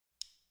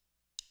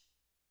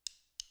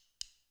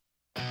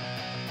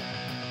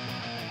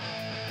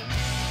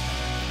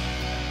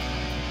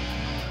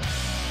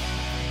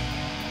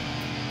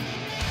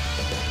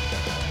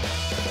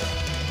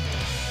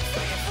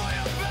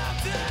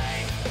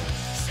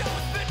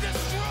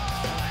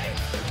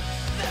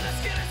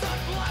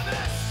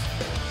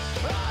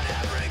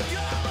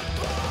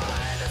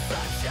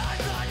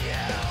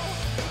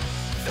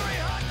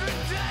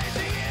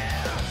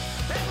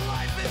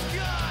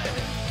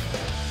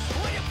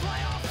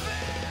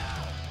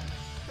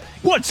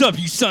What's up,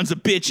 you sons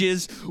of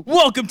bitches?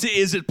 Welcome to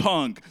Is It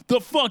Punk, the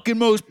fucking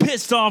most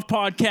pissed off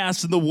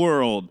podcast in the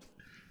world.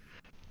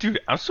 Dude,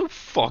 I'm so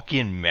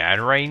fucking mad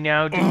right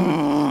now, dude.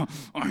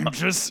 I'm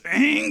just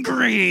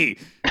angry.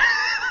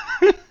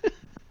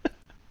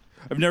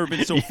 I've never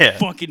been so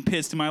fucking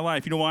pissed in my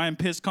life. You know why I'm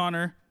pissed,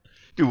 Connor?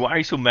 Dude, why are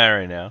you so mad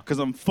right now? Because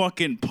I'm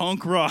fucking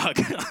punk rock.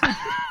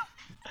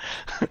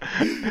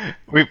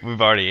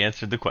 We've already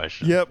answered the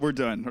question. Yep, we're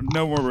done.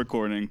 No more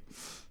recording.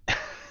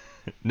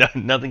 No,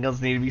 nothing else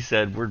needs to be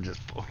said. We're just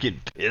fucking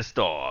pissed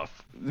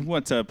off.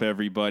 What's up,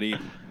 everybody?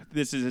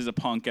 This is a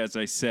Punk, as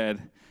I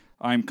said.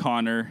 I'm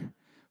Connor,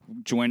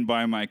 joined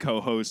by my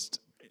co-host,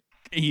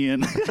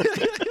 Ian.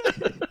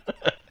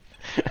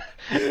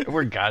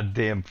 We're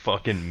goddamn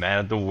fucking mad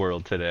at the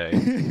world today.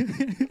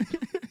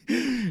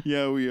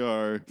 Yeah, we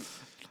are.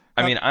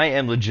 I mean, I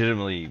am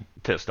legitimately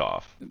pissed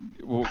off.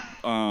 Well,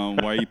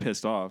 why are you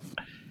pissed off?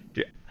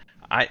 Dude,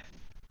 I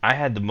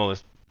had the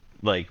most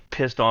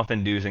pissed off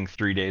inducing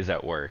 3 days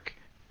at work,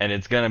 and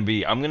I'm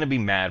gonna be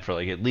mad for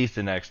at least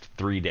the next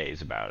 3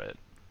 days about it.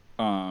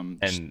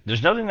 And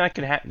there's nothing that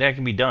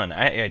can be done.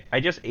 I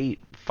just ate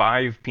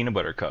 5 peanut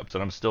butter cups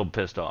and I'm still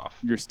pissed off.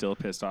 You're still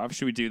pissed off?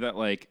 Should we do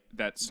that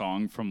that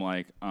song from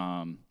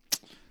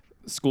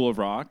School of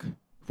Rock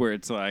where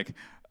it's like,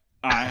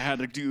 I had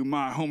to do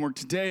my homework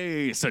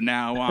today, so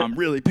now I'm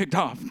really ticked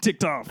off.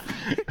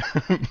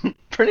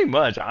 Pretty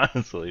much,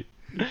 honestly.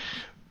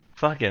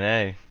 Fucking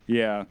A.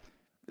 Yeah.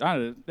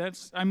 You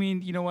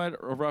know what?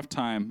 A rough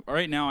time.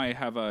 Right now I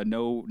have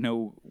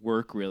no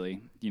work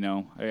really. You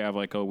know, I have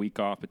a week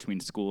off between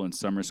school and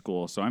summer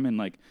school, so I'm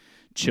in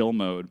chill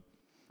mode.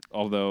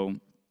 Although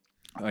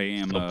I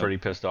am still pretty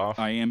pissed off.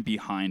 I am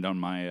behind on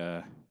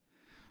my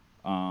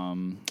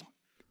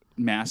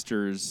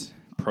master's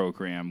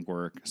program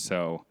work,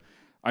 so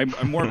I'm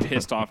more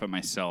pissed off at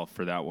myself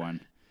for that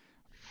one.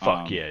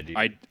 Fuck yeah, dude.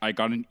 I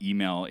got an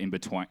email in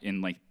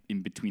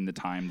between the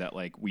time that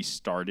we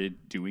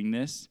started doing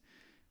this.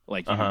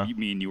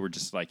 Me and you were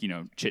just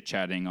chit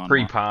chatting on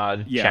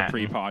pre-pod.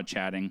 Pre-pod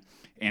chatting,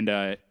 and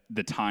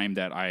the time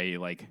that I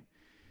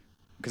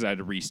because I had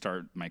to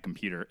restart my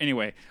computer.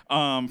 Anyway,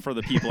 for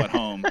the people at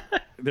home,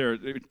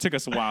 it took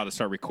us a while to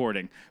start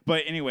recording.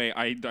 But anyway,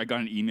 I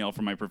got an email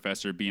from my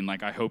professor being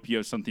like, I hope you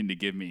have something to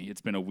give me.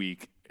 It's been a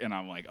week. And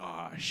I'm like,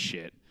 oh,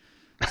 shit.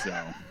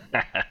 So,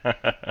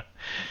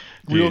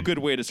 real good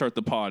way to start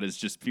the pod is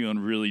just feeling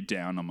really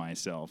down on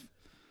myself.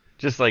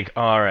 Just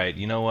all right,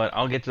 you know what?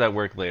 I'll get to that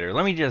work later.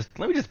 Let me just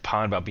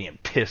pod about being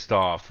pissed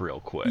off real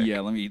quick.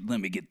 Yeah, let me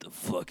get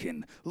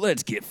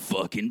let's get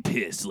fucking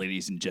pissed,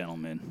 ladies and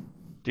gentlemen.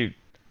 Dude,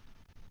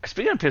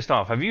 speaking of pissed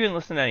off, have you been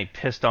listening to any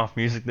pissed off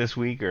music this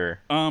week or?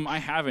 I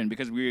haven't,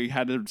 because we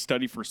had to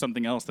study for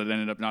something else that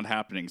ended up not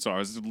happening. So I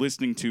was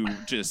listening to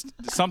just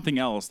something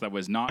else that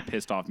was not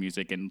pissed off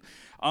music, and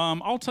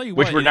I'll tell you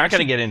what. Which we're not going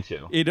to get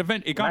into. It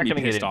got me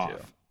pissed off.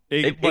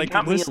 It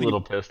got me a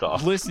little pissed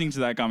off. Listening to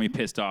that got me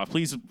pissed off.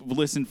 Please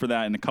listen for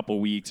that in a couple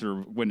weeks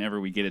or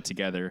whenever we get it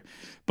together.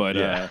 But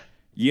I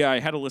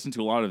had to listen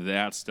to a lot of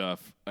that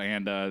stuff,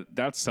 and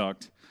that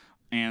sucked.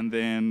 And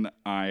then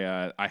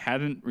I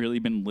hadn't really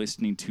been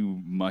listening to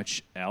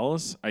much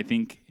else. I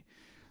think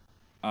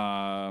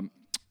I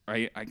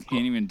can't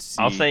even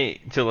see. I'll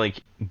say to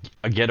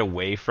get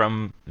away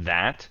from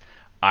that,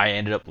 I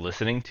ended up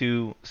listening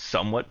to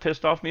somewhat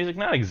pissed off music.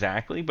 Not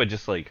exactly, but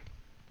just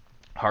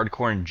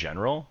hardcore in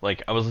general.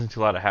 I was listening to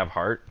a lot of Have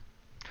Heart,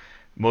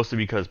 mostly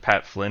because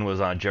Pat Flynn was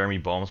on Jeremy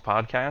Boehm's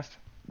podcast,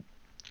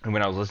 and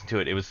when I was listening to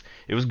it, it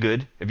was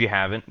good. If you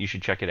haven't, you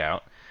should check it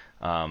out.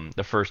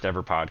 The first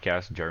ever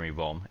podcast, Jeremy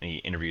Boehm, and he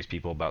interviews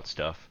people about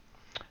stuff.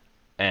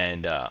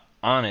 And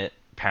on it,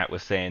 Pat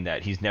was saying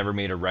that he's never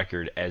made a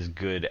record as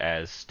good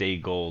as Stay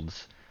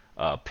Gold's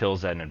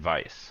Pills and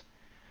Advice.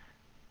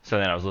 So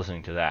then I was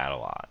listening to that a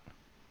lot.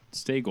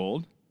 Stay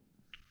Gold?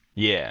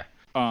 Yeah.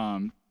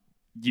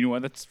 You know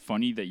what? That's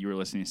funny that you were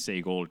listening to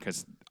Stay Gold,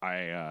 because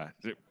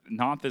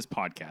not this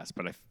podcast,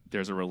 but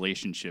there's a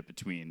relationship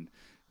between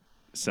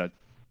Stay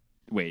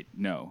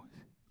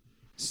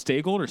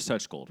Gold or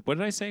Such Gold? What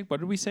did I say?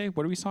 What did we say?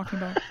 What are we talking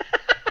about?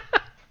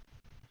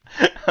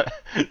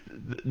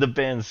 The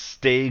band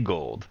Stay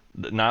Gold,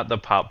 not the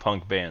pop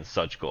punk band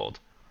Such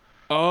Gold.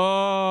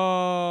 Oh,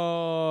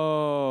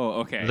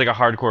 okay. It's a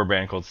hardcore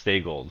band called Stay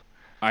Gold.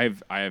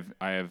 Have I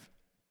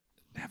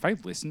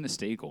listened to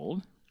Stay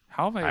Gold?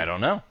 How have I? I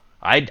don't know.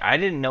 I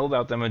didn't know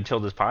about them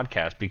until this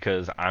podcast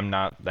because I'm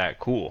not that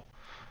cool.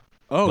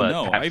 Oh, but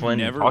no, I've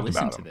never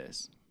listened to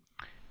this.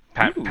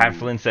 Pat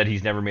Flynn said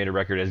he's never made a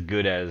record as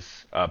good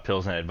as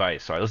Pills and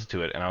Advice, so I listened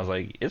to it and I was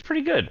like, it's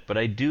pretty good, but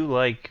I do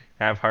like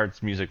Have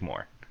Heart's music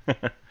more.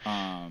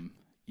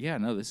 Yeah,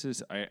 no, this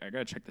is I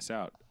gotta check this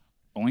out.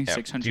 Only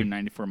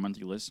 694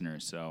 monthly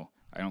listeners, so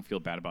I don't feel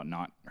bad about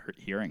not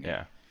hearing it.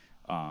 Yeah.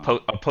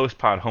 A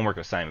post-pod homework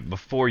assignment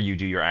before you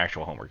do your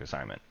actual homework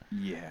assignment.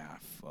 Yeah,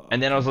 fuck.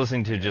 And then I was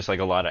listening to just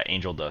a lot of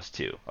Angel Dust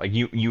too.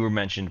 You were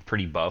mentioned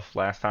Pretty Buff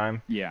last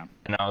time. Yeah.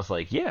 And I was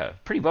like, yeah,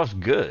 Pretty Buff's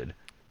good.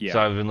 Yeah. So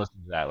I've been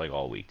listening to that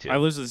all week too.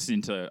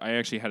 I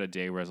actually had a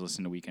day where I was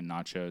listening to Weekend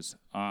Nachos.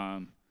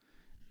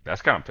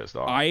 That's kind of pissed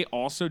off. I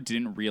also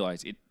didn't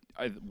realize it.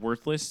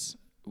 Worthless.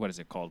 What is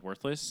it called?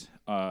 Worthless.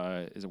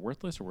 Is it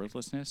worthless or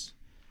worthlessness?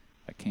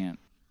 I don't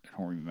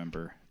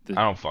remember. I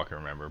don't fucking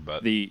remember,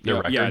 but The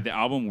record. the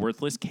album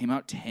Worthless came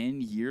out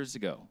 10 years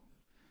ago.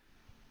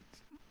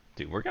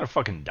 Dude, we're gonna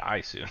fucking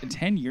die soon.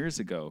 10 years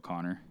ago,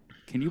 Connor.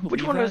 Can you believe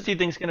Which one that? of us do you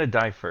think's gonna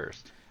die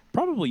first?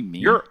 Probably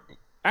me.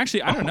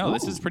 Actually, I don't know.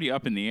 This is pretty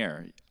up in the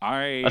air.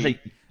 I think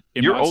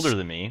you're older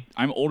than me.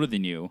 I'm older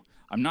than you.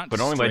 I'm not, but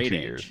only by 2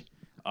 straight years.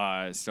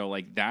 edge. So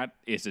like that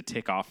is a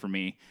tick off for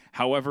me.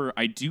 However,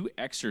 I do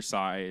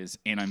exercise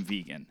and I'm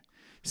vegan.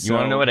 So, You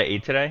want to know what I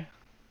ate today?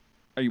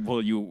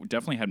 Well, you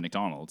definitely had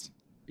McDonald's.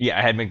 Yeah,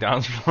 I had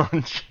McDonald's for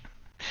lunch,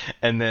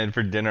 and then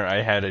for dinner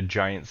I had a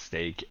giant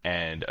steak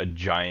and a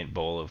giant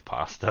bowl of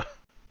pasta.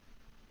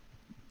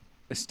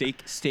 A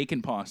steak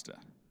and pasta.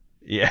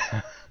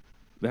 Yeah,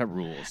 That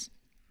rules.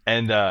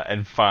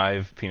 and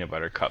 5 peanut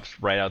butter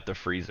cups right out the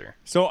freezer.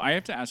 So I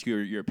have to ask you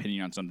your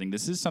opinion on something.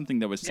 This is something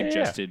that was Yeah.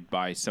 suggested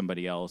by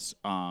somebody else.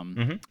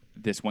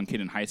 This one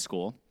kid in high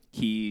school.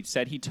 He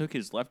said he took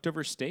his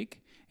leftover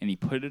steak and he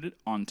put it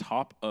on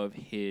top of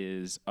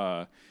his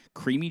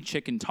creamy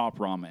chicken top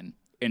ramen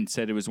and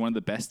said it was one of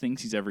the best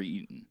things he's ever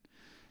eaten.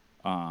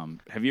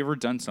 Have you ever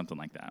done something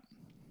like that?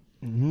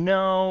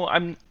 No,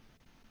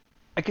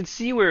 I could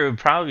see where it would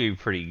probably be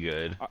pretty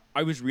good.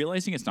 I was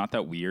realizing it's not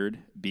that weird,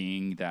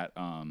 being that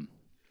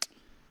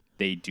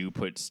they do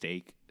put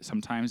steak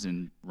sometimes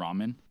in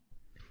ramen.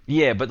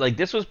 Yeah, but like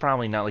this was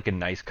probably not like a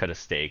nice cut of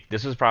steak.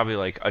 This was probably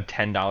like a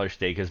 $10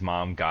 steak his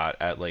mom got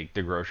at like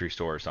the grocery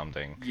store or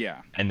something.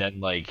 Yeah. And then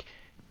like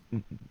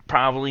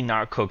probably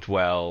not cooked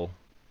well,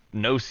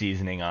 no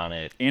seasoning on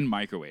it. And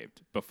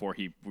microwaved before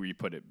he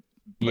put it.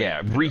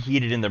 Yeah,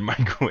 reheated in the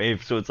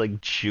microwave so it's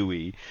like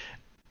chewy.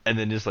 And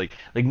then just like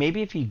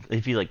maybe if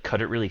he like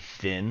cut it really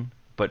thin,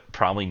 but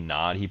probably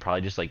not. He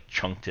probably just like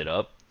chunked it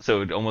up.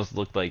 So it almost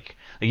looked like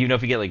you know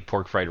if you get like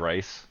pork fried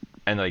rice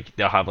and like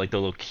they'll have like the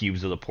little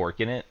cubes of the pork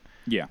in it.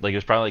 Yeah. Like it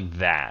was probably like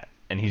that.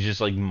 And he's just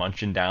like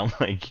munching down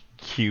like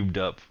cubed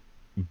up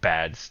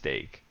bad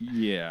steak.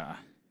 Yeah.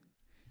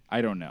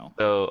 I don't know.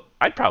 So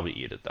I'd probably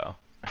eat it though.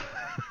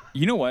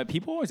 You know what?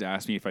 People always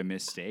ask me if I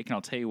miss steak, and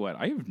I'll tell you what,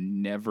 I have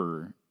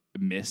never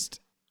missed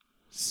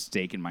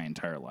steak in my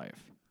entire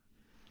life.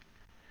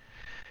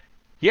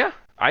 Yeah,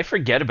 I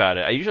forget about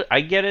it.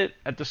 I get it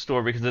at the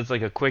store because it's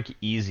like a quick,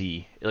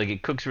 easy, like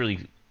it cooks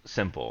really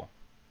simple.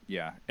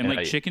 Yeah. And like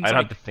I chicken's don't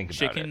like have to think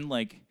about chicken, it.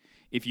 like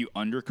if you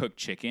undercook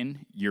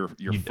chicken, you're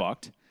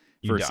fucked.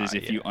 you Versus die,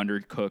 if you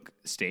undercook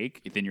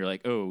steak, then you're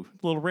like, oh,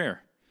 a little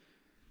rare.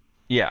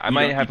 Yeah, I You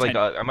might don't- have you like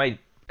tend- I might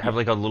have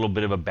like a little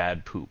bit of a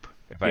bad poop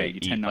if I you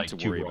eat tend not like to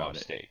too worry raw about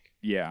it. steak.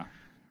 Yeah.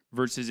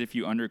 Versus if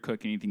you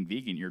undercook anything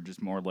vegan, you're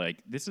just more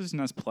like, this isn't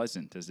as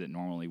pleasant as it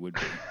normally would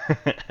be.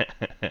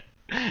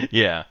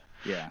 Yeah,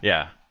 Yeah.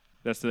 yeah.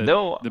 That's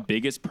the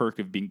biggest perk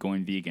of being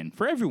going vegan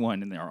for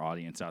everyone in our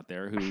audience out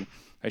there. Who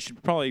I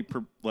should probably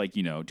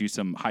do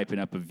some hyping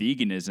up of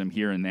veganism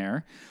here and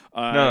there.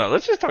 No,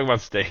 let's just talk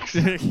about steaks.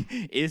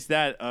 Is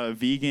that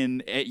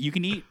vegan? You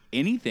can eat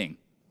anything,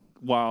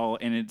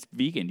 and it's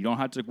vegan. You don't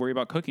have to worry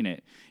about cooking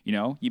it. You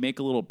know, you make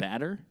a little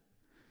batter.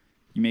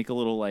 You make a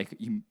little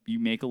you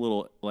make a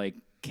little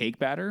cake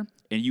batter,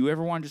 and you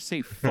ever want to just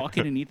say fuck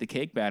it and eat the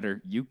cake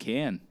batter, you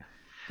can.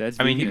 That's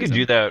I mean, you could veganism.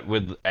 do that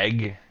with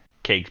egg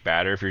cake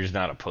batter if you're just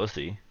not a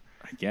pussy.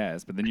 I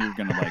guess, but then you're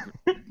gonna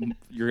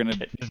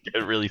Just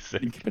get really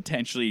sick.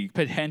 potentially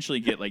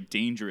get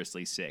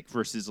dangerously sick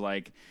versus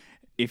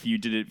if you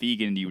did it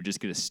vegan, you would just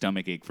get a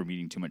stomach ache from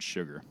eating too much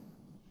sugar.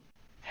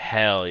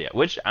 Hell yeah.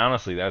 Which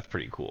honestly, that's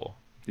pretty cool.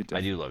 It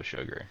I do love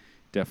sugar.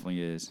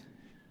 definitely is.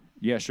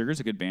 Yeah, Sugar's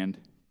a good band.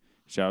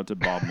 Shout out to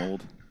Bob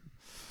Mould.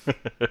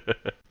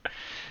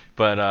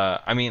 But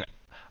I mean,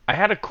 I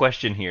had a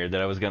question here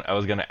that I was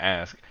gonna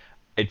ask.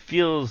 It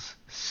feels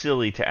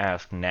silly to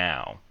ask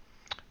now,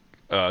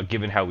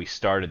 given how we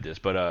started this.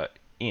 But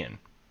Ian,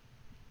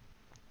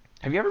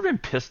 have you ever been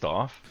pissed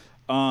off?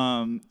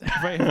 Have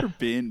I ever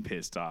been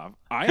pissed off?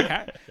 I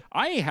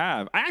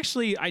have.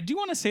 I do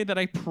want to say that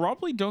I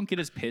probably don't get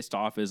as pissed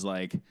off as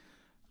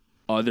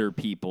other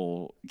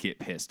people get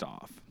pissed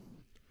off.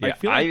 I Yeah,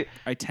 feel like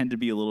I tend to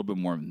be a little bit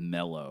more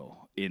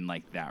mellow in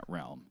that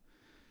realm.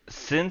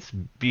 Since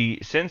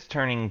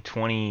turning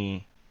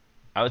 20,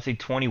 I would say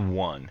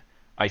 21,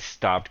 I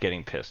stopped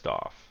getting pissed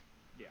off.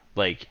 Yeah.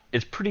 Like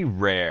it's pretty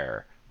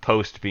rare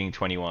post being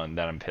 21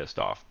 that I'm pissed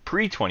off.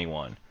 Pre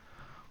 21,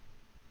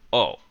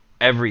 oh,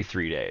 every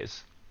 3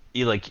 days,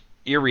 you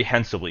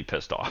irrehensibly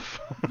pissed off.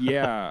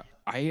 Yeah,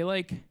 I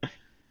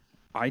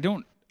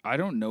don't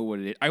know what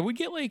it is. I would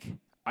get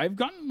I've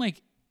gotten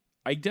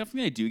I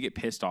definitely do get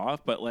pissed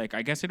off, but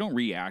I guess I don't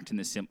react in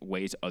the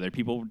ways other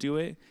people do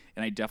it,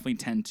 and I definitely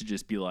tend to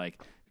just be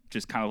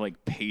just kind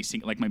of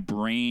pacing. My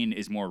brain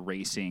is more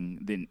racing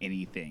than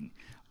anything,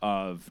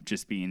 of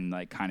just being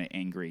kind of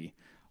angry.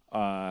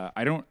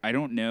 I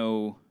don't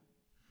know.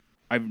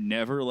 I've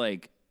never I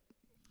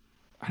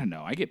don't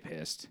know. I get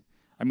pissed.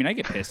 I mean, I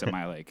get pissed at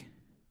my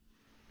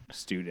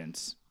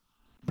students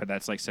But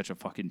that's like such a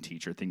fucking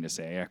teacher thing to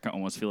say. I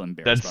almost feel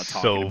embarrassed about That's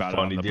talking so about it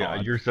on funny, the dude.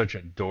 pod. You're such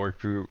a dork,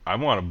 Drew. I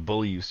want to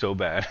bully you so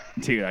bad.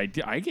 Dude,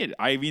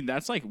 I mean,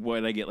 that's like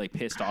what I get like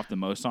pissed off the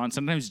most on.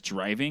 Sometimes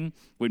driving,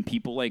 when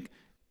people like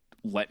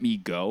let me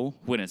go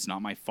when it's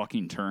not my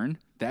fucking turn,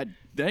 that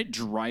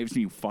drives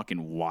me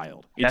fucking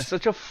wild. That's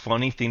such a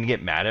funny thing to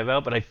get mad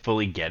about, but I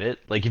fully get it.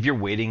 Like if you're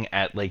waiting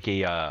at like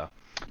a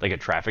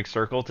traffic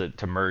circle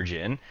to merge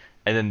in,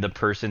 and then the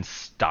person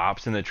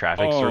stops in the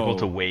traffic circle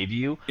to wave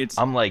you,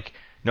 I'm like,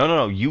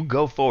 no, you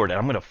go forward, and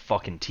I'm gonna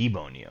fucking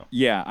T-bone you.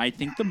 Yeah, I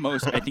think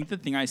the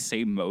thing I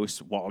say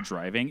most while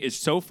driving is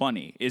so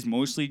funny is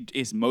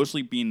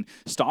mostly being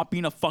stop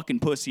being a fucking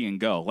pussy and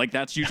go. Like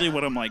that's usually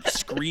what I'm like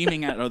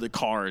screaming at other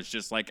cars,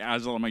 just like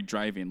as I'm like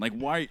driving. Like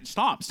why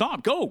stop,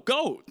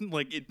 go.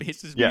 Like it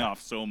pisses me off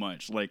so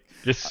much. Like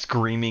just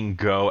screaming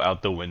go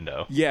out the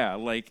window. Yeah,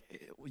 like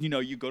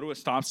you go to a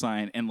stop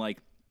sign and like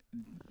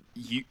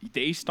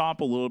they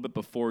stop a little bit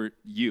before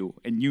you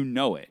and you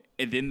know it.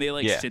 And then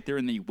they sit there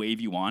and they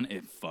wave you on.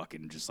 It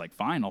fucking just like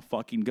fine, I'll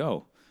fucking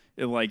go.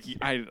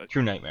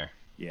 True nightmare.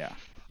 Yeah,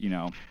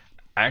 I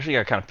actually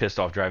got kind of pissed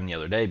off driving the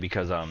other day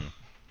because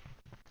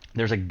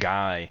there's a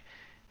guy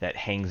that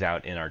hangs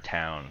out in our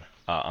town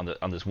on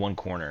this one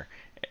corner,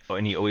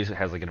 and he always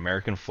has like an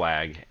American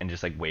flag and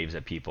just like waves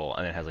at people,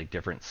 and it has like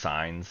different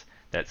signs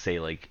that say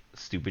like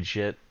stupid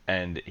shit.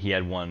 And he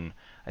had one,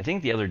 I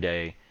think the other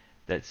day,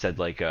 that said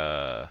like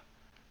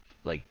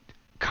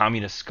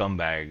communist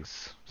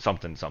scumbags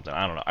something.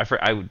 I don't know. I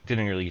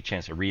didn't really get a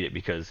chance to read it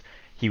because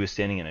he was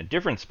standing in a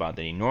different spot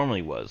than he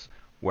normally was,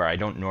 where I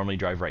don't normally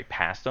drive right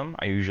past him.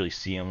 I usually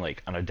see him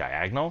like on a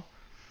diagonal.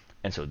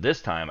 And so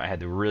this time I had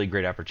the really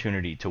great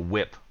opportunity to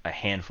whip a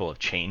handful of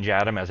change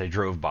at him as I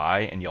drove by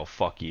and yell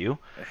 "fuck you."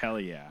 Hell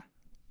yeah.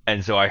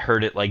 And so I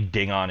heard it like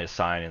ding on his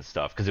sign and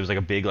stuff because it was like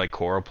a big like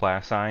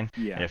Coroplast sign,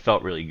 and it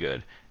felt really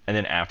good. And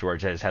then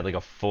afterwards I just had like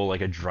a full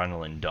like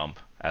adrenaline dump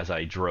as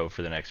I drove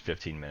for the next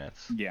 15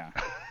 minutes. Yeah.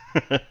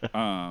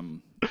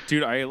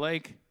 Dude, I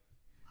like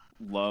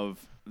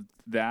love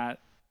that,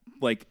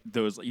 like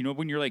those,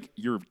 when you're like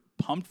you're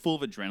pumped full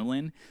of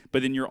adrenaline,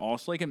 but then you're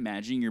also like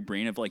imagining your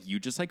brain of like you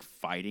just like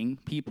fighting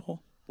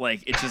people.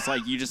 Like it's just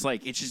like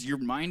it's just your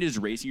mind is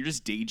racing. You're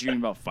just daydreaming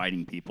about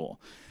fighting people.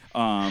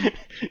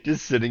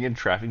 Just sitting in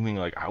traffic being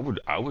like, I would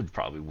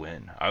probably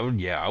win. I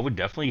would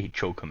definitely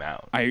choke him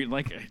out. I don't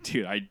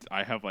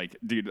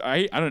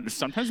know.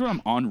 Sometimes when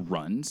I'm on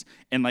runs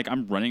and like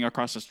I'm running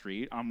across the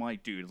street, I'm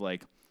like, dude,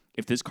 like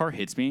if this car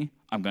hits me,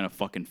 I'm gonna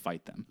fucking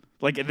fight them.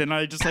 Like, and then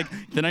I just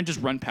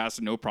run past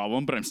it, no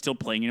problem. But I'm still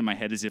playing it in my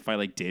head as if I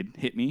like did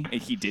hit me, and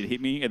he did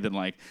hit me. And then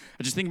like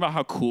I just think about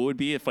how cool it would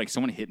be if like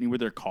someone hit me with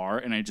their car,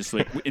 and I just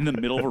like in the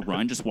middle of a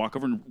run, just walk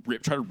over and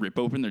try to rip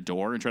open their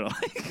door and try to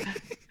like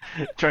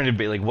trying to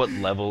be like what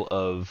level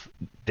of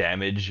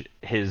damage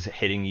his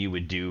hitting you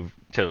would do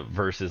to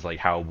versus like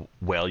how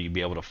well you'd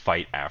be able to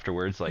fight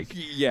afterwards. Like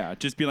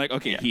just be like,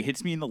 okay, he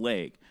hits me in the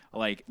leg.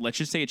 Like let's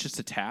just say it's just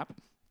a tap.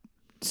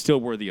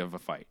 Still worthy of a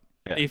fight.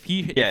 Yeah. If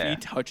he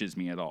touches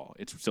me at all,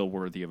 it's still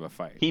worthy of a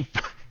fight.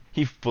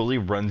 He fully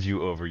runs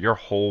you over. Your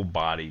whole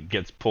body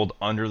gets pulled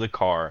under the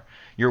car.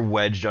 You're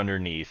wedged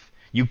underneath.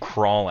 You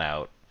crawl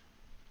out,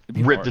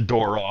 rip the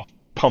door off,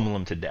 pummel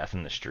him to death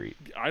in the street.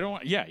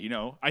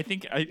 I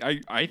think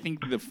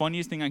the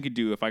funniest thing I could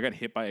do if I got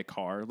hit by a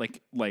car,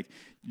 like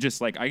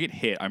I get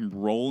hit, I'm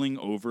rolling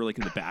over like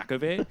in the back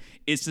of it,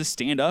 is to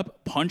stand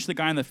up, punch the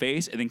guy in the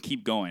face, and then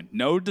keep going.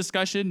 No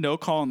discussion, no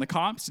calling the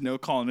cops, no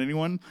calling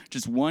anyone.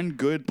 Just one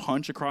good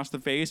punch across the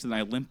face, and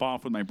I limp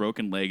off with my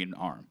broken leg and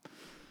arm.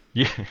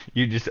 You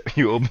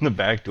open the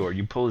back door,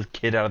 you pull his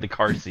kid out of the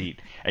car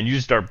seat, and you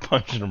just start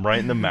punching him right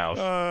in the mouth.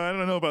 I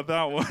don't know about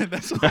that one.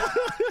 That's.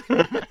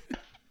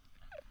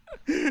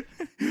 It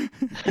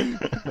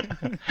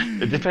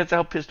depends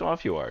how pissed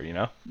off you are,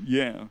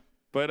 Yeah,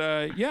 but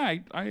I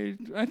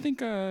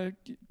think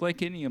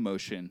like any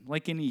emotion,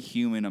 like any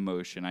human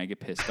emotion, I get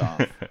pissed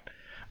off.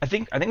 I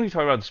think we've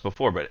talked about this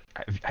before, but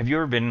have you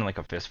ever been in like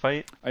a fist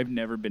fight? I've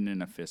never been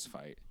in a fist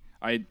fight.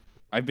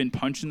 I've been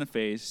punched in the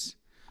face.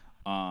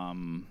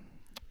 I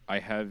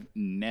have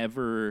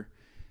never.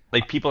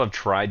 Like people have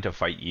tried to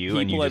fight you,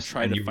 and you just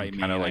tried to fight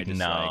me. Like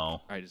no,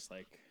 I'm just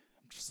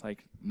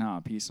like nah,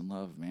 peace and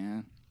love,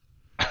 man.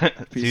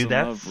 Dude,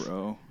 love,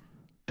 bro.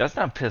 That's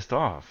not pissed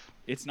off.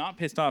 It's not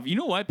pissed off. You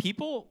know what?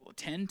 People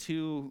tend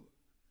to.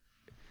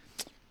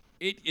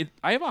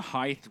 I have a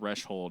high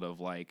threshold of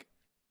like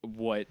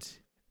what,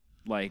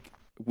 like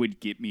would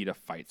get me to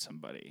fight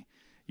somebody.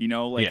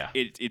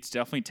 It's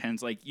definitely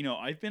tends like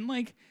I've been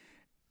like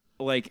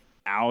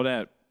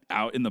out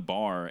in the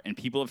bar, and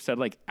people have said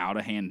like out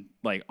of hand,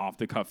 like off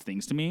the cuff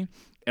things to me,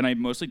 and I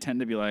mostly tend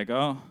to be like,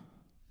 oh.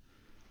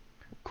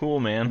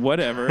 Cool, man.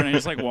 Whatever, and I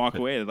just like walk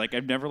away. Like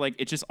I've never like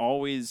it just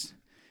always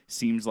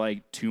seems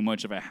like too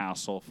much of a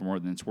hassle for more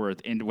than it's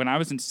worth. And when I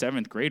was in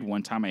 7th grade,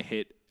 one time I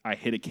hit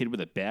a kid with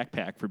a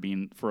backpack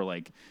for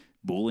like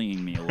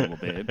bullying me a little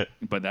bit.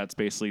 But that's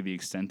basically the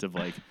extent of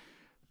like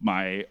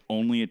my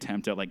only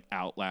attempt at like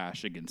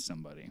outlash against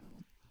somebody.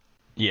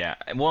 Yeah,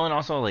 well, and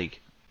also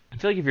like I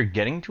feel like if you're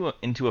getting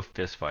into a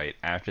fist fight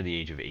after the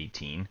age of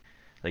 18,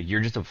 like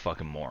you're just a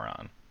fucking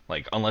moron.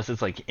 Like unless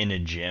it's like in a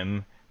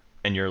gym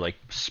and you're like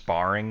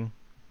sparring,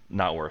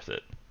 not worth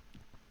it.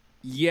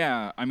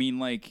 Yeah, I mean,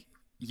 like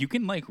you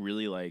can like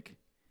really like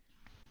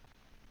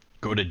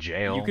Go to you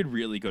jail. could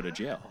really go to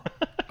jail.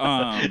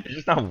 Um, It's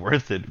just not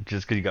worth it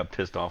just because you got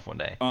pissed off one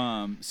day.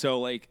 so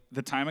like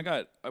the time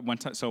one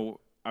time, so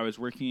I was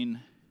working,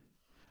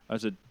 I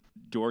was a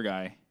door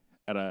guy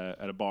at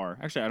a bar.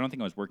 Actually, I don't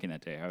think I was working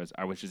that day.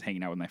 I was just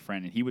hanging out with my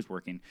friend, and he was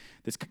working.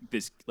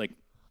 This like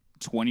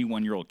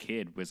 21-year-old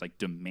kid was like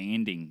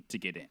demanding to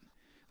get in.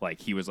 Like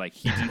he was like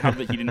he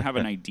didn't have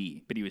an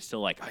ID, but he was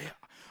still like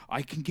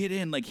I can get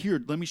in. Like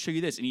here, let me show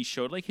you this. And he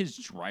showed like his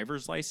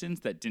driver's license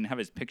that didn't have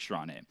his picture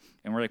on it,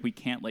 and we're like, we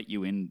can't let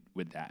you in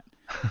with that.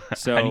 How do you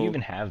So even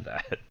have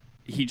that?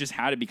 he just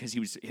had it because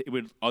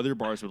other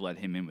bars would let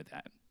him in with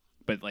that,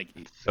 but like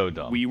So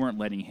dumb. we weren't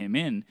letting him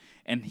in,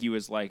 and he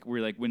was like,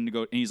 we're like, when to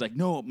go, and he's like,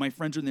 no, my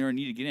friends are in there, I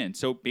need to get in.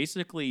 So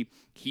basically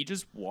he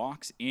just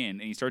walks in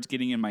and he starts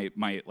getting in my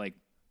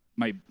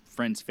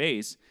friend's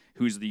face,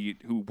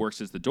 who works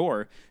as the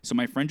door. So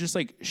my friend just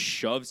like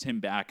shoves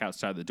him back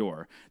outside the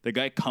door. The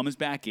guy comes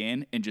back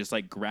in and just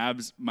like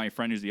grabs my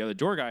friend who's the other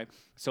door guy.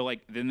 So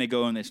like then they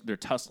go and they're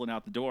tussling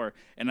out the door,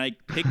 and I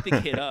pick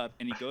the kid up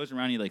and he goes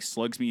around, and he like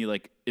slugs me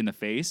like in the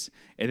face,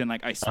 and then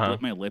like I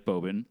split my lip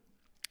open.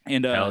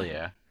 And Hell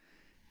yeah.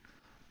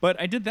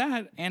 but I did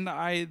that, and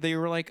they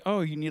were like,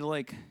 oh, you need to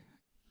like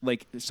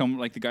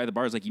the guy at the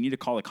bar is like, you need to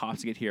call the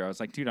cops to get here. I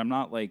was like, dude, I'm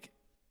not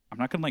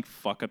gonna like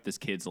fuck up this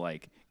kid's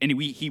like. And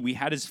we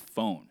had his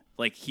phone.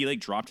 Like he like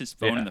dropped his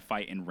phone in the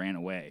fight and ran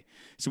away.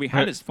 So we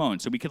had his phone,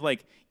 so we could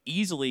like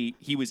he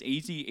was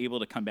easily able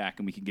to come back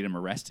and we could get him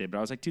arrested. But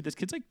I was like, dude, this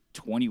kid's like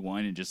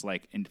 21 and just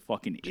like and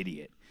fucking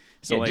idiot.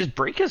 So Yeah, like just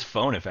break his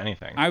phone if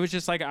anything. I was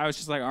just like, all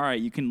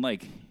right, you can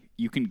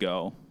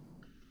go.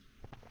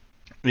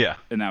 Yeah.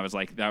 And that was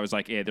like,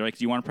 yeah. They're like,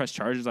 do you want to press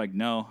charges? Like,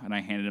 no. And I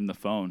handed him the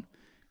phone,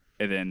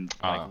 and then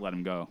like let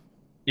him go.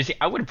 You see,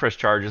 I wouldn't press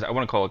charges. I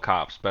wouldn't call the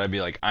cops, but I'd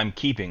be like, I'm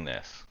keeping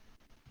this.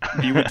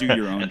 You would do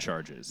your own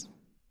charges.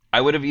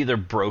 I would have either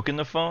broken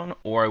the phone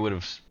or I would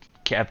have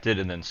kept it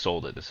and then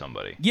sold it to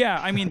somebody. Yeah,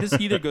 I mean, this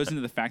either goes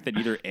into the fact that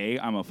either A,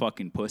 I'm a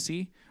fucking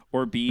pussy,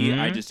 or B,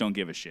 I just don't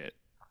give a shit.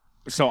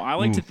 So I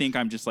like to think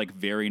I'm just like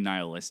very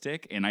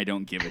nihilistic and I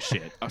don't give a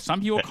shit.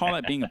 Some people call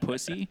that being a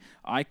pussy.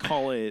 I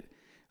call it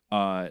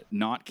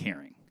not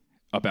caring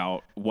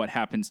about what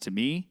happens to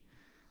me,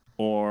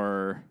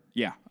 or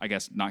yeah, I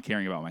guess not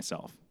caring about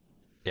myself.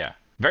 Yeah.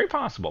 Very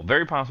possible.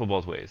 Very possible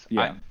both ways.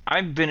 Yeah.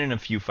 I've been in a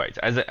few fights.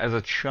 As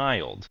a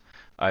child,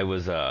 I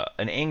was an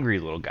angry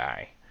little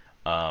guy.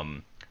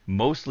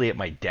 Mostly at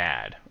my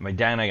dad. My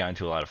dad and I got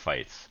into a lot of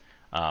fights.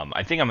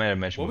 I think I might have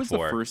mentioned What was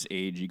before. the first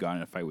age you got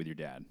in a fight with your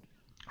dad?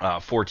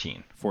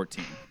 14.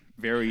 14.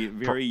 Very,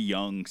 very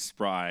young,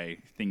 spry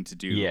thing to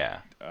do.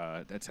 Yeah.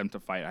 Attempt to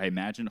fight. I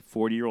imagine a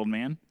 40-year-old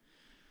man.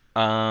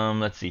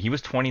 Let's see. He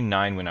was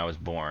 29 when I was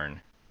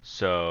born.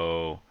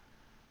 So,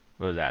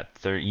 what was that?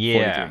 30,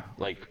 yeah, 43.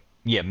 like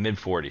yeah, mid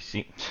 40s.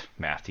 See,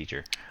 math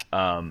teacher.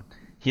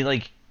 He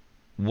like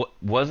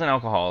was an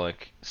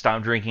alcoholic.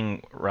 Stopped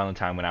drinking around the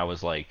time when I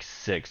was like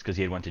 6 because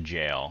he had went to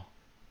jail.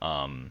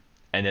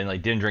 And then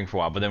like didn't drink for a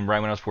while. But then right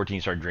when I was 14,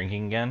 he started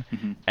drinking again.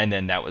 And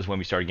then that was when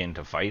we started getting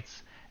into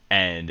fights.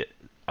 And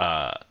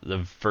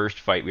the first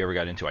fight we ever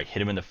got into, I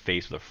hit him in the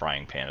face with a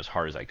frying pan as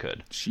hard as I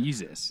could.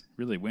 Jesus,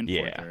 really went for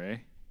it Yeah. there, eh?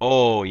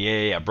 Oh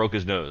yeah, broke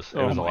his nose. It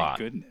Oh was a my lot.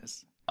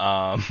 goodness.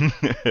 Um,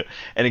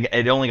 and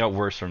it only got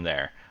worse from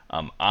there.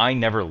 I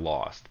never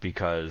lost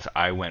because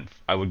I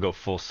would go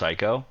full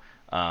psycho.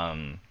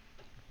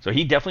 So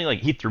he definitely like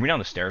he threw me down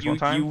the stairs one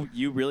time.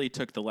 You really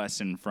took the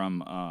lesson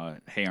from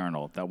Hey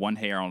Arnold, that one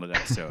Hey Arnold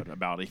episode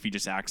about if you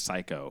just act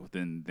psycho,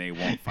 then they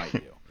won't fight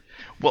you.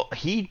 Well,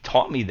 he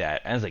taught me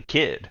that as a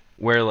kid,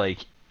 where like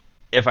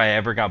if I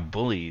ever got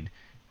bullied,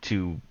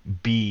 to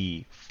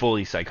be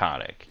fully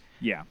psychotic.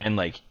 Yeah. And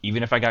like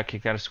even if I got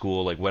kicked out of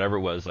school, like whatever it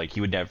was, like he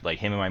would never like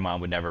him and my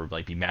mom would never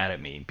like be mad at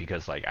me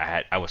because like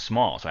I was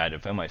small, so I had to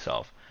defend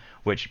myself,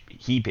 which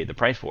he paid the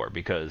price for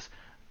because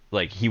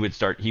like he would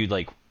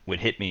like would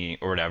hit me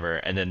or whatever,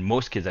 and then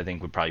most kids I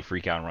think would probably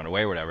freak out and run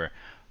away or whatever,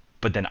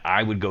 but then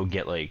I would go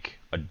get like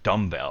a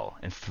dumbbell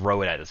and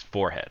throw it at his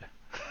forehead.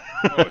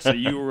 Oh, so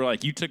you were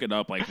like you took it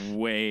up like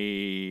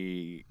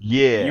way.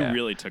 Yeah. You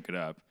really took it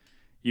up.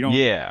 You don't.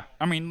 Yeah.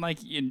 I mean, like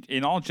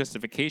in all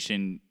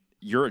justification,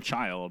 you're a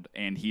child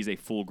and he's a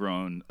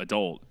full-grown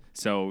adult,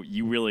 so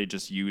you really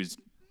just used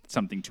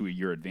something to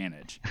your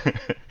advantage.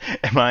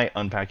 Am I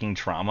unpacking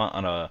trauma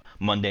on a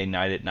Monday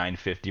night at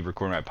 9:50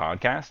 recording my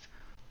podcast?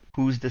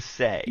 Who's to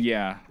say?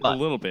 Yeah, a But-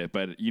 little bit,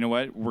 but you know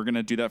what? We're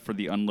gonna do that for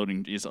the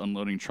unloading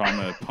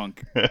trauma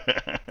punk.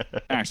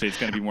 Actually, it's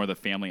gonna be more the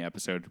family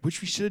episode,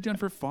 which we should have done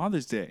for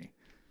Father's Day.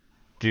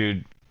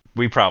 Dude,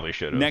 we probably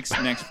should have. Next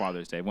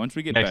Father's Day, once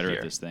we get Next better year.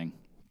 at this thing.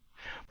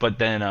 But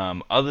then,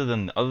 other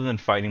than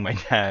fighting my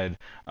dad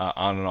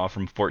on and off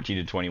from 14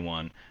 to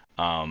 21,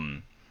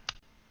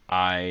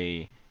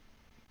 I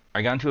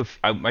I got into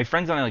my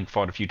friends and I like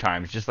fought a few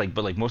times, just like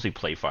but like mostly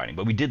play fighting,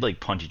 but we did like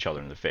punch each other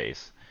in the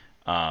face.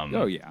 Oh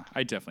Um, yeah,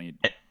 I definitely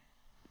and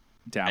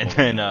dabbled in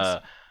then those.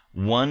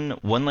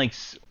 one like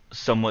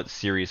somewhat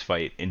serious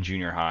fight in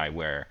junior high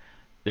where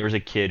there was a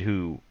kid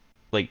who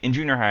like in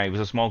junior high it was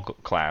a small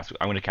class.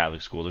 I went to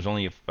Catholic school. There's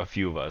only a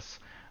few of us.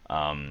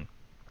 Um,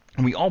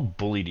 and we all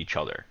bullied each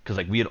other because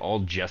like we had all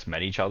just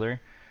met each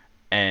other,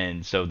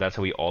 and so that's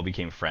how we all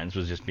became friends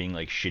was just being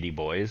like shitty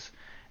boys.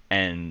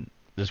 And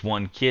this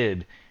one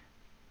kid,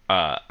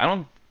 I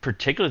don't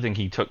particularly think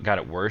he got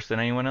it worse than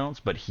anyone else,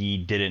 but he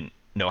didn't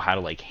know how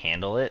to like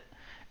handle it.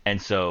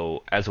 And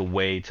so as a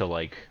way to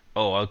like,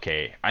 oh,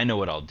 okay, I know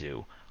what I'll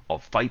do. I'll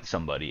fight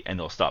somebody and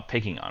they'll stop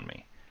picking on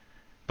me.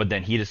 But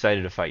then he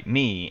decided to fight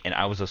me, and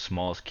I was the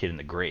smallest kid in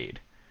the grade.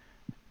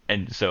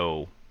 And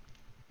so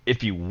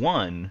if you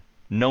won,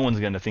 no one's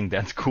gonna think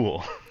that's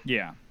cool.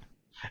 Yeah,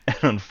 And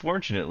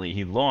unfortunately,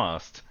 he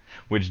lost,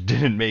 which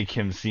didn't make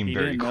him seem he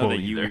very didn't know cool that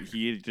you either.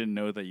 he didn't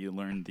know that you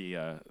learned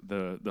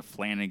the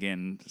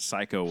Flanagan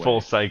psycho Full way.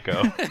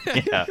 psycho.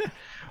 Yeah.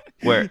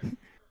 Where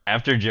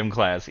after gym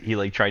class, he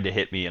like tried to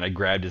hit me, and I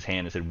grabbed his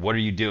hand and said, "What are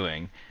you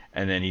doing?"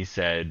 And then he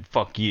said,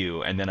 "Fuck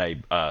you." And then I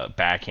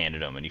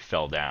backhanded him, and he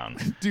fell down.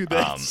 Dude, Um,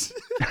 that's.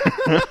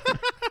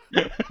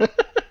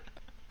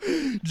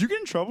 Did you get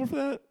in trouble for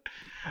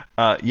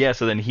that? yeah.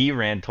 So then he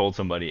ran, told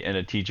somebody, and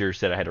a teacher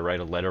said I had to write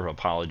a letter of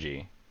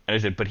apology. And I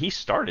said, "But he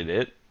started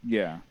it."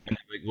 Yeah. And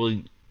they're like,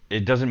 "Well,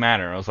 it doesn't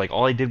matter." I was like,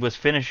 "All I did was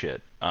finish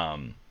it."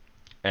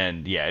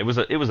 And yeah, it was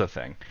a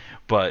thing.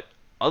 But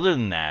other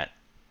than that,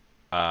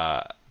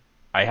 uh,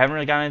 I haven't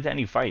really gotten into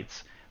any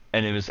fights.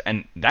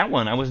 And that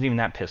one I wasn't even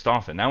that pissed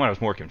off in. That one I was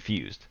more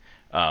confused.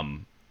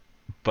 Um,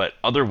 but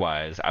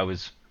otherwise I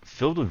was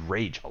filled with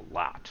rage a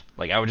lot.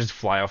 Like I would just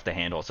fly off the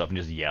handle and stuff and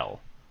just yell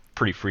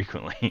pretty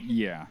frequently.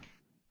 Yeah.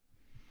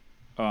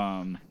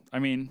 I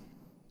mean,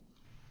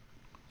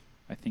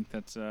 I think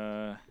it's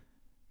a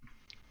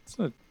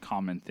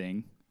common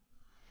thing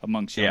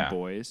amongst young Yeah.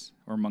 boys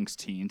or amongst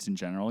teens in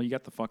general. You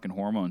got the fucking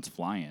hormones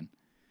flying.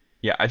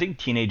 Yeah, I think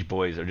teenage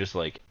boys are just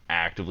like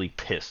actively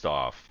pissed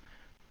off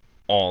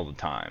all the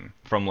time.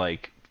 From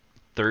like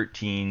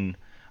 13,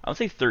 I would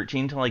say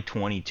 13 to like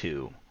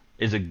 22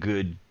 is a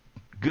good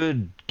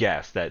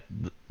guess that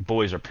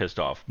boys are pissed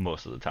off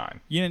most of the time.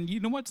 You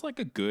know what's like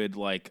a good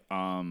like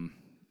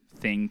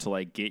thing to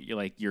like get you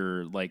like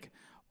your like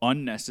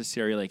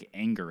unnecessary like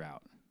anger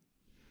out?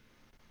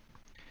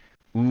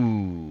 Ooh.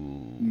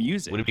 Would it be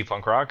Music.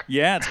 punk rock?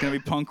 Yeah, it's gonna be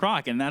punk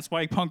rock, and that's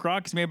why punk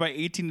rock is made by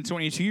 18 to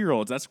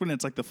 22-year-olds. That's when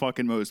it's like the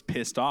fucking most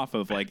pissed off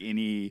of like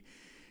any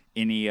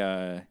any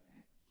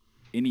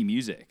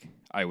music,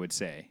 I would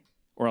say,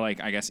 or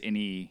like I guess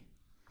any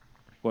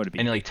what would it be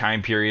Any like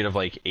time period of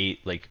like eight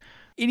like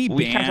any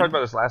we kind of talked band.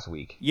 about this last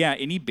week. Yeah,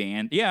 any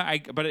band. Yeah,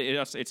 but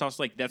it's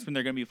also like that's when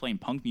they're gonna be playing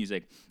punk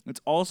music.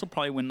 It's also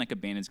probably when like a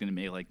band is gonna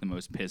make like the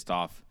most pissed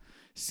off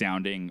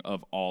sounding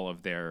of all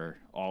of their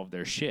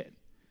shit.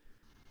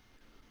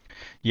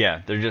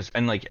 Yeah, they're just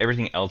and like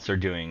everything else they're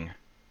doing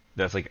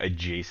that's like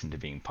adjacent to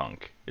being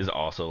punk is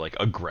also like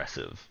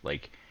aggressive,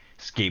 like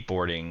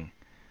skateboarding,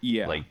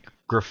 Yeah, like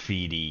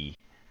graffiti,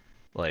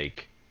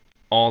 like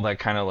all that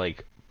kind of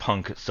like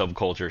punk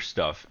subculture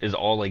stuff is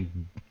all like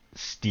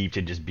steeped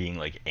in just being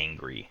like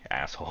angry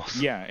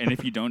assholes. yeah. And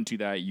if you don't do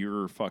that,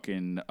 you're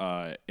fucking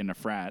in a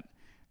frat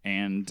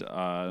and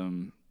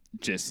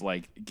just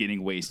like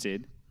getting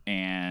wasted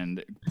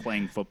and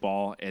playing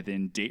football and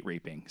then date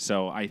raping.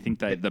 So I think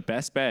that the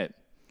best bet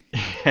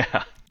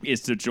Yeah,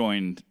 is to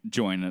join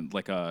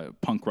like a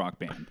punk rock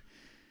band.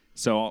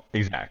 So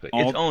exactly.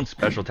 Its all own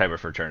special type of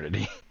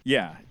fraternity.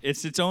 yeah,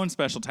 it's its own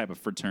special type of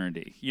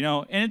fraternity,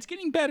 and it's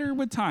getting better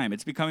with time.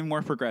 It's becoming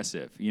more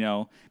progressive.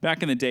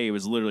 Back in the day, it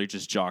was literally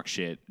just jock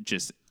shit,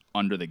 just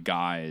under the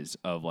guise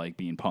of like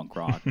being punk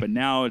rock. But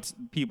now it's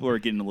people are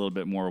getting a little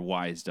bit more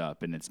wised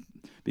up, and it's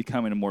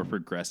becoming a more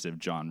progressive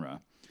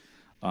genre.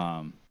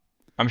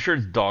 I'm sure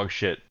it's dog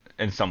shit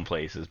in some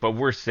places, but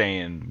we're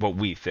saying what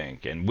we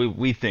think, and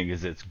we think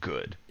is it's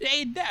good.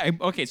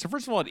 Okay, so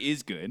first of all, it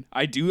is good.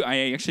 I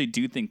actually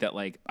do think that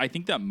like I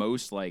think that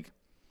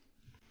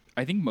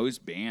I think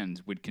most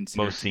bands would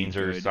consider Most it to be scenes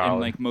are good, solid. and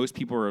like most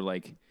people are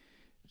like,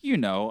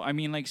 I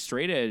mean, like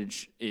straight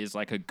edge is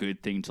like a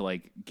good thing to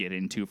like get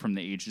into from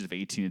the ages of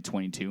 18 to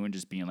 22 and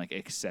just being like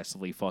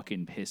excessively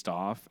fucking pissed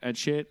off at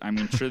shit. I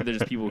mean, sure,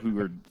 there's people who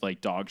are like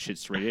dog shit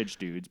straight edge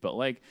dudes, but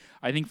like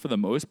I think for the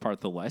most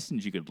part, the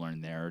lessons you could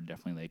learn there are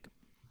definitely like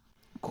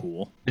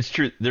cool. It's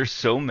true. There's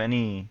so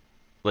many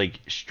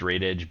like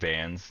straight edge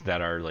bands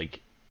that are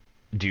like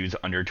dudes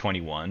under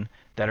 21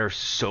 that are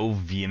so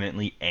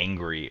vehemently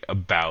angry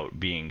about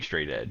being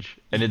straight edge,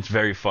 and it's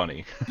very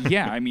funny.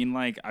 Yeah,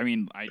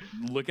 I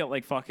look at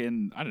like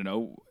fucking I don't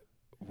know,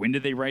 when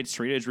did they write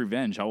Straight Edge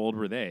Revenge? How old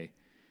were they?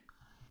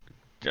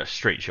 Just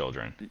straight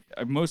children.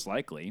 Most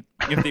likely,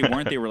 if they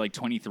weren't, they were like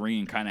 23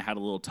 and kind of had a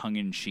little tongue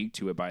in cheek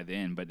to it by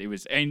then. But it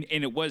was and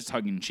it was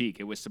tongue in cheek.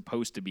 It was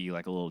supposed to be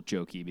like a little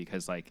jokey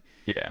because like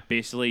Yeah.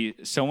 basically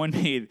someone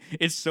made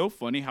it's so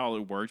funny how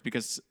it worked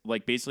because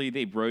like basically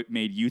they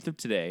made Youth of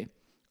Today,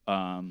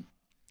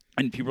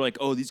 and people are like,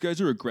 "Oh, these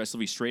guys are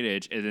aggressively straight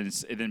edge," and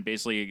then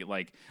basically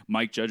like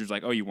Mike Judge was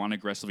like, "Oh, you want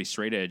aggressively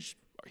straight edge?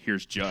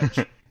 Here's Judge,"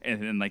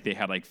 and then like they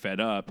had like fed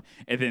up,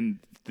 and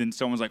then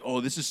someone's like,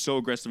 "Oh, this is so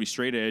aggressively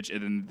straight edge,"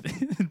 and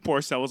then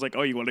Porcel was like,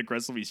 "Oh, you want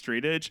aggressively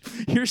straight edge?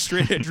 Here's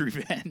straight edge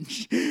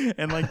revenge,"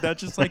 and like that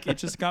just like it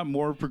just got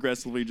more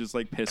progressively just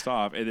like pissed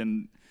off, and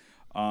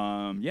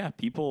then yeah,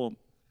 people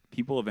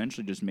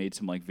eventually just made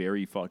some like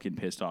very fucking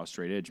pissed off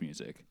straight edge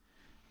music.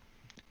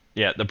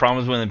 Yeah, the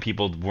problem is when the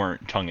people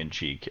weren't tongue in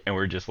cheek and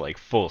were just like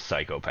full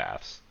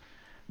psychopaths.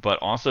 But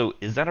also,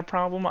 is that a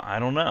problem? I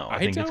don't know. I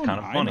think it's kind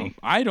of funny.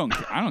 I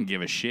don't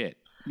give a shit.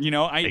 You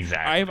know,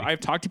 Exactly. I've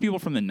talked to people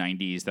from the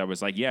 '90s that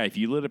was like, yeah, if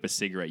you lit up a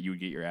cigarette, you would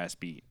get your ass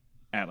beat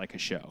at like a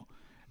show,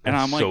 and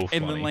That's I'm like, so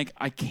and then funny. like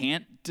I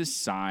can't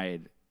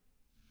decide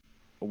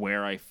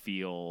where I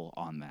feel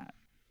on that.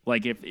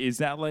 Like, if is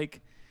that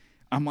like,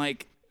 I'm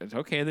like,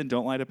 okay, then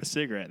don't light up a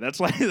cigarette. That's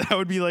like that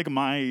would be like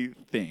my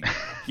thing.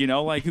 You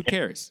know, like who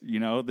cares? You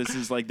know, this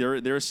is like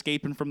they're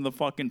escaping from the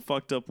fucking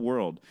fucked up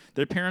world.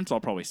 Their parents all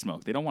probably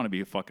smoke. They don't want to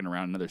be fucking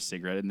around another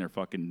cigarette in their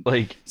fucking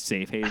Like,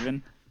 safe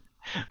haven.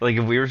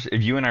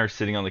 if you and I were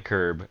sitting on the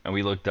curb and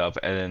we looked up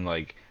and then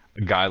like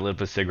a guy lit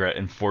up a cigarette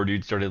and four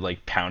dudes started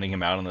like pounding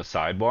him out on the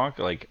sidewalk,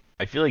 like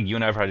I feel like you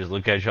and I would probably just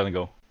look at each other and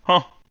go,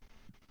 huh?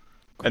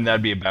 And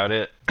that'd be about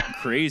it.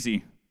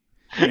 Crazy,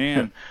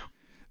 man.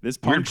 This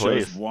Weird punk show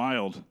is place.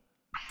 wild.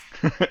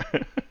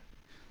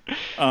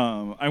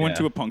 I went Yeah.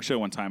 to a punk show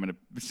one time and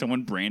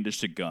someone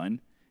brandished a gun,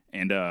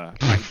 and I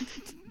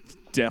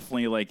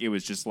definitely like it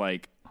was just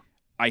like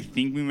I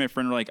think me and my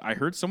friend were like, I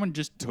heard someone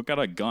just took out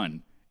a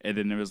gun, and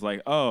then it was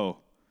like, oh,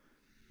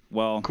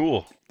 well,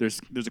 Cool.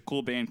 there's a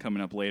cool band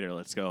coming up later.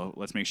 Let's go.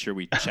 Let's make sure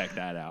we check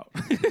that out.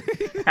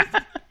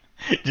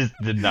 Just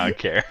did not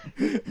care.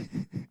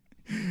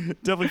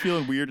 Definitely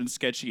feeling weird and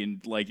sketchy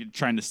and like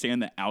trying to stay on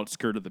the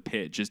outskirt of the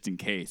pit just in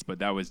case. But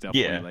that was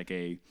definitely Yeah. like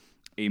a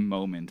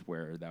moment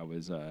where that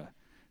was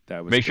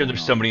Make sure going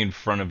there's on. somebody in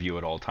front of you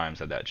at all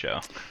times at that show.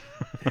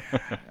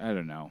 I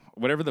don't know.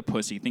 Whatever the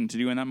pussy thing to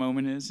do in that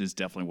moment is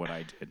definitely what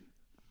I did.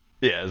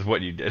 Yeah, is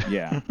what you did.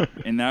 Yeah,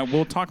 and that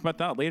we'll talk about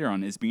that later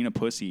on. Is being a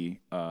pussy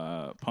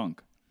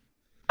punk?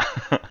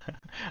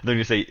 Then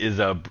you say is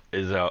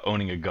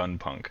owning a gun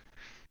punk.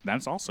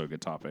 That's also a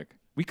good topic.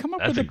 We come up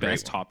That's with the a great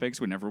best one. topics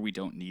whenever we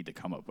don't need to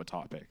come up with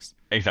topics.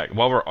 Exactly.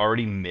 While we're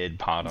already mid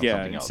pod on Yeah,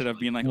 something else. instead of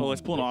being like, oh,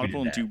 let's pull an What if we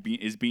audible did and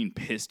that? is being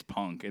pissed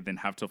punk, and then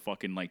have to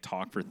fucking like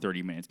talk for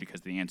 30 minutes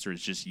because the answer is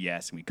just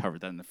yes, and we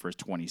covered that in the first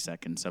 20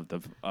 seconds of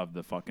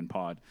the fucking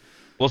pod.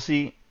 Well,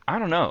 see, I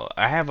don't know.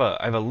 I have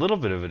a little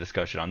bit of a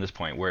discussion on this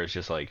point where it's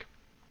just like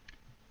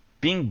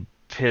being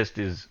pissed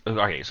is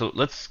okay. So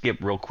let's skip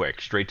real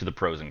quick straight to the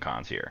pros and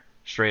cons here.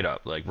 Straight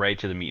up, like right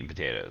to the meat and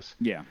potatoes.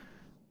 Yeah,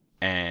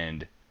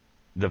 And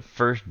the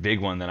first big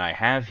one that I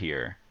have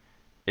here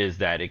is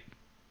that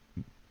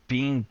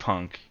being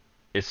punk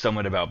is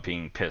somewhat about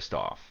being pissed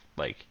off,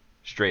 like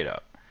straight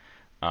up.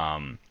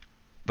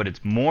 But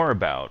it's more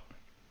about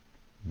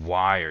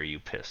why are you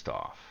pissed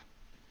off?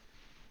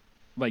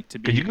 like to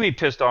Because you be. can be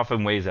pissed off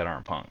in ways that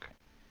aren't punk.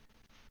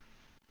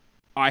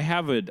 I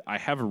have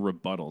a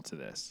rebuttal to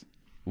this.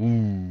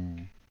 Ooh.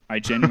 I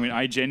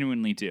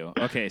genuinely do.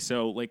 Okay,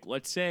 so like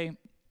let's say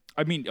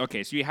I mean,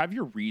 okay, so you have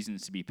your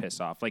reasons to be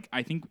pissed off. Like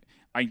I think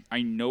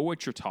I know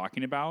what you're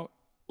talking about.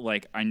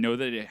 Like I know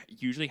that it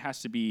usually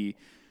has to be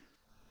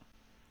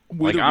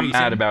with Like a I'm reason.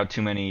 mad about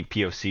too many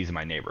POCs in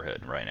my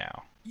neighborhood right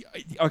now.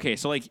 Okay,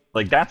 so like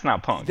Like that's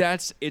not punk.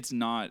 it's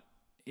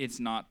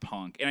not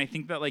punk. And I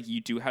think that like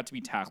you do have to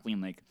be tackling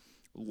like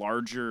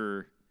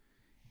larger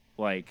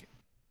like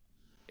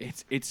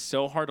it's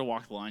so hard to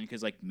walk the line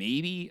because like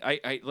maybe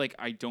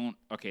I don't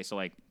okay so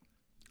like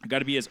I got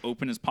to be as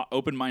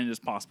open minded as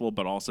possible,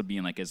 but also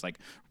being like as like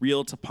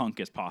real to punk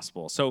as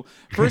possible. So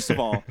first of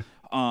all,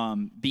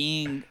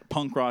 being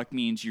punk rock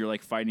means you're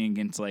like fighting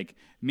against like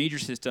major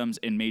systems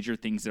and major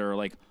things that are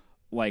like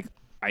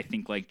I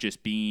think like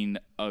just being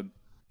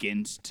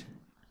against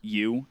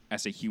you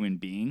as a human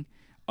being,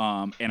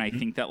 and I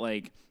think that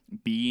like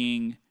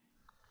being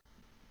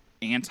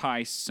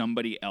anti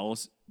somebody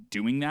else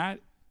doing that,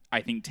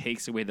 I think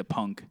takes away the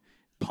punk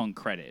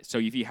credit. So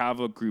if you have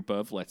a group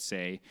of, let's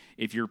say,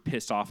 if you're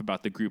pissed off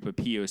about the group of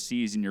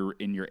POCs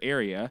in your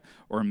area,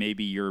 or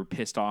maybe you're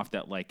pissed off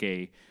that like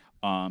a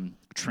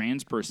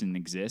trans person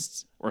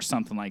exists or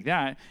something like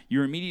that,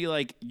 you're immediately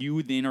like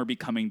you then are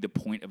becoming the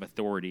point of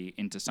authority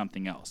into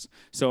something else.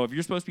 So if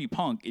you're supposed to be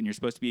punk and you're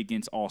supposed to be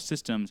against all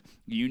systems,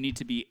 you need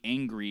to be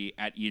angry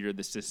at either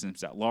the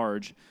systems at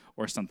large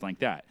or something like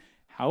that.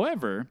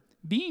 However,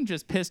 being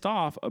just pissed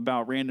off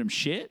about random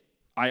shit,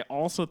 I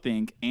also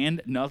think,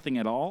 and nothing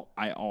at all,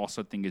 I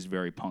also think is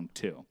very punk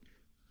too.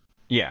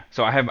 Yeah,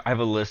 so I have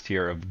a list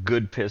here of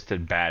good pissed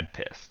and bad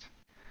pissed.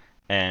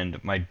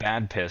 And my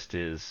bad pissed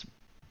is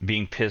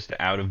being pissed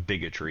out of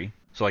bigotry.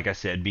 So like I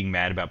said, being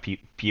mad about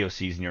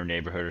POCs in your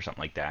neighborhood or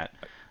something like that.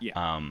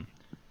 Yeah.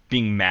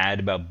 Being mad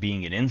about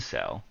being an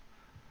incel.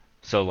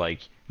 So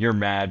like you're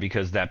mad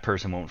because that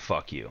person won't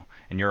fuck you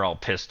and you're all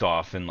pissed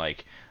off and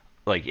like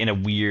in a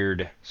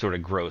weird sort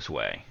of gross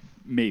way.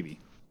 Maybe.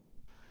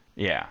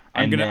 Yeah,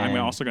 I'm and gonna. I'm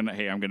then also gonna.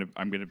 Hey, I'm gonna.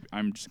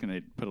 I'm just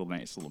gonna put a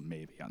nice little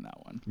maybe on that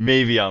one.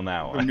 maybe on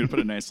that I'm gonna one. put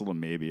a nice little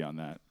maybe on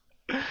that.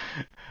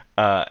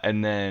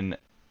 And then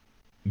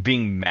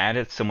being mad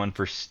at someone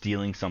for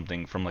stealing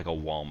something from like a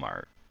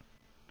Walmart.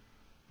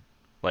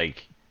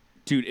 Like,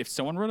 Dude, if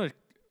someone wrote a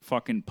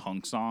fucking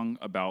punk song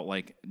about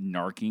like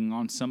narking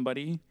on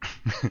somebody,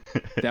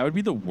 that would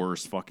be the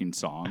worst fucking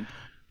song.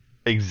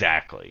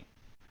 exactly.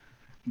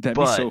 That'd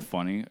be so But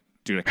funny.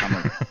 Dude, I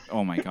kind of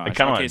oh my I gosh. kind of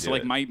Okay, want to so do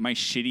like my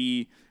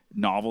shitty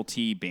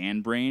novelty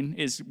band brain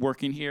is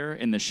working here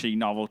and the shitty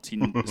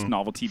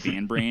novelty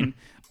band brain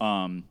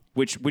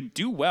which would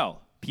do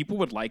well. People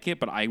would like it,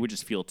 but I would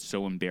just feel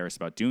so embarrassed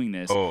about doing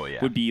this. Oh yeah.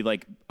 Would be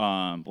like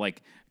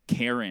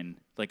Karen,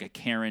 like a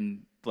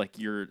Karen, like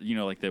you're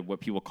like the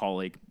what people call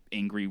like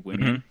angry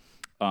women.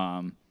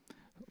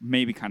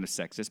 Maybe kind of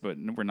sexist, but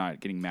we're not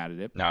getting mad at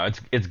it. No,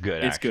 it's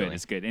good It's actually. good.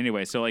 It's good.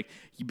 Anyway, so like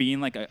you being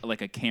like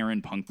a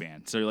Karen punk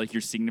band. So like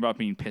you're singing about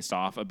being pissed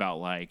off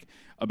about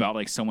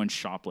someone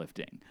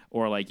shoplifting,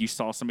 or like you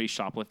saw somebody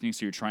shoplifting,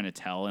 so you're trying to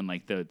tell, and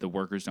like the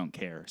workers don't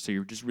care, so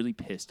you're just really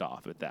pissed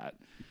off at that.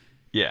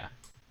 Yeah.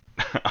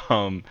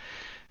 um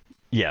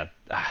yeah,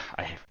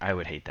 I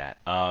would hate that.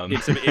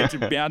 It's a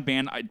bad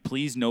band.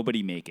 Please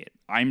nobody make it.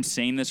 I'm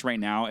saying this right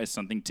now as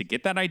something to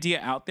get that idea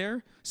out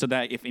there, so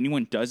that if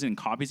anyone does it and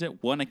copies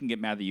it, one, I can get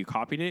mad that you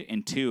copied it,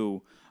 and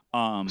two,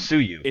 sue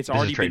you. it's This is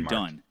already been trademarked.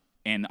 done,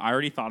 and I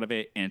already thought of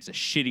it, and it's a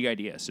shitty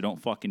idea, so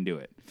don't fucking do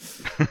it.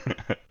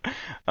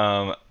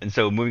 And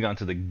so moving on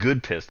to the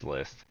good pissed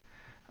list,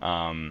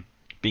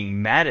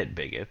 being mad at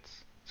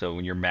bigots. So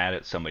when you're mad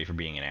at somebody for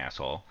being an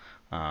asshole,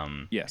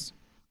 Yes.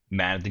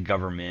 mad at the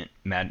government,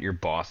 mad at your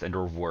boss and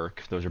or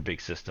work. Those are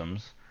big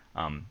systems.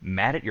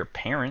 Mad at your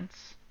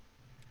parents.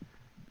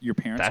 Your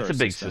parents That's are a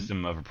big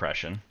system of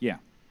oppression. Yeah.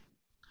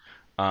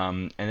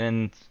 And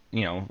then,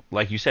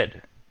 like you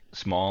said,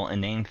 small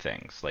inane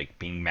things like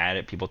being mad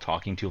at people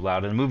talking too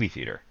loud in a movie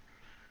theater.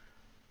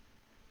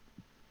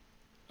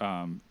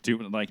 Do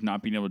like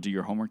not being able to do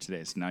your homework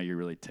today, so now you're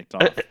really ticked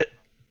off.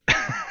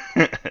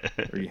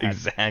 Or you had-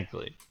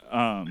 Exactly.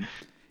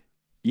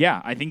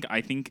 Yeah, I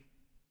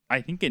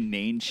think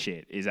inane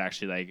shit is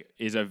actually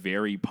is a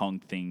very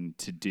punk thing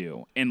to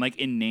do. And like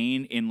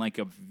inane in like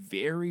a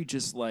very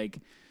just like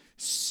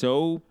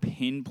so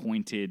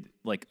pinpointed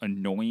like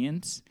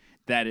annoyance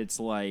that it's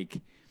like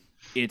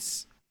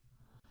it's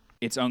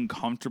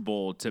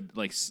uncomfortable to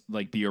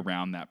like be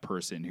around that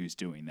person who's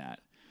doing that.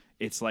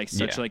 It's like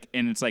such Yeah. like,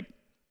 and it's like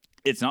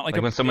it's not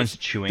like When someone's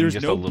chewing there's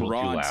just no a little too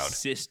broad loud.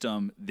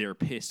 system they're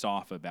pissed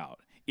off about.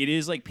 It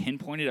is like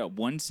pinpointed at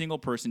one single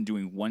person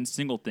doing one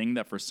single thing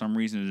that for some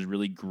reason is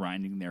really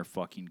grinding their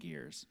fucking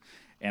gears.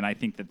 And I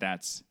think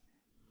that's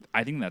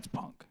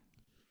punk.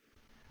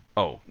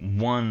 Oh,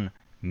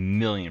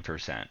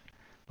 1,000,000%.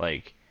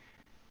 Like,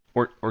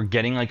 or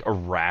getting like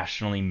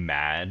irrationally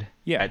mad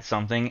Yeah. at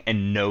something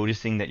and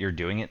noticing that you're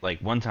doing it. Like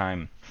one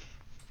time,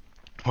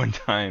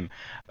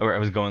 where I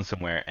was going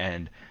somewhere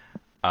and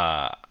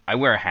I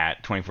wear a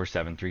hat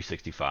 24/7,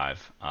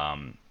 365.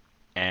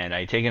 And I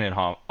had taken it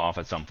off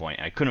at some point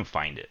and I couldn't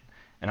find it.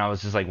 And I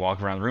was just like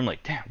walking around the room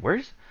like, damn,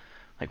 where's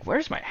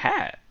my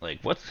hat? Like,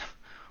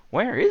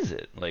 where is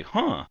it? Like,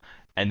 huh?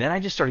 And then I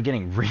just started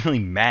getting really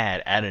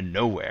mad out of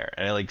nowhere.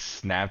 And I like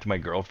snapped my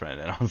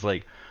girlfriend and I was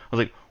like,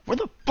 where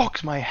the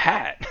fuck's my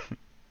hat?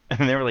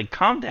 And they were like,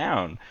 calm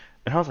down.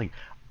 And I was like,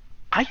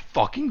 I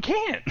fucking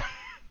can't.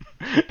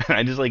 And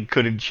I just like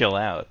couldn't chill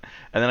out.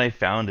 And then I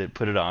found it,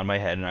 put it on my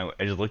head, and I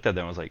just looked at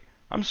them and was like,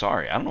 I'm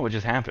sorry, I don't know what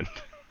just happened.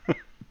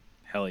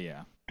 Hell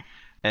yeah.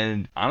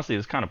 And honestly, it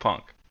was kind of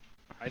punk.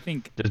 I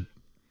think Just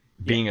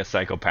being a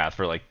psychopath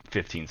for like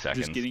 15 seconds.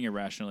 just getting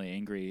irrationally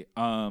angry.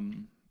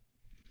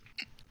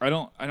 I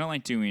don't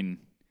like doing.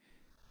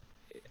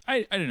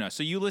 I don't know.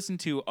 So you listen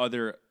to I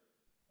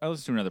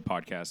listen to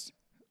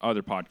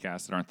other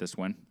podcasts that aren't this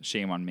one.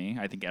 Shame on me.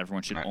 I think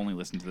everyone should only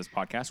listen to this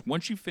podcast.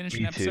 Once you finish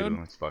an Me too. episode,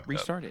 It's fucked up.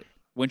 restart it.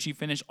 Once you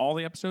finish all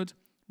the episodes,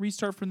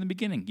 restart from the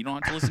beginning. You don't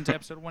have to listen to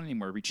episode 1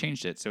 anymore. We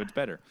changed it, so it's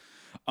better.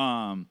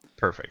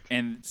 Perfect.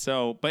 And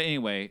so, but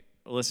anyway,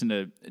 listen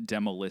to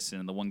Demo Listen,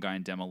 and the one guy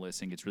in Demo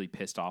Listen gets really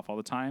pissed off all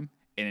the time.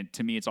 And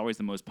to me, it's always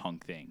the most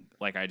punk thing.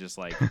 Like, I just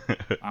like,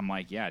 I'm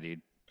like, yeah,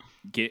 dude,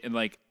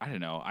 like, I don't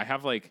know. I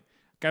have a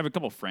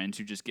couple friends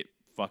who just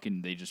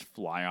they just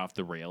fly off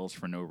the rails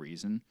for no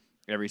reason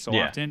every so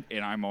Yeah. often.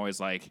 And I'm always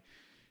like,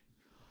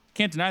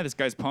 can't deny this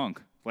guy's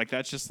punk. Like,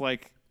 that's just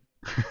like,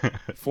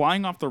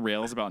 flying off the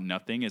rails about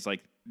nothing is like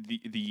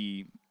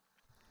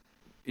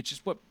it's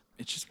just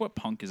what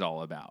punk is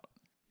all about.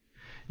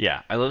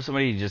 Yeah, I love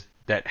somebody just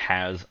that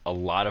has a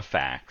lot of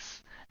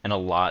facts and a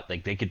lot,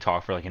 like they could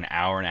talk for like an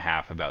hour and a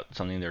half about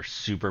something they're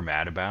super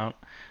mad about.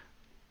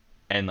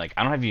 And like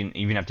I don't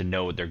even have to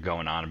know what they're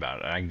going on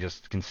about. I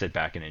just can sit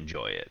back and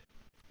enjoy it.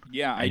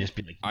 Yeah, I just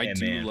be like, yeah,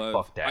 man,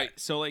 fuck that.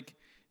 So like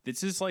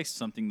this is like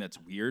something that's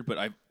weird, but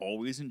I've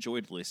always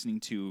enjoyed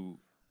listening to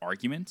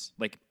arguments,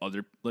 like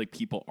other like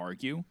people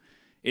argue.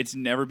 It's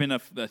never been a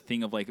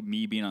thing of like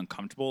me being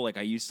uncomfortable. Like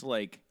I used to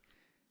like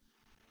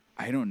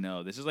I don't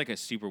know. This is like a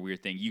super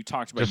weird thing. You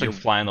talked about Just like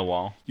fly on the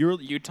wall.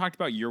 you talked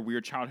about your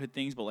weird childhood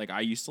things, but like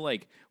I used to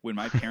like when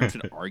my parents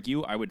would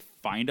argue, I would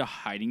find a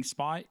hiding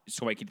spot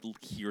so I could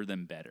hear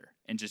them better.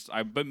 And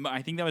but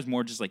I think that was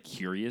more just like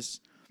curious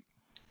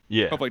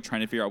Yeah. of like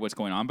trying to figure out what's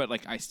going on. But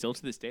like I still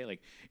to this day,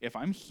 like if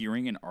I'm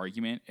hearing an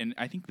argument, and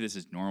I think this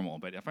is normal,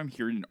 but if I'm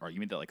hearing an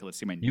argument that like let's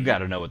say You got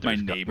to know what my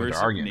what neighbors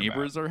they're arguing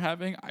neighbors are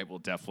having, I will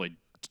definitely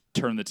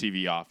turn the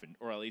TV off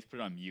or at least put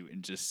it on mute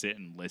and just sit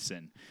and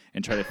listen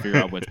and try to figure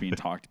out what's being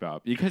talked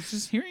about. Because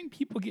just hearing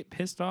people get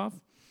pissed off,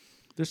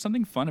 there's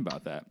something fun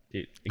about that.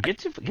 Dude, it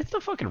gets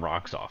the fucking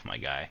rocks off, my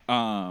guy.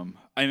 I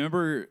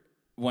remember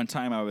one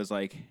time I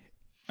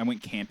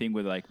went camping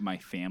with like my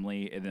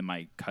family and then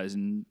my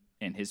cousin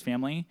and his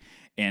family,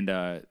 and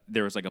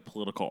there was like a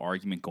political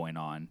argument going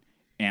on,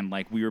 and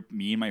like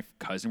me and my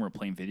cousin were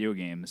playing video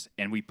games,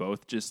 and we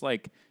both just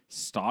like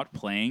stopped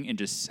playing and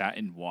just sat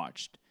and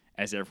watched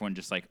as everyone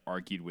just like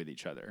argued with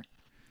each other.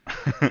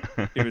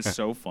 It was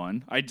so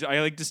fun. I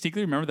like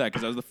distinctly remember that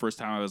because that was the first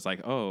time I was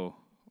like, oh,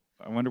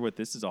 I wonder what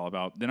this is all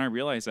about. Then I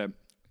realized that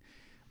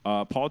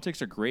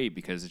politics are great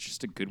because it's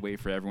just a good way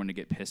for everyone to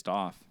get pissed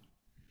off.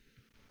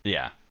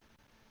 Yeah.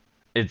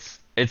 It's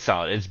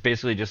solid. It's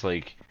basically just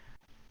like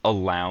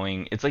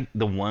it's like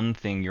the one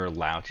thing you're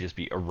allowed to just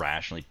be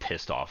irrationally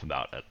pissed off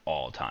about at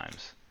all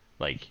times.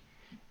 Like,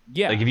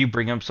 yeah, like if you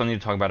bring up something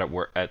to talk about at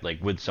work,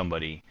 like with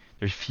somebody,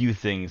 there's few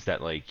things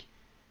that like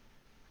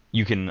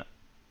you can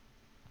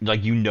like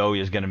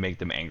is going to make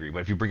them angry. But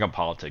if you bring up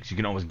politics, you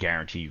can almost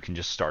guarantee you can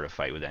just start a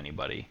fight with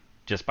anybody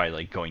just by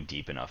like going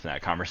deep enough in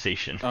that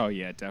conversation. Oh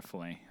yeah,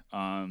 definitely.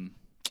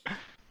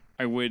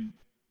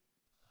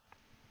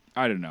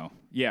 I don't know.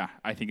 Yeah,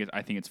 I think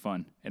it's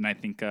fun, and I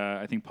think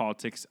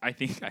politics. I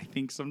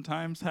think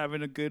sometimes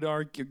having a good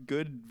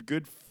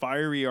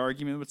fiery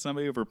argument with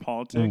somebody over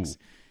politics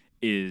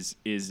is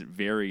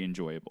very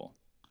enjoyable.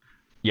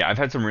 Yeah, I've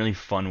had some really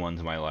fun ones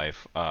in my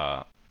life.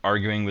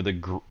 Arguing with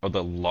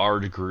a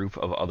large group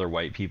of other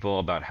white people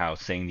about how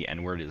saying the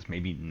N-word is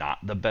maybe not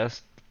the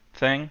best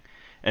thing,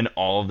 and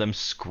all of them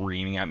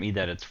screaming at me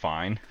that it's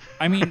fine.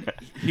 I mean,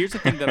 here's the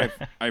thing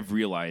that I've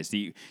realized.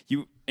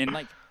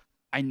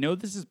 I know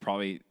this is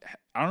probably,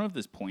 I don't know if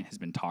this point has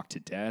been talked to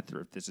death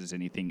or if this is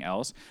anything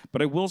else,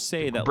 but I will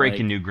say that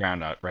breaking new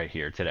ground out right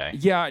here today.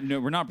 Yeah,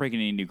 no, we're not breaking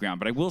any new ground,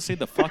 but I will say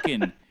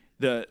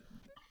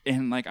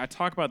and like I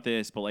talk about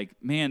this, but like,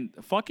 man,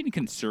 fucking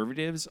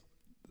conservatives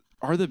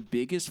are the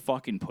biggest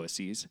fucking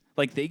pussies.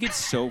 Like they get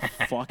so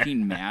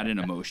fucking mad and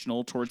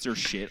emotional towards their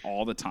shit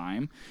all the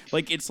time.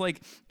 Like it's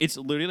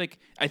literally like,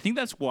 I think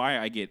that's why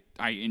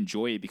I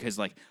enjoy it because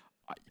like,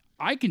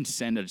 I can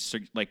send a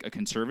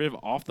conservative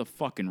off the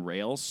fucking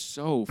rails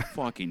so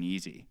fucking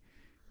easy.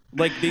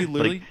 Like they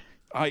literally,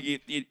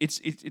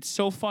 it's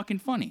so fucking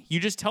funny. You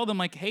just tell them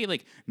like, hey,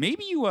 like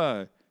maybe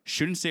you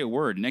shouldn't say a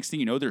word. Next thing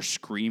you know, they're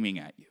screaming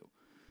at you.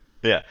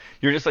 Yeah,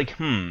 you're just like,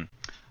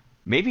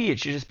 maybe it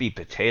should just be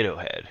Potato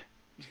Head.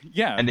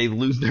 Yeah, and they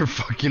lose their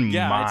fucking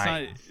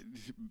mind.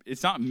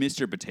 It's not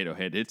Mr. Potato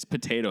Head. It's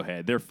Potato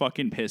Head. They're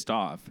fucking pissed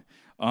off.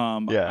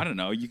 Yeah. I don't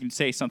know. You can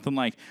say something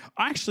like,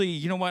 actually,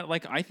 you know what?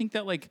 Like, I think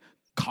that like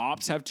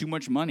cops have too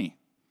much money.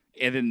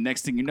 And then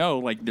next thing you know,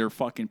 like they're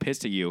fucking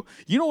pissed at you.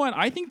 You know what?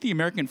 I think the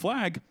American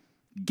flag,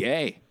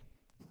 gay.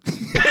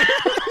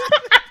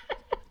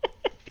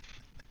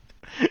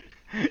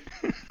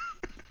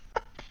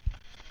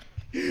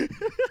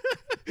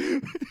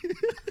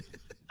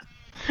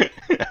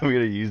 I'm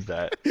gonna use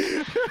that.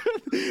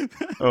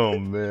 Oh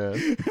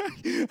man.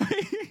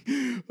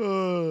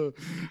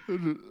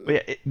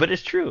 But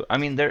it's true. I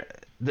mean,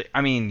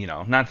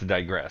 not to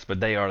digress, but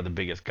they are the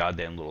biggest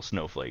goddamn little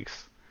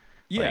snowflakes.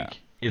 Yeah, like,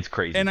 it's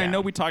crazy. And I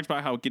know we talked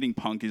about how getting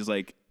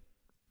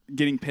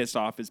pissed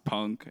off is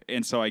punk,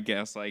 and so I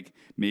guess like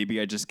maybe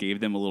I just gave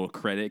them a little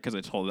credit because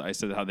I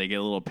said how they get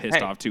a little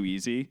pissed off too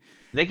easy.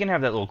 They can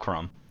have that little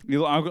crumb.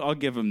 I'll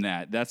give them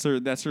that. That's their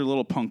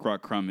little punk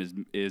rock crumb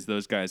is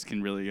those guys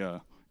can really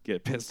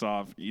get pissed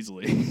off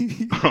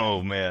easily.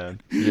 Oh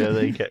man, yeah,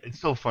 they can. It's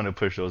so fun to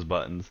push those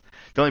buttons.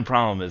 The only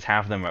problem is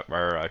half of them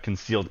are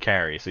concealed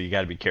carry, so you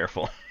got to be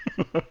careful.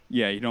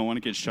 Yeah, you don't want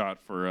to get shot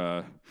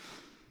for.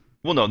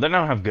 Well, no, they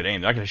don't have good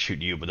aim. They're not gonna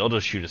shoot you, but they'll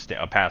just shoot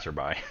a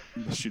passerby.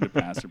 They'll shoot a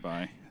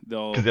passerby.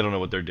 Because they don't know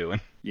what they're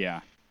doing. Yeah.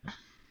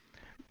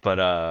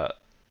 But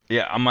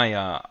yeah,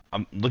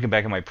 I'm looking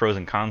back at my pros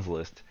and cons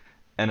list,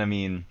 and I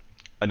mean,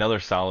 another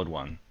solid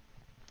one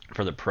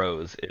for the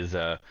pros is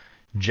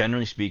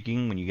generally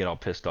speaking, when you get all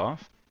pissed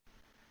off,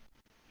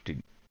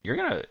 dude, you're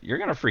gonna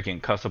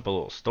freaking cuss up a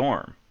little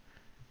storm.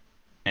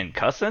 And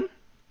cussing,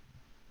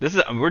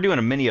 we're doing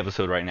a mini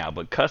episode right now,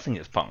 but cussing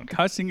is punk.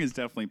 Cussing is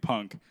definitely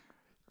punk.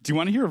 Do you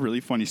want to hear a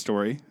really funny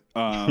story?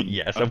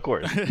 Yes, of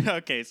course.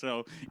 Okay,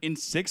 so in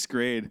 6th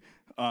grade,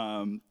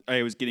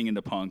 I was getting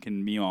into punk,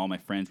 and me and all my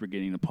friends were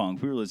getting into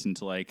punk. We were listening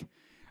to I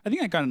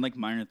think I got in like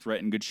Minor Threat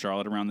and Good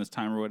Charlotte around this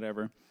time or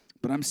whatever.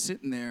 But I'm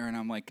sitting there, and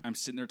I'm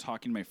sitting there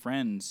talking to my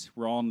friends.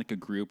 We're all in like a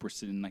group. We're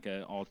sitting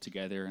all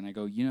together, and I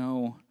go,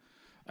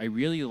 I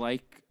really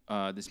like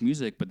this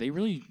music, but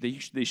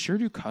they sure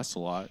do cuss a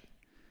lot.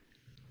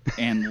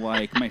 And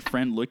like my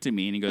friend looked at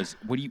me and he goes,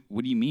 what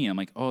do you mean?" I'm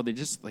like, "Oh, they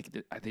just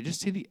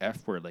say the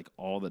F word like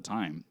all the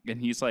time."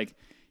 And he's like,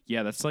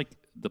 "Yeah, that's like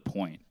the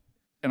point."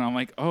 And I'm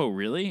like, "Oh,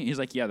 really?" He's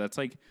like, "Yeah, that's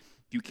like,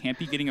 you can't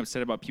be getting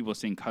upset about people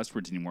saying cuss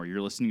words anymore.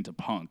 You're listening to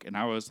punk." And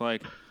I was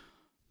like,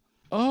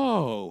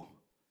 "Oh,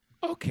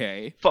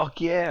 okay."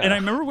 Fuck yeah. And I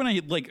remember when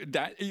I like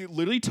that, it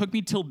literally took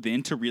me till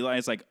then to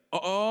realize like,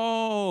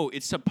 oh,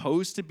 it's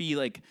supposed to be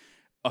like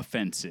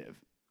offensive.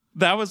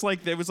 It was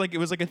like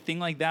a thing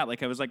like that.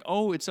 Like I was like,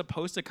 oh, it's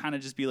supposed to kind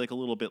of just be like a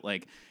little bit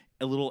like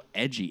a little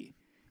edgy.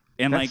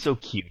 And That's like so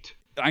cute.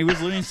 I was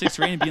literally in sixth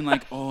grade and being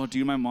like, oh,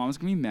 dude, my mom's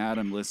gonna be mad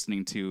I'm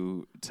listening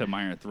to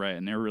Minor Threat,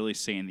 and they're really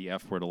saying the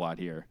F word a lot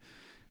here.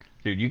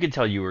 Dude, you could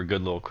tell you were a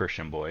good little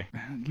Christian boy.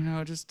 You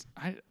know, just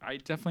I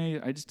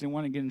definitely just didn't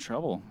want to get in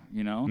trouble,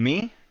 you know?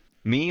 Me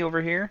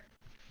over here,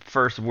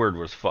 first word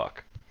was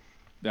fuck.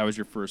 That was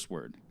your first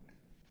word.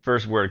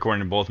 First word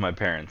according to both my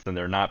parents, and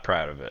they're not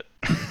proud of it.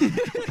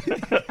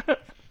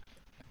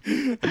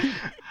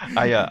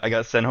 I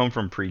got sent home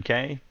from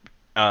pre-K,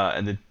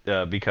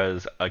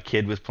 because a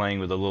kid was playing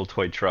with a little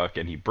toy truck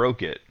and he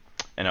broke it,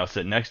 and I was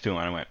sitting next to him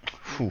and I went,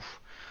 "Phew,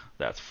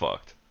 that's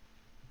fucked."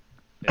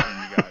 And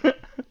then you got,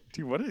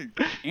 dude,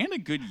 and a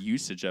good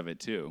usage of it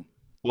too.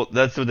 Well,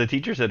 that's what the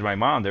teacher said to my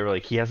mom. They were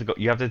like, "He has to go.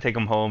 You have to take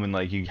him home, and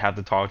like you have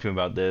to talk to him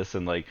about this."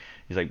 And like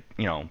he's like,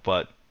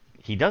 but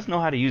he does know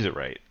how to use it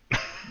right.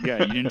 Yeah,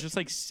 you didn't just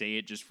like say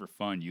it just for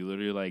fun. You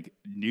literally like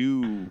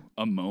knew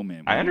a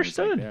moment. I When it was,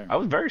 like, understood. there. I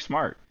was very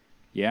smart.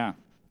 Yeah,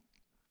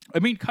 I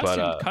mean,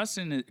 But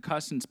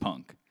cussing's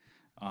punk.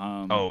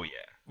 oh yeah,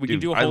 We dude, can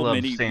do a I whole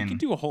love We saying, can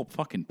do a whole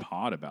fucking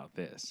pod about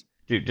this.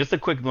 dude, just a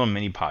quick little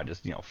mini pod,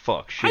 just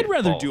fuck shit. I'd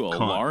rather balls, do a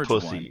cunt, large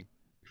pussy.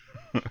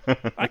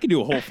 I could do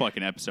a whole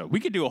fucking episode.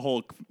 We can do a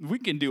whole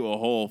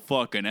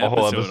fucking A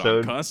whole episode on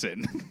episode?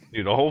 cussing.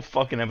 Dude, a whole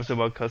fucking episode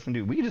about cussing,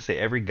 dude. We can just say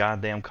every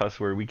goddamn cuss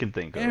word we can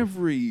think of.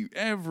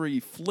 Every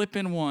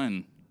flipping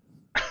one.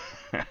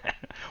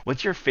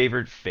 What's your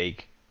favorite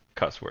fake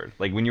cuss word?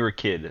 Like when you were a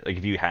kid, like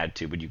if you had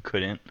to, but you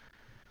couldn't,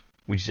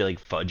 would you say like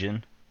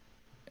fudging?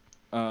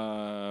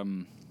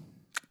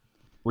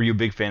 Were you a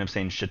big fan of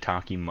saying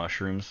shiitake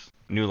mushrooms?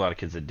 I knew a lot of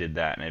kids that did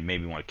that, and it made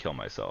me want to kill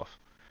myself.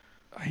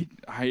 I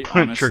Trigger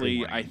honestly,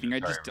 warning. I think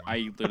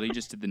I literally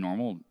just did the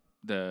normal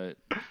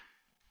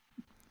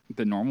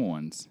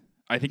ones.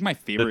 I think my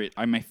favorite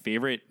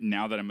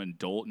now that I'm an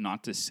adult,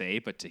 not to say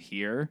but to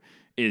hear,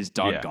 is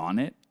doggone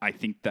it. I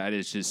think that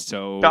is just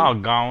so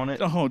Doggone it.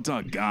 Oh,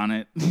 doggone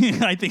it!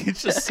 I think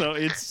it's just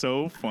it's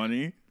so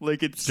funny.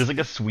 Like it's Just like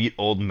a sweet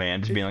old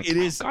man just being like, it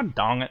is God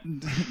dong it.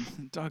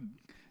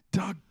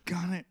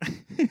 doggone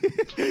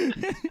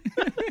it.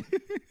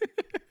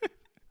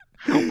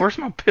 Where's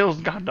my pills?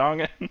 God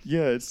dong it.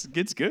 Yeah, it's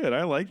good.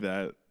 I like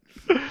that.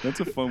 That's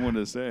a fun one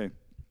to say.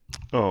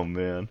 Oh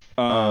man.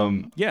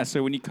 Yeah.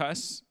 So when you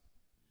cuss,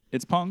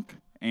 it's punk,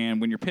 and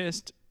when you're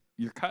pissed,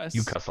 you're cuss.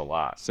 You cuss a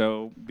lot.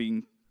 So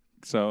being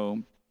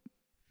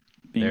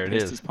There it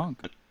pissed is. is punk.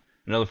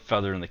 Another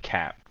feather in the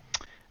cap.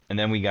 And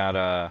then we got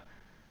I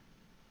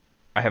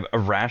have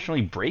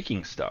irrationally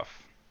breaking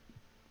stuff.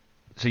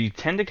 So you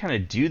tend to kind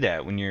of do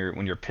that when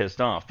you're pissed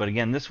off. But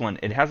again, this one,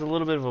 it has a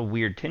little bit of a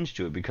weird tinge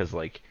to it because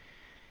like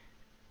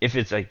if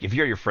it's like if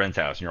you're at your friend's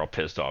house and you're all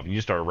pissed off and you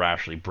just start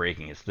irrationally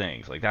breaking his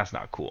things, like that's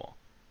not cool.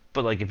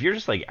 But like if you're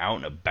just like out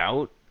and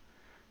about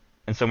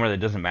and somewhere that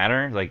doesn't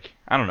matter, like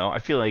I don't know, I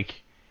feel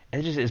like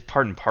it just is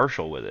part and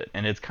partial with it,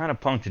 and it's kind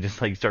of punk to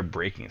just like start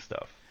breaking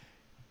stuff.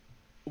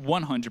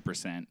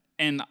 100%.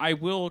 And I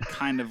will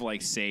kind of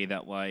like say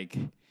that like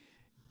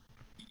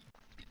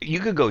You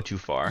could go too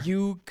far.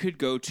 you could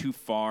go too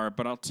far,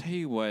 but I'll tell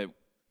you what,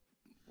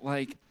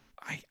 like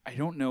I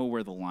don't know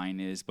where the line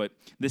is, but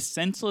the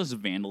senseless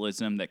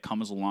vandalism that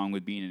comes along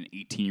with being an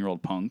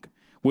 18-year-old punk,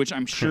 which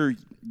I'm sure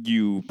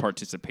you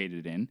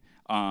participated in.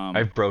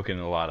 I've broken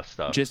a lot of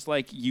stuff. Just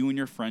like you and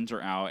your friends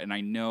are out, and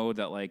I know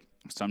that like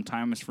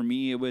sometimes for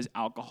me it was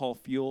alcohol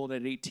fueled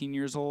at 18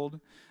 years old.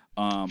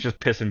 Just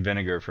piss and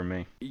vinegar for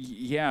me.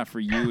 Yeah, for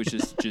you it's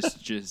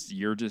just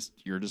you're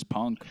just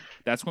punk.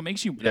 That's what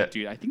makes you,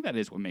 dude. I think that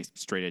is what makes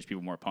straight edge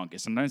people more punk.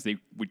 Is sometimes they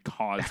would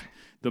cause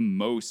the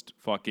most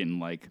fucking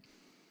like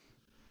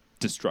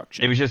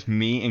destruction. It was just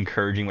me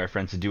encouraging my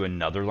friends to do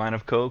another line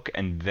of coke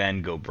and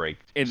then go break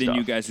And then stuff.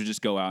 you guys would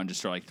just go out and just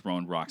start like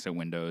throwing rocks at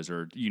windows,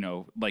 or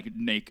like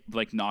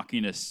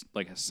knocking a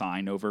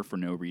sign over for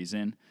no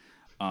reason.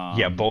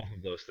 Yeah, both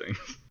of those things.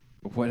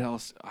 What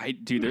else?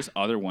 Dude, there's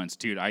other ones,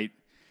 dude.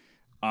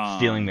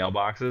 Stealing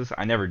mailboxes.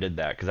 I never did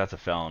that because that's a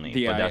felony.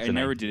 Yeah, but that's I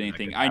never did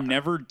anything. I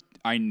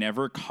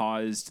never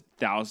caused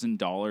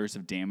 $1,000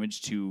 of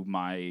damage to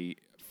my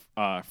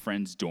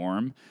friend's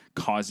dorm,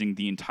 causing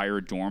the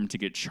entire dorm to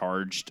get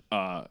charged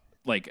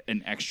like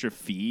an extra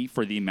fee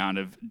for the amount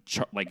of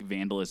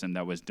vandalism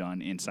that was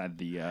done inside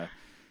the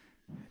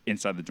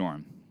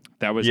dorm.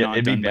 That was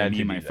not done by me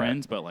and my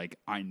friends, but like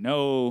I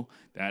know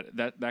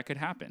that could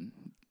happen.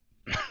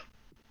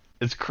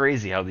 It's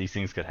crazy how these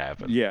things could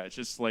happen. Yeah, it's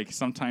just like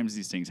sometimes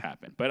these things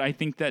happen. But I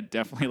think that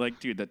definitely, like,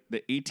 dude, that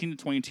the 18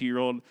 to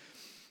 22-year-old,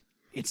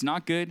 it's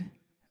not good.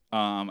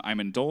 I'm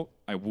an adult.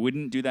 I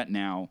wouldn't do that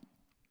now.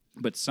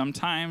 But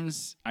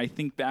sometimes I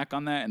think back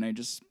on that and I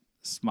just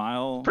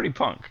smile. Pretty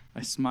punk.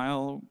 I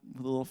smile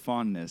with a little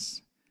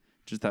fondness.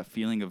 Just that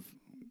feeling of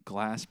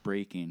glass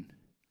breaking.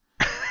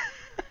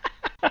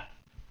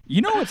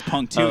 You know it's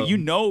punk too. You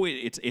know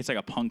it's like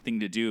a punk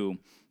thing to do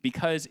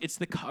because it's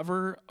the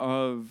cover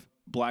of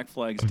Black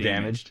Flag's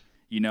Damaged.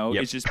 You know,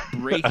 Yep. it's just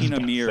breaking a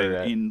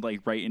mirror in like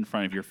right in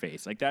front of your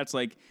face. Like that's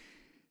like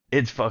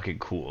It's fucking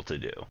cool to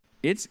do.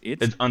 it's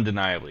It's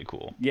undeniably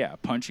cool. yeah,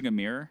 punching a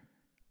mirror.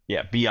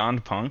 Yeah,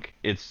 beyond punk,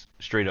 it's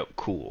straight up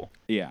cool.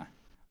 Yeah.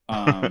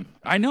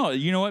 I know.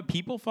 You know what?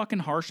 People fucking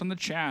harsh on the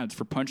Chads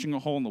for punching a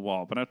hole in the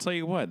wall, but I'll tell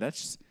you what,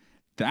 that's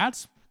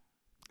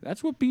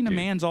what being a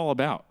man's all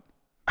about.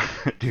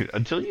 Dude,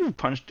 until you've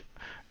punched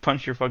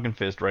your fucking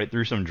fist right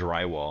through some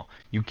drywall,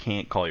 you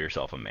can't call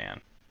yourself a man.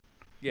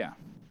 Yeah.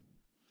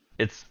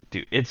 It's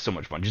so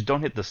much fun. Just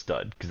don't hit the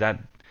stud, because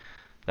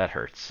that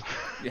hurts.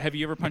 Have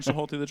you ever punched a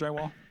hole through the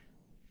drywall?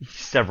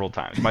 Several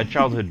times. My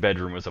childhood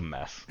bedroom was a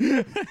mess.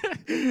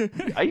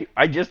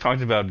 I just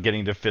talked about getting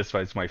into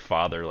fistfights with my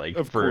father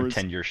Of for course.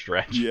 a 10-year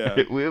stretch. Yeah.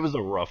 It was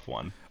a rough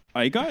one.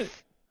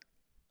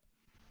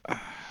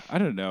 I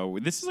don't know.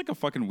 This is like a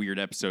fucking weird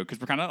episode because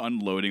we're kind of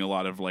unloading a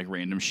lot of like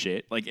random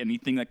shit, like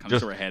anything that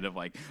comes to our head of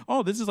like,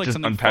 oh, this is like just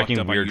something unpacking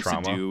fucked up I weird used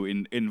trauma. to do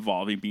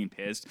involving being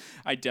pissed.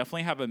 I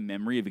definitely have a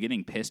memory of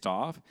getting pissed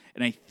off,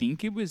 and I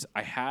think it was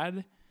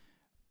I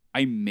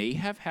may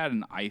have had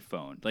an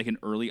iPhone, like an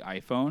early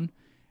iPhone,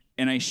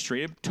 and I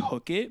straight up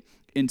took it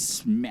and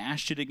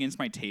smashed it against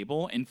my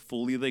table and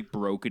fully like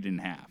broke it in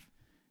half,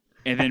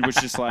 and then was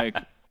just like.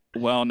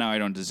 Well, now I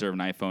don't deserve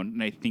an iPhone.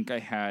 And I think I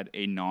had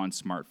a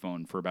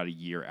non-smartphone for about a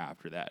year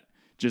after that.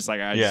 Just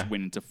like I just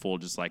went into full,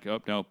 just like,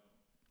 oh, no.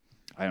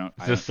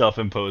 It's just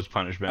self-imposed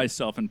punishment. I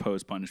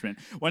self-imposed punishment.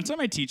 One time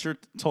my teacher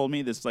told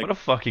me this, like. What a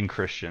fucking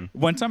Christian.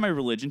 One time my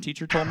religion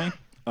teacher told me,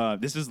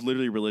 this is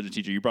literally a religion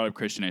teacher. You brought up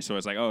Christian, so I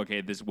was like, oh,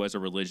 okay, this was a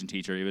religion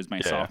teacher. It was my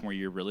sophomore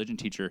year religion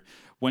teacher.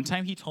 One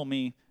time he told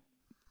me,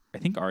 I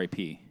think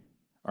R.I.P.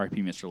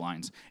 Mr.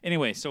 Lines.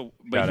 Anyway, so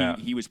but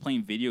he was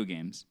playing video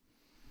games.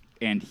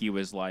 And he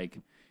was like,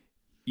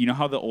 you know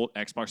how the old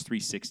Xbox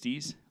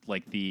 360s,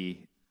 like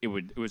it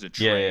was a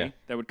tray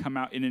that would come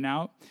out in and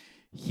out.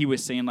 He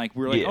was saying like,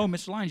 we were like, oh,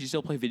 Mr. Lyons, you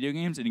still play video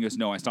games? And he goes,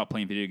 no, I stopped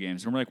playing video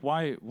games. And we're like,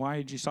 why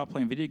did you stop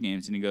playing video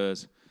games? And he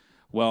goes,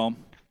 well,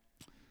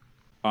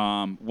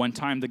 one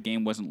time the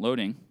game wasn't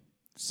loading,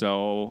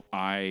 so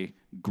I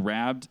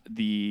grabbed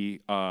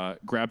the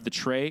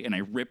tray and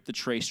I ripped the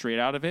tray straight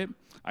out of it.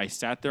 I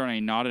sat there and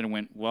I nodded and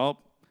went, well.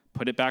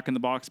 Put it back in the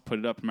box, put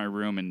it up in my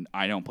room, and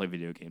I don't play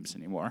video games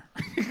anymore.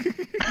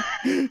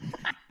 Dude,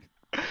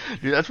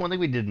 that's one thing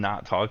we did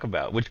not talk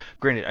about. Which,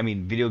 granted, I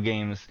mean, video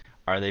games,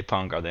 are they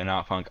punk? Are they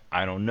not punk?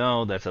 I don't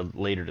know. That's a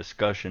later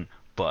discussion.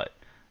 But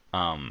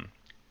I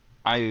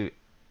don't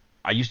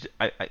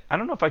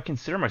know if I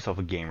consider myself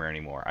a gamer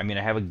anymore. I mean,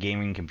 I have a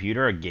gaming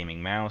computer, a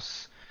gaming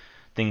mouse,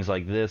 things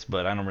like this,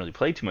 but I don't really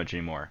play too much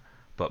anymore.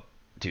 But,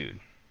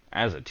 dude,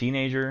 as a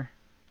teenager,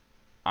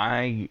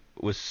 I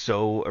was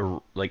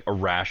so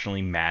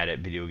irrationally mad at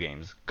video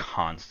games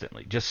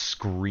constantly, just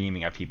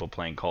screaming at people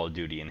playing Call of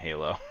Duty and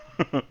Halo.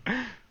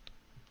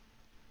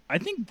 I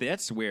think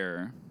that's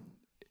where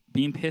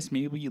being pissed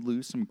maybe you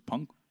lose some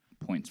punk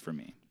points for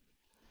me.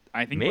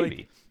 I think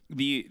maybe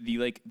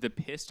the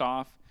pissed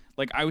off,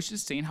 like I was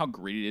just saying how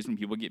great it is when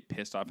people get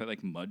pissed off at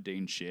like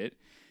mundane shit,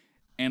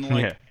 and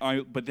like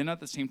but then at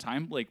the same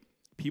time like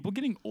people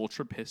getting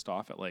ultra pissed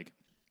off at like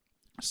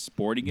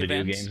sporting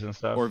events games and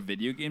stuff, or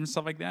video games and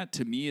stuff like that,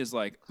 to me is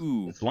like,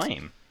 ooh, it's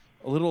lame.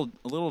 A little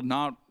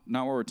not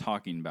what we're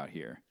talking about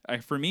here.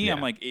 For me,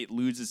 I'm like, it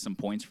loses some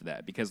points for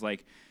that because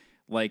like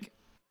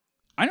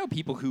I know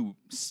people who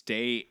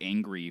stay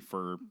angry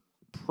for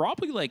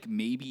probably like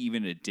maybe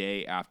even a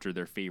day after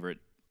their favorite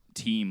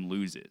team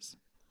loses.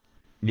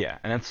 Yeah,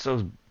 and that's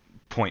so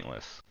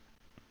pointless.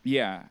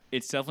 Yeah,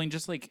 it's definitely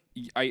just like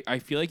I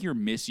feel like you're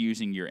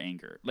misusing your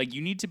anger. Like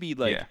you need to be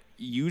like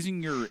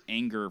using your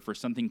anger for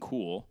something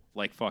cool,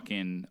 like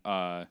fucking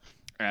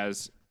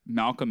as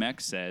Malcolm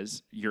X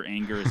says, your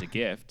anger is a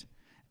gift,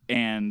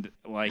 and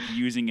like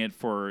using it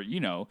for, you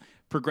know,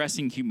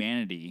 progressing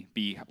humanity,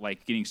 be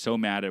like getting so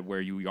mad at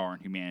where you are in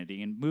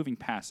humanity and moving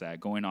past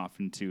that, going off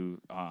into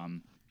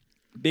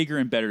bigger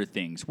and better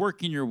things,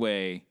 working your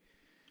way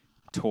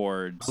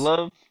towards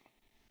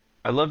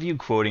I love you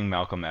quoting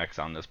Malcolm X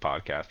on this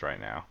podcast right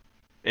now,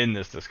 in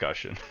this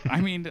discussion. I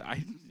mean,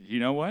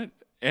 you know what?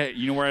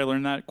 You know where I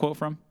learned that quote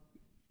from?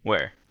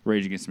 Where?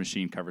 Rage Against the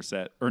Machine cover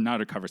set, or not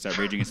a cover set,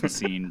 Rage Against the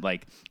Machine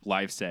like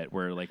live set,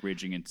 where like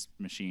Rage Against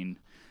the Machine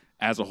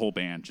as a whole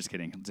band. Just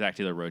kidding. Zach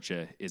De La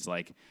Rocha is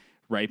like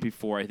right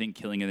before I think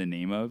Killing in the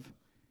Name of.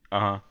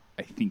 I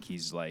think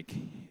he's like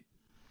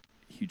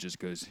he just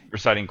goes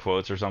reciting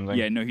quotes or something.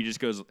 Yeah, no, he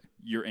just goes,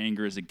 "Your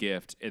anger is a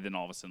gift," and then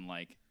all of a sudden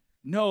like.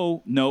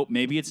 No,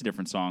 maybe it's a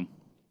different song.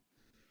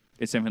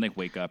 It's something like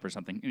 "Wake Up" or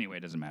something. Anyway, it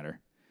doesn't matter.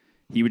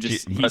 He would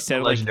just he said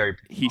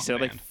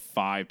it like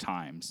 5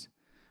 times.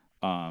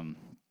 But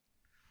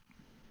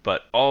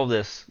all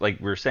this, like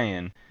we were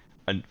saying,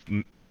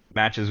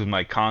 matches with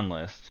my con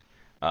list.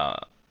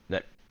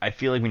 That I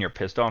feel like when you're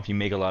pissed off, you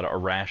make a lot of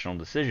irrational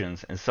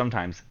decisions, and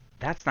sometimes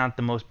that's not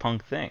the most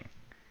punk thing.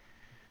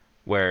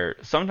 Where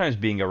sometimes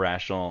being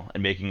irrational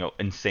and making an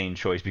insane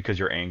choice because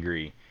you're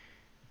angry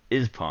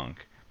is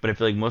punk, but I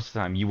feel like most of the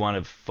time you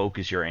want to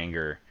focus your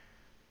anger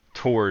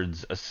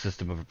towards a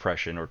system of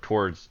oppression or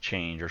towards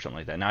change or something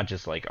like that, not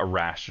just like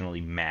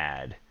irrationally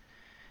mad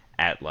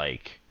at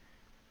like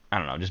I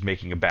don't know, just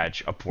making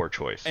a poor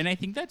choice. And I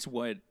think that's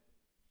what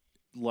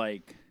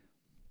like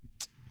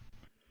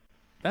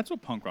that's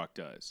what punk rock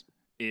does.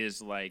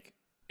 Is like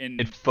and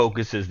It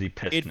focuses the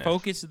pissedness. it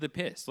focuses the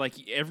piss. Like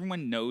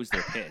everyone knows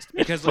they're pissed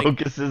because like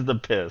Focuses the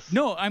piss.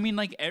 no, I mean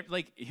like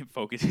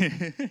focus.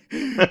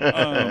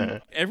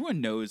 Everyone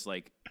knows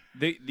like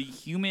the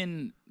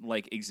human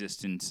like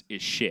existence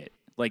is shit.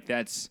 Like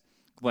that's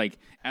like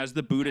as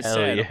the Buddha Hell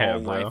said, yeah, all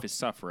bro. life is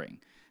suffering.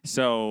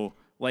 So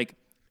like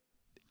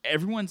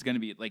everyone's gonna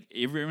be like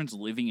everyone's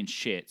living in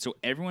shit. So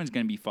everyone's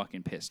gonna be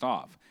fucking pissed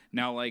off.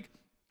 Now like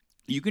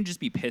you can just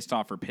be pissed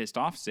off for pissed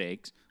off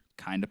sakes,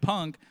 kind of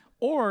punk,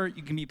 or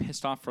you can be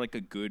pissed off for like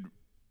a good.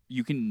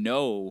 You can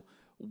know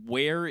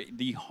where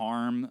the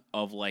harm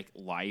of like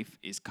life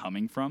is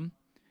coming from,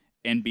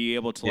 and be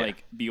able to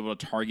like be able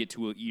to target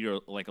to either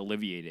like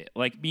alleviate it.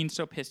 Like being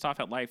so pissed off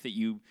at life that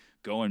you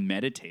go and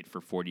meditate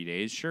for 40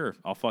 days. Sure,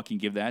 I'll fucking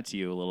give that to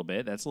you a little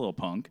bit. That's a little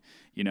punk,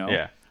 you know.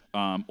 Yeah.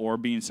 Or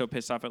being so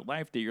pissed off at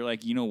life that you're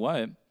like, you know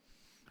what?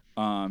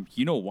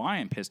 You know why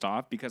I'm pissed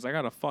off? Because I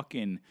got a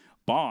fucking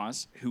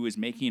boss who is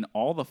making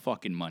all the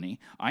fucking money.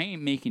 I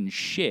ain't making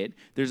shit.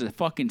 There's a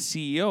fucking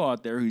CEO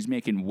out there who's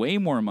making way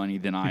more money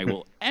than I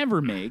will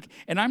ever make,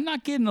 and I'm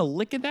not getting a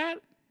lick of that.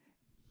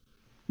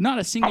 Not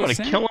a single I'm gonna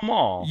cent. kill them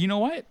all. You know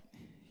what?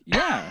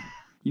 Yeah.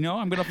 You know,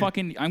 I'm gonna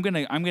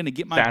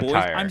get my boys.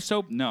 Satire.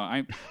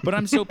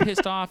 I'm so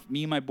pissed off.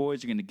 Me and my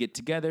boys are gonna get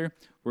together.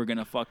 We're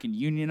gonna fucking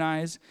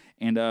unionize,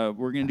 and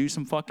we're gonna do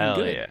some fucking Hell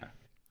good. yeah.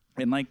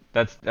 And like,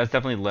 That's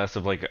definitely less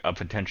of like a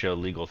potential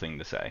illegal thing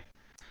to say.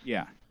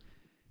 yeah,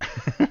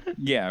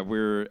 yeah,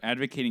 we're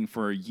advocating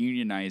for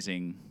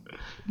unionizing,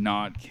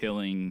 not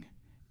killing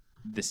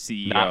the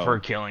CEO. Not for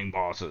killing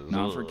bosses.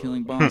 Not for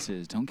killing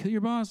bosses. Don't kill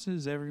your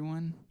bosses,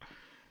 everyone.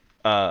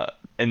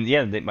 And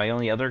yeah, my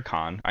only other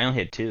con, I only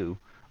had two,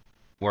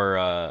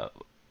 were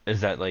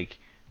is that like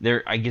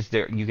I guess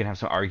there you can have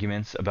some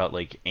arguments about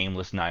like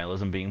aimless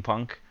nihilism being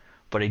punk,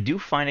 but I do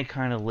find it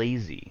kind of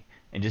lazy,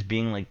 and just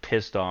being like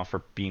pissed off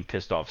for being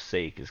pissed off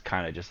sake is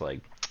kind of just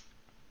like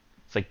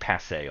it's like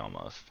passe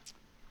almost.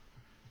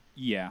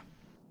 Yeah,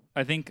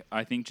 I think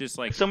just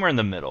like Somewhere in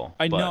the middle.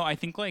 I but know. I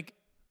think like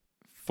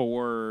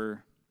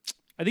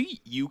I think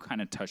you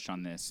kind of touched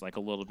on this like a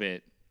little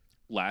bit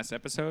last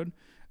episode,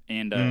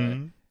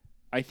 and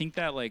I think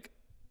that like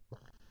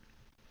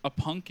a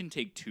punk can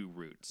take two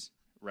routes,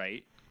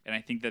 right? And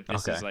I think that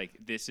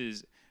this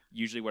is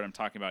usually what I'm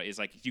talking about is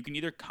like you can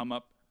either come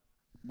up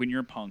when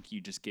you're a punk,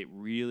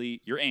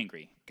 you're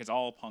angry because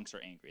all punks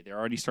are angry. They're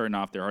already starting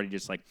off. They're already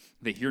just like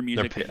they hear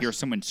music, they hear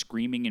someone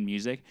screaming in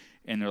music,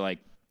 and they're like,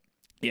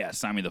 yeah,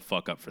 sign me the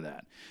fuck up for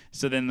that.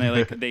 So then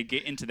they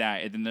get into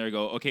that, and then they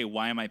go, okay,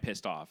 why am I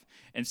pissed off?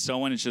 And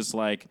someone is just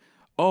like,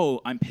 oh,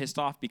 I'm pissed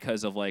off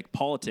because of like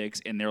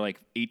politics, and they're like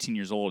 18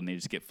 years old, and they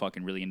just get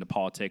fucking really into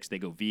politics. They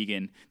go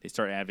vegan. They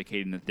start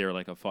advocating that they're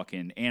like a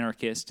fucking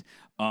anarchist.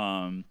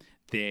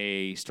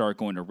 They start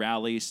going to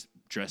rallies,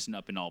 dressing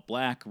up in all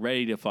black,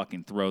 ready to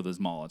fucking throw those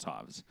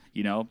Molotovs.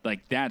 You know,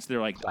 like they're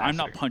like, I'm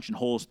not punching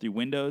holes through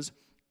windows.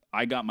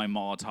 I got my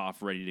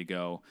Molotov ready to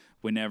go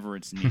whenever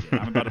it's needed.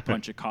 I'm about to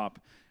punch a cop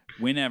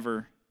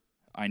whenever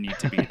I need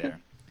to be there.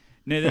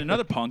 Now, then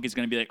another punk is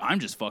going to be like, I'm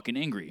just fucking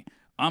angry.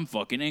 I'm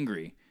fucking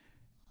angry.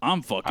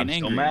 I'm fucking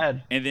angry. Still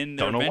mad. And then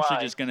they're eventually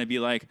just going to be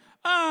like,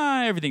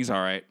 everything's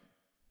all right.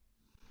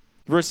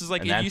 Versus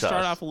like if you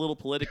start off a little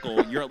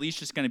political, you're at least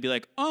just going to be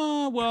like,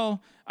 oh,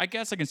 well, I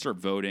guess I can start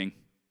voting.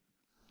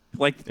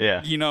 Like,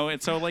 you know,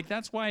 and so like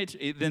that's why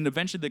then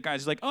eventually the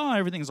guy's like, oh,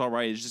 everything's all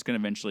right. It's just going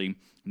to eventually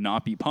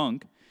not be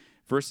punk.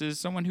 Versus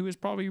someone who is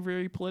probably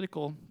very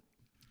political,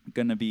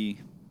 going to be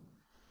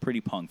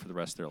pretty punk for the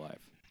rest of their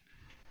life.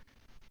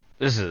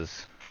 This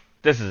is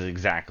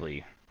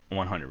exactly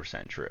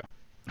 100% true.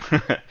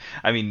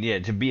 I mean, yeah,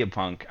 to be a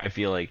punk, I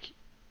feel like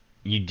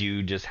you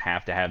do just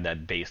have to have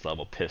that base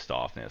level pissed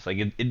offness. Like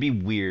it'd be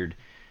weird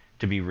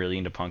to be really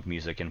into punk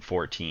music in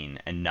 14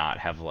 and not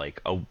have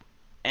like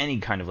any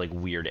kind of like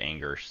weird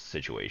anger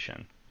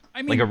situation.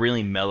 I mean, like a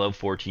really mellow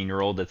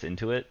 14-year-old that's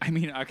into it. I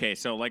mean, okay,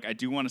 so like I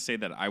do want to say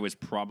that I was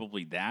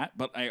probably that,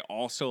 but I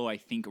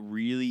think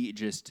really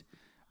just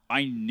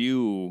I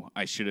knew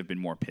I should have been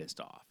more pissed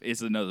off.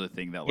 Is another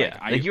thing that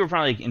like you were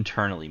probably like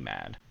internally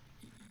mad.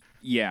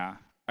 Yeah.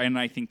 And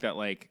I think that,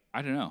 like,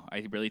 I don't know.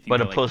 I really think but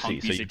that, a like, pussy,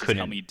 punk so music you just couldn't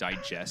helped me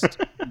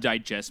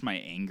digest my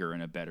anger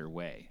in a better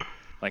way.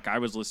 Like, I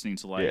was listening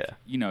to, like,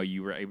 you know,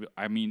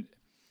 I mean,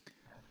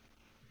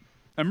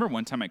 I remember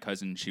one time my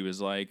cousin, she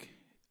was like,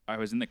 I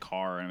was in the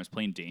car and I was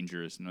playing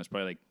Dangerous, and I was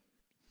probably like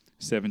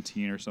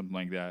 17 or something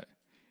like that.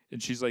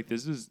 And she's like,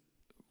 this is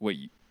what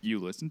you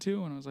listen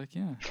to? And I was like,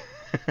 yeah.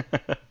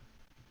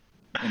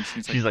 And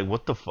she's She's like,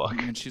 what the fuck?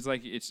 and she's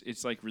like,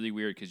 it's like really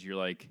weird because you're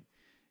like,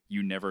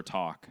 you never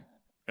talk.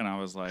 And I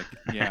was like,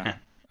 yeah,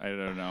 I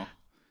don't know.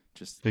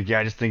 Just Like, yeah,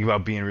 I just think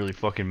about being really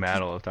fucking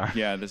mad all the time.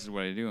 yeah, this is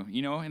what I do,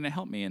 and it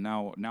helped me. And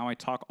now I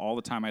talk all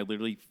the time. I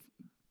literally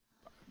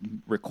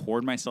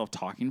record myself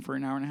talking for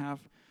an hour and a half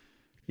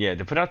Yeah,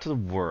 to put out to the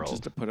world,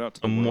 just to put out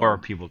to so the world. more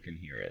people can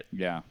hear it.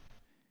 Yeah,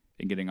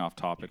 and getting off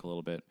topic a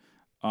little bit.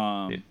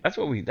 That's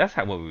what we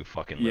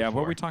fucking live Yeah, for.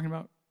 what were we talking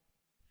about?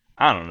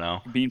 I don't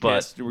know. Being but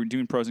pissed. We're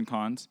doing pros and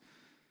cons.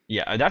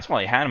 yeah, that's what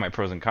I had in my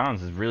pros and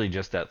cons is really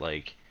just that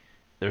like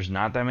there's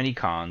not that many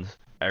cons.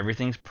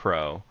 Everything's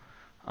pro.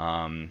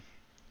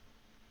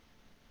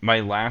 My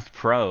last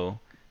pro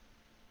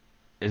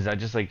is that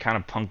just like kind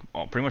of punk,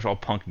 pretty much all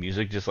punk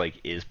music just like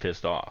is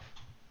pissed off.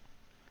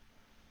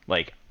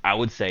 Like I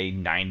would say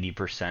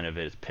 90% of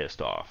it is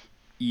pissed off.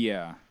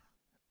 Yeah,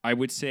 I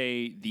would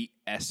say the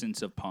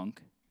essence of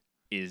punk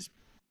is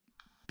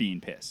being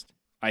pissed.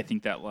 I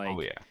think that like Oh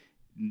yeah.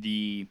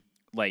 the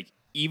like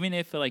even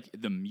if like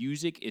the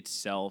music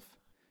itself,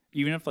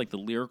 even if like the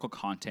lyrical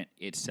content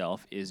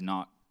itself is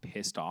not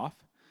pissed off,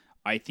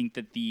 I think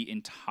that the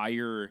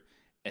entire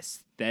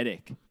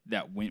aesthetic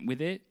that went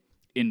with it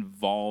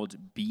involved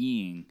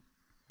being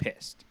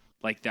pissed.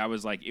 Like that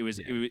was like it was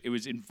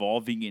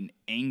involving an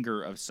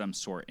anger of some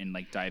sort and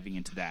like diving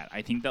into that.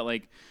 I think that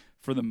like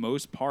for the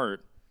most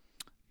part,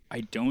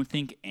 I don't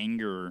think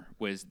anger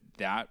was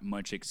that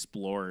much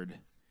explored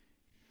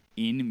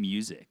in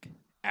music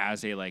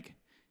as a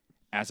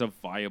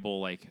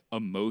viable like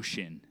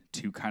emotion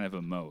to kind of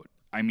emote.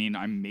 I mean,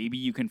 maybe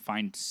you can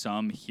find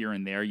some here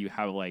and there. You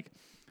have like,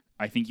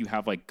 I think you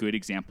have like good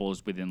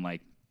examples within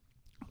like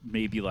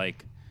maybe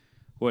like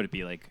what would it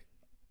be like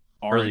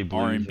Early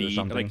blues or R&B,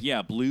 something. like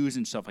yeah, blues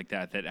and stuff like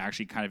that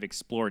actually kind of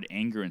explored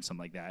anger and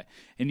something like that.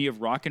 And you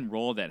have rock and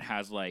roll that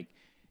has like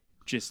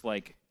just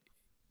like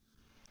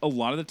a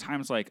lot of the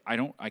times like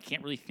I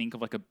can't really think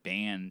of like a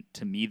band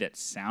to me that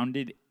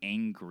sounded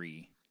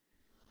angry.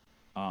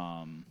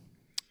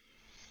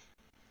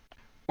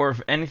 Or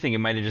if anything, it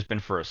might have just been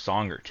for a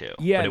song or two.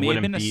 Yeah, but it it may have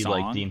wouldn't been a be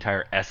like song, the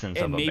entire essence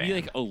and of a maybe band.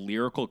 like a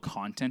lyrical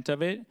content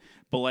of it,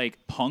 but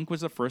like punk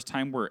was the first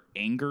time where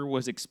anger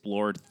was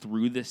explored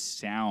through the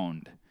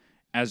sound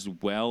as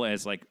well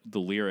as like the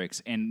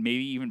lyrics. And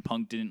maybe even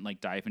punk didn't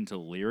like dive into the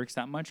lyrics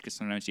that much because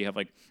sometimes you have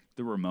like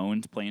the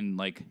Ramones playing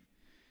like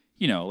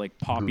like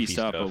poppy Goofy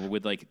stuff, stuff. but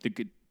with like the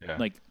good Yeah.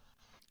 like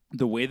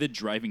the way the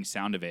driving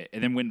sound of it.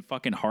 And then when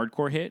fucking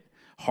hardcore hit,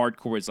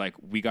 hardcore was like,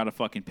 we got a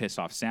fucking pissed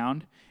off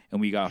sound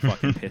and we got a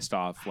fucking pissed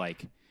off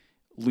like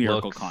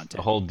lyrical Looks, content.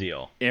 the whole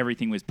deal.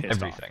 Everything was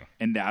pissed Everything. off.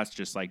 And that's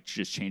just like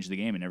just changed the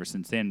game. And ever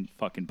since then,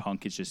 fucking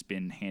punk has just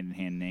been hand in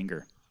hand in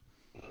anger.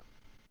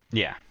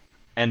 Yeah.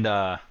 And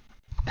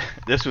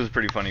this was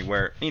pretty funny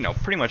where,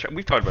 pretty much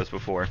we've talked about this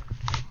before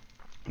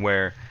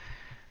where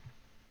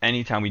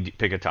anytime we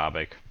pick a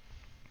topic,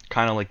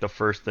 kind of like the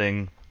first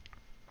thing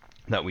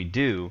that we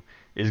do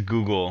is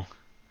Google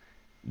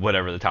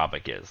whatever the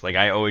topic is. Like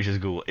I always just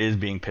Google is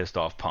being pissed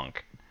off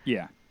punk.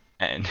 Yeah.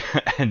 And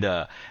and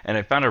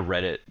I found a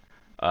Reddit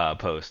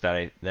post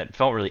that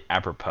felt really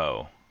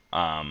apropos.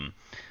 And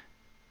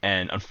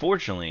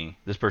unfortunately,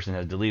 this person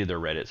has deleted their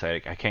Reddit, so I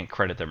can't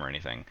credit them or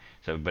anything.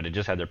 So, but it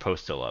just had their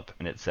post still up,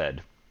 and it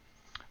said,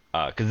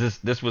 because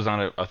this was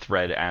on a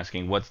thread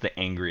asking what's the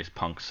angriest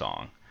punk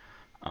song,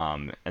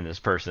 and this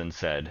person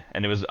said,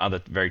 and it was on the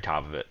very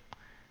top of it.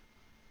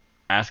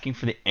 Asking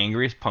for the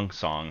angriest punk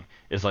song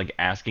is like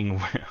asking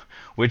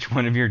which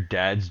one of your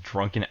dad's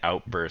drunken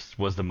outbursts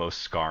was the most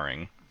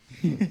scarring.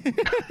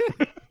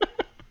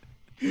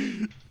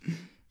 Did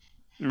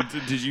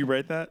you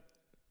write that?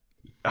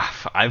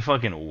 I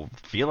fucking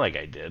feel like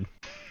I did.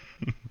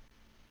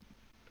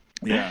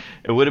 Yeah.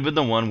 It would have been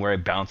the one where I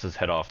bounced his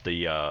head off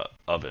the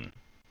oven.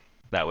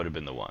 That would have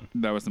been the one.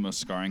 That was the most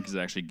scarring because it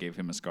actually gave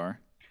him a scar.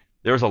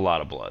 There was a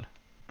lot of blood.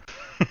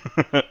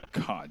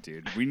 God,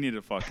 dude. We need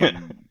to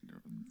fucking...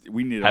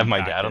 We need to Have my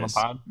unpack dad on the this.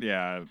 pod?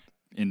 Yeah.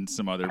 In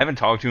some other... I haven't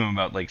talked to him in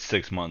about like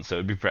 6 months, so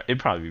it'd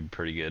probably be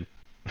pretty good.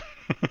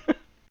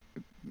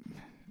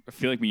 I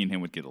feel like me and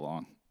him would get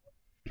along.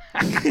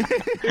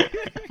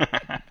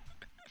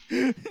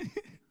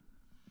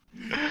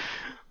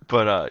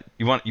 But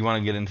you want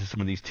to get into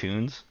some of these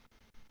tunes?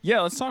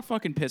 Yeah, let's talk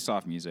fucking pissed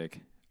off music.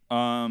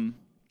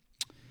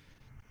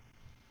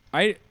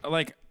 I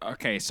like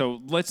okay,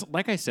 so let's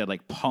like I said,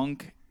 like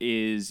punk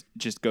is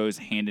just goes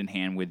hand in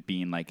hand with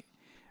being like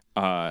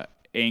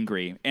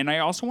angry. And I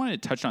also wanted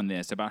to touch on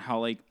this about how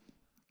like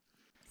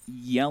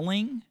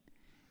yelling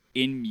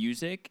in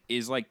music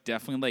is like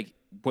definitely like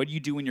what do you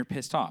do when you're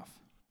pissed off?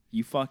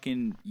 You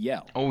fucking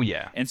yell. Oh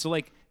yeah. And so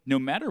like no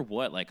matter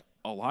what, like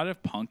a lot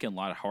of punk and a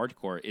lot of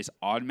hardcore is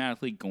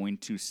automatically going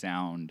to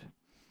sound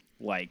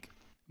like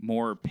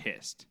more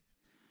pissed.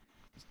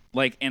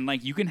 Like and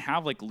like you can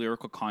have like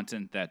lyrical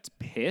content that's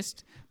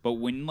pissed, but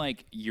when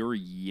like you're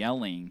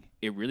yelling,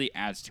 it really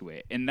adds to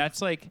it. And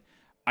that's like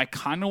I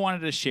kind of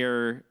wanted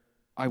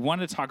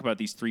to talk about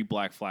these 3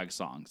 Black Flag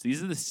songs.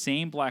 These are the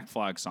same Black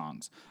Flag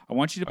songs. I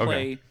want you to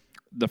play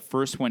the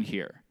first one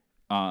here.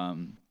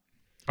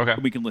 Okay.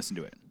 We can listen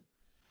to it.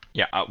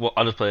 Yeah. Well,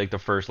 I'll just play like the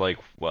first like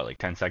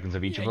 10 seconds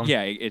of each of them.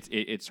 Yeah,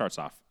 it starts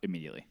off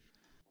immediately.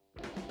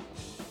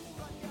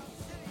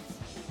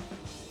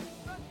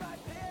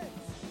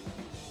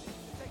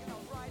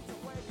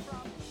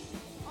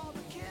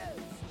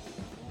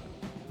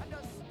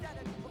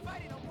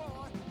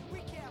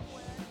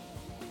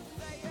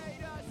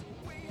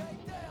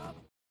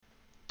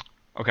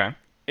 Okay.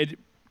 It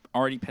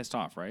already pissed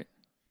off, right?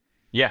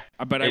 Yeah.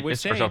 But I would it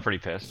say, starts off pretty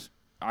pissed.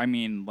 I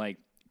mean, like,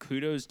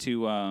 kudos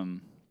to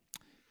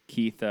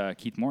Keith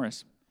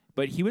Morris,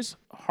 but he was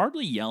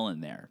hardly yelling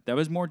there. That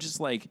was more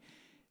just like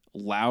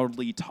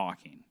loudly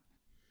talking.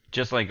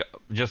 Just like,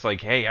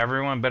 hey,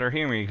 everyone better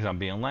hear me because I'm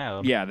being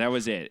loud. Yeah, that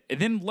was it. And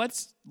then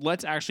let's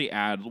actually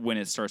add when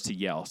it starts to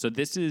yell. So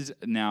this is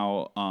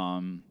now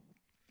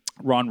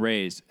Ron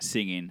Reyes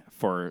singing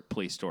for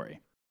Police Story.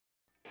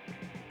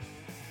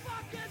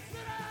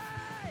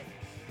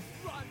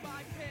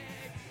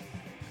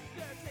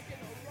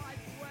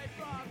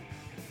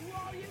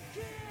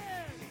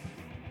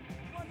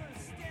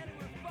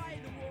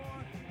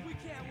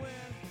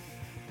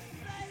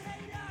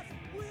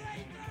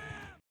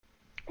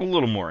 A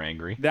little more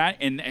angry. That,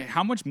 and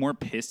how much more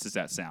pissed does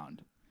that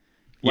sound?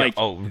 Like,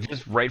 yeah,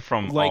 just right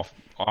from like,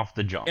 off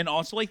the jump. And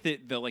also like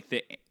the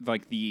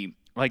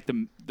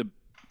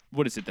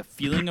what is it? The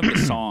feeling of the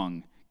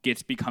song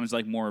becomes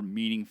like more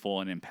meaningful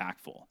and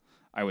impactful,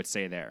 I would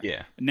say there.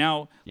 Yeah.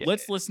 Now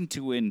let's listen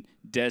to when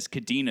Des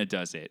Cadena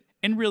does it,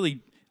 and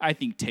really I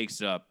think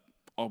takes it up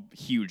a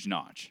huge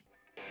notch.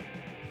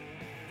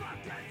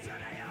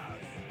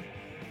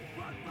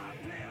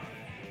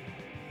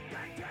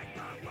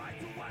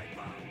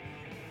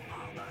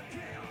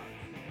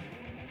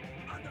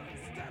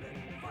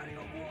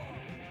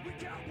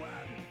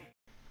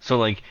 So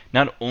like,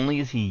 not only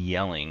is he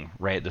yelling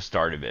right at the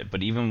start of it,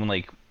 but even when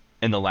like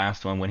in the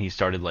last one when he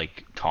started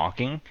like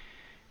talking,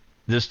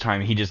 this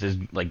time he just is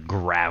like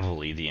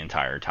gravelly the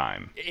entire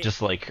time,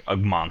 just like a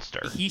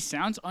monster. He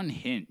sounds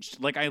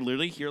unhinged. Like I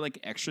literally hear like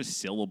extra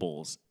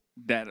syllables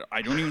that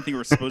I don't even think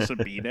were supposed to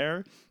be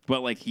there,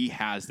 but like he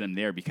has them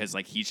there because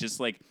like he's just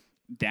like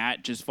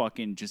that, just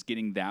fucking just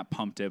getting that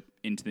pumped up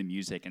into the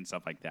music and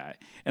stuff like that.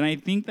 And I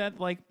think that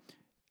like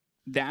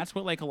that's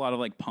what like a lot of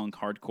like punk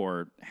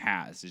hardcore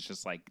has. It's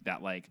just like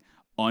that like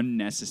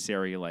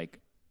unnecessary like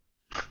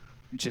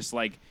just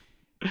like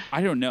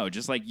I don't know,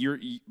 just like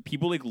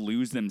people like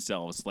lose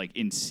themselves like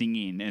in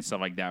singing and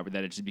stuff like that, but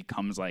that it just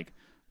becomes like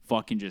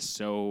fucking just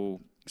so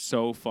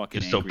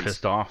fucking just angry. So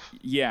pissed off.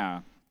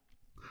 Yeah.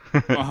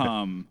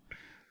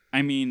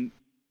 I mean,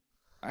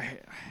 I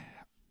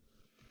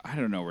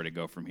don't know where to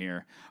go from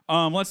here.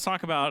 Let's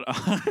talk about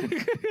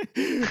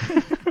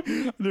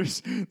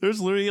there's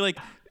literally like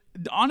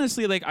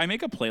honestly like I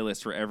make a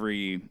playlist for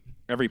every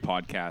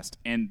podcast,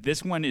 and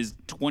this one is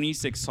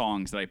 26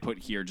 songs that I put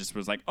here. Just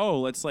was like,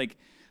 oh,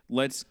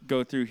 let's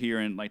go through here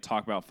and like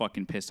talk about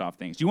fucking pissed off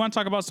things. Do you want to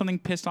talk about something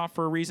pissed off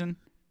for a reason?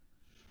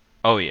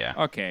 Oh yeah.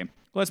 Okay,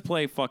 let's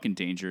play fucking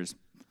Dangers.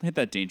 Hit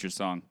that Dangers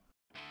song.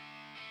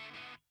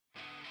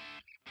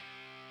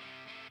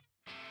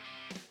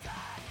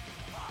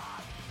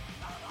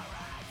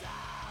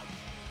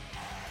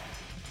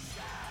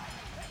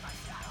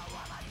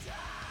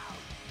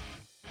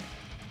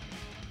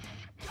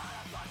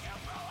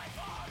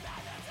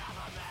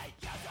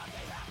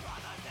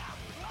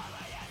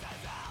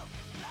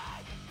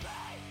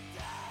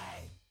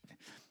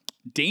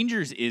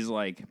 Dangers is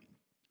like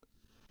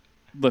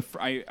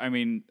I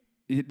mean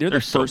they're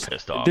the so first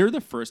pissed off. They're the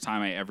first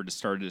time I ever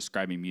started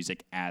describing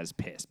music as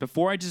pissed.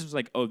 Before I just was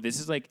like, oh, this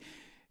is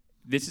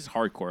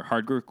hardcore.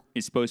 Hardcore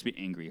is supposed to be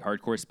angry.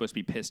 Hardcore is supposed to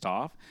be pissed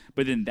off.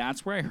 But then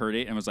that's where I heard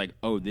it and was like,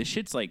 oh, this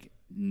shit's like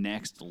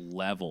next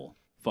level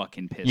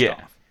fucking pissed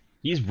off.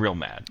 He's real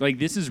mad. Like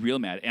this is real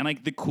mad. And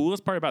like the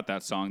coolest part about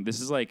that song, this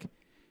is like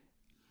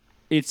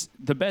it's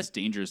the best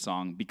Dangers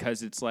song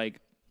because it's like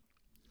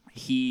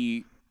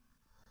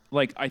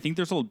like I think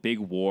there's a big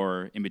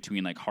war in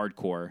between like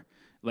hardcore,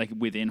 like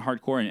within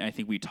hardcore, and I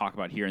think we talk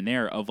about here and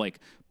there of like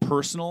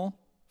personal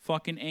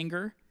fucking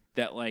anger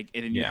that like,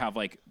 and then you have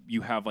and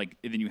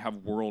then you have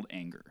world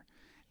anger,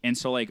 and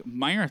so like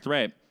Minor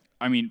Threat,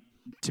 I mean,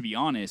 to be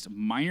honest,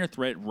 Minor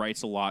Threat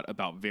writes a lot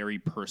about very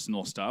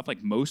personal stuff.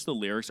 Like most of the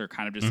lyrics are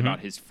kind of just about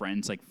his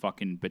friends like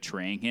fucking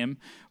betraying him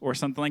or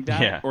something like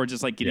that, or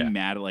just like getting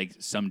mad at like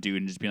some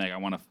dude and just being like, I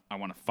want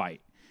to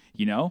fight,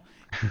 you know.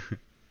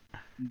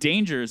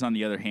 Dangers, on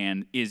the other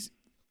hand, is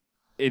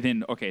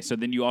then okay. So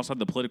then you also have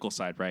the political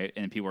side, right?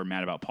 And people are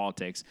mad about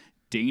politics.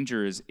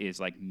 Dangers is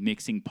like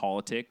mixing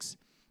politics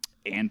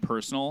and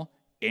personal,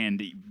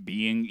 and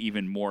being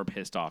even more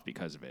pissed off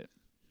because of it.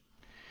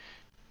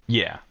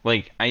 Yeah,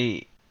 like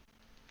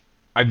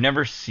I've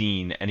never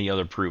seen any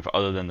other proof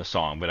other than the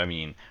song, but I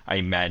mean, I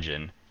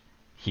imagine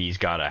he's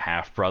got a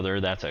half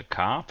brother that's a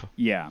cop.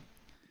 Yeah.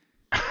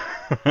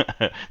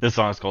 The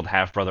song is called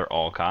Half Brother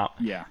All Cop.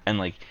 Yeah. And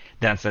like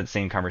that's that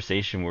same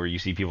conversation where you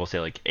see people say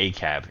like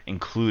ACAB,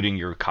 including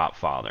your cop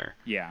father.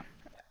 Yeah.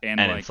 And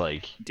like, it's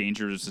like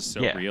Dangers is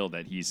so real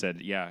that he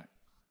said, yeah,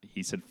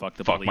 He said, "Fuck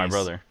the Fuck police." my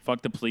brother.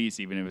 Fuck the police,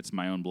 even if it's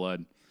my own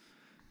blood.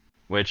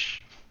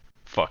 Which,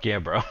 fuck yeah,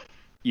 bro.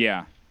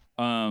 Yeah.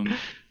 I'm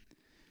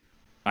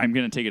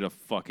gonna take it a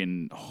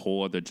fucking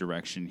whole other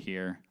direction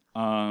here.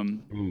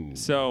 Ooh.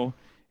 So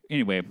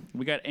anyway,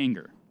 we got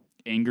anger.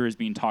 Anger is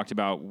being talked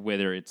about,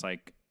 whether it's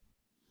like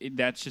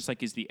that's just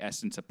like is the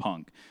essence of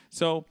punk.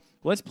 So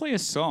let's play a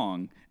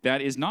song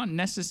that is not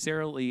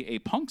necessarily a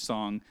punk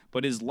song,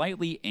 but is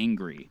lightly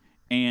angry,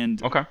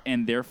 and Okay.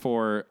 and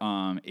therefore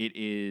it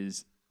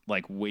is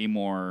like way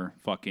more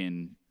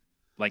fucking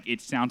like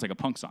it sounds like a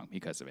punk song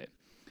because of it.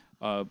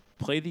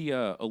 Play the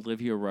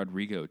Olivia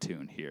Rodrigo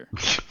tune here.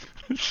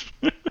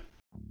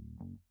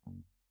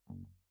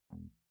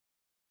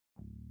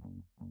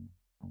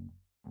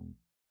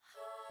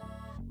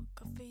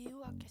 Good for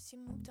you, I guess you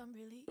moved on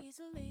really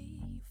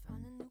easily. You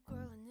found a new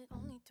girl and it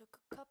only took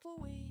a couple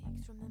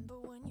weeks. Remember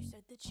when you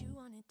said that you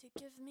wanted to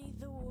give me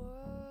the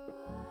world?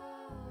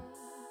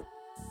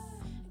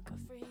 And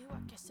good for you, I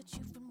guess that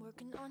you've been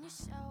working on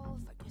yourself.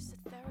 I guess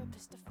the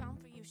therapist I found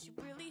for you should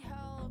really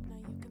help. Now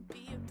you can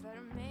be a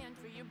better man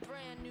for your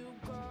brand new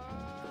girl.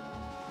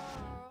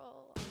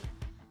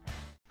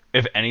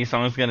 If any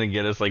song is gonna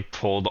get us like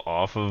pulled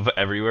off of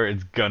everywhere,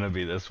 it's gonna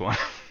be this one.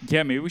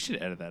 Yeah, maybe we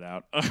should edit that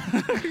out.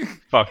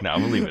 Fuck no,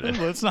 we'll leave it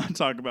in. Let's not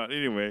talk about it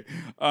anyway.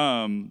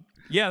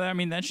 Yeah, I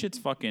mean that shit's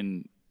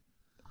fucking.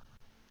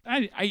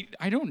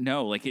 I don't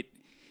know. Like it.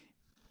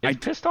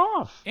 It's pissed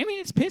off. I mean,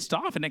 it's pissed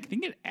off, and I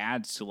think it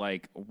adds to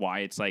like why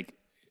it's like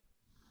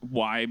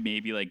why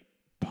maybe like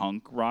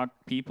punk rock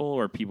people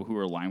or people who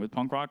are aligned with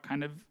punk rock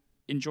kind of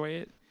enjoy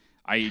it.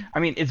 I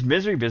mean, it's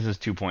Misery Business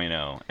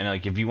 2.0, and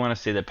like if you want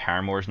to say that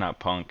Paramore's not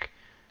punk,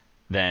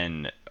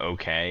 then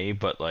okay,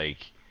 but like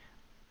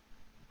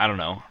I don't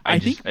know.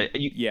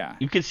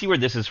 You can see where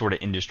this is sort of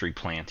industry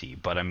planty,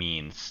 but I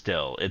mean,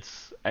 still,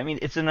 it's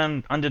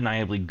an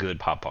undeniably good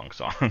pop punk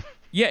song.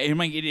 Yeah, and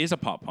like it is a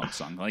pop punk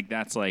song. Like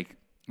that's like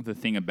the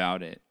thing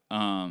about it.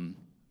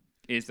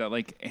 Is that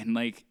like and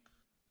like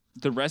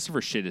the rest of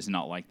her shit is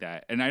not like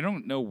that, and I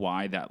don't know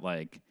why that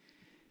like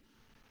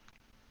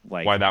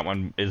why that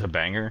one is a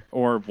banger,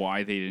 or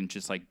why they didn't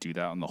just like do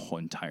that on the whole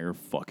entire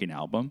fucking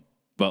album.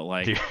 But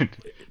like, dude,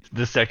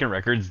 the second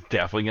record's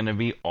definitely gonna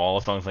be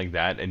all songs like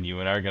that, and you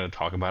and I are gonna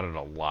talk about it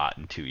a lot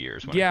in 2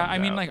 years. When yeah, it comes I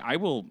mean, out. like I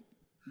will,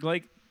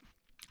 like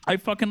I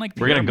fucking like.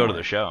 We're gonna go to Paramore.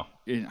 the show.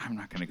 I'm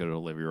not gonna go to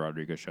Olivia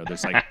Rodrigo show.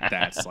 There's like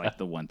that's like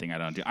the one thing I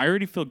don't do. I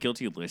already feel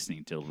guilty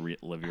listening to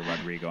Olivia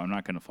Rodrigo. I'm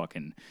not gonna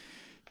fucking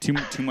too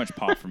much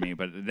pop for me,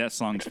 but that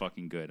song's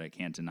fucking good. I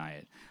can't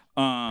deny it.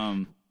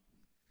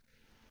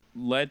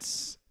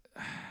 Let's.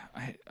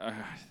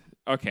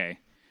 Okay.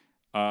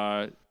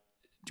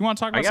 Do you want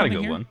to talk about I got a something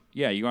good here? one.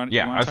 Yeah, you want?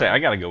 Yeah, I'd say I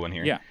got a good one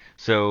here. Yeah.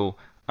 So,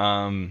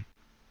 one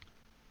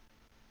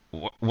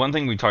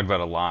thing we talked about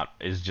a lot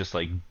is just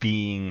like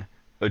being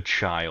a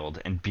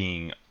child and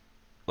being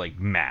like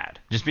mad,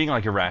 just being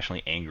like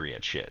irrationally angry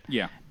at shit.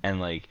 Yeah. And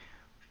like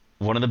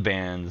one of the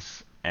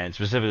bands, and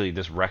specifically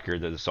this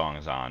record that the song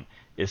is on,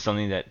 is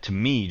something that to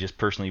me just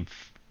personally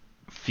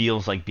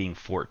feels like being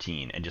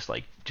 14 and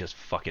just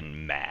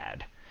fucking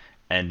mad.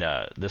 And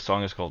the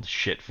song is called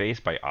Shit Face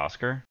by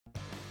Oscar.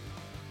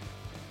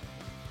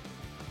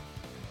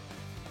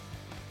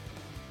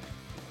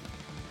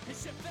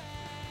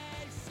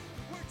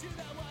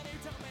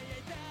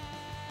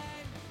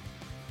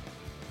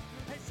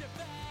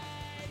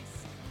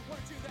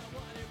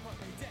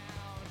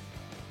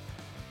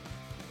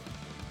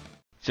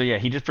 So yeah,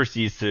 he just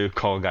proceeds to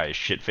call a guy a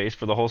shit face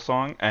for the whole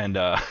song, and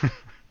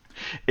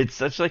it's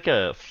such like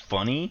a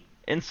funny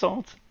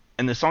insult.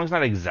 And the song's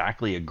not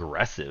exactly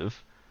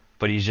aggressive,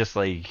 but he's just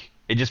like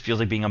it just feels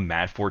like being a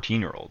mad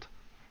 14-year-old.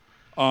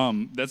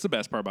 That's the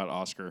best part about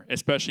Oscar,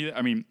 especially.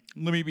 I mean,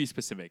 let me be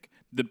specific.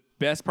 The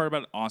best part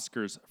about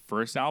Oscar's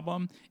first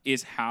album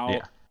is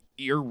how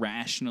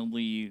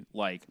irrationally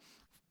like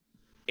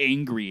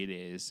angry it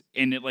is,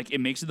 and it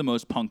makes it the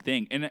most punk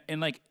thing.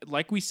 And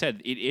like we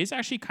said, it is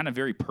actually kind of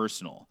very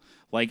personal.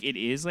 Like it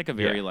is like a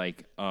very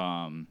like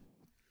a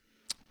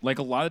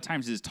lot of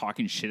times it's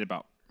talking shit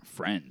about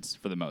friends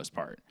for the most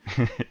part,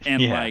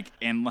 and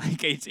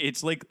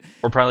it's like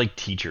or probably like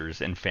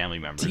teachers and family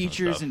members.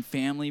 And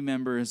family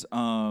members.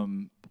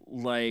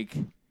 Like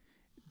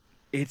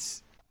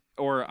it's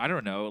or I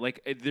don't know.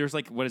 Like there's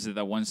like what is it?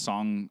 That one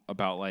song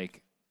about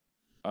like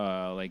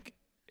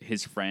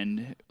his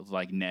friend,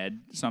 like Ned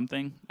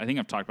something. I think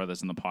I've talked about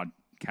this in the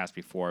podcast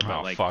before,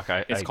 but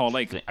it's called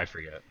I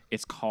forget.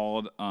 It's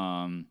called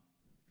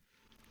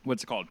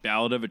what's it called?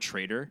 Ballad of a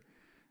Traitor.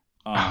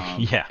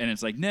 Yeah. And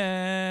it's like,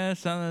 nah,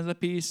 son is a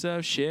piece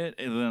of shit.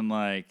 And then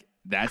like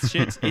that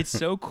shit's it's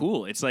so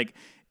cool. It's like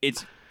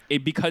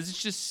because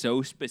it's just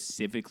so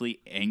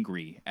specifically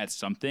angry at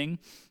something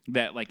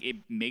that like it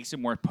makes it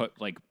more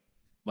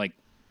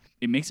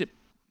it makes it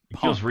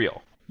feels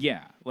real.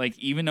 Yeah, like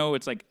even though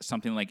it's like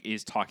something like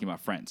is talking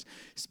about friends.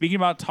 Speaking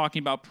about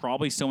talking about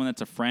probably someone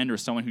that's a friend or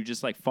someone who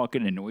just like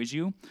fucking annoys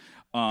you,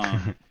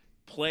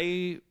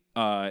 play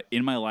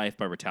 "In My Life"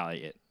 by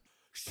Retaliate.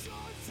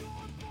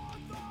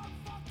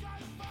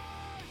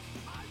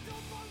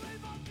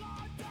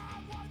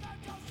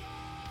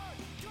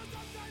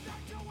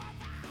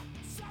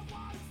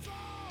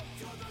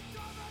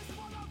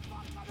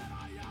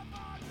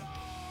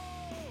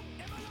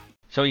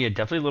 So yeah,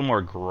 definitely a little more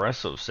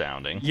aggressive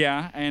sounding.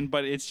 Yeah,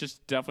 but it's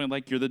just definitely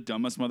like you're the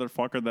dumbest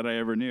motherfucker that I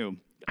ever knew.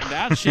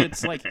 That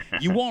shit's like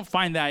you won't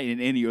find that in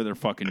any other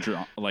fucking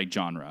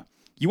genre.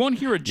 You won't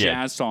hear a Yeah.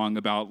 jazz song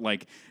about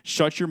like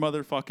shut your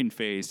motherfucking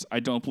face. I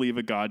don't believe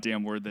a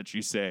goddamn word that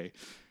you say.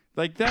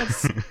 Like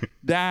that's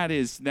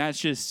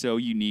just so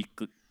unique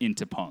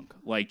into punk.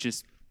 Like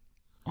just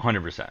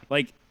 100%.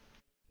 like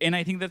and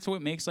I think that's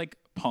what makes like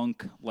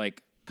punk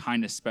like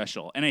kind of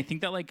special. And I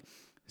think that like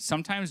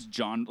sometimes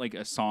John like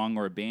a song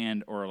or a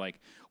band or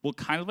like will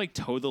kind of like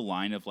toe the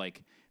line of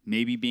like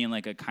maybe being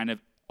like a kind of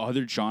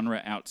other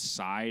genre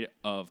outside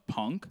of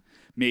punk.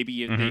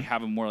 Maybe they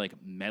have a more like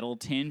metal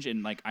tinge,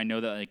 and like I know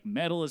that like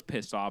metal is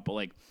pissed off, but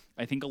like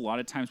I think a lot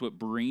of times what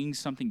brings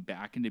something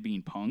back into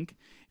being punk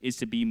is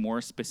to be more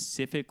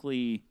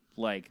specifically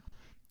like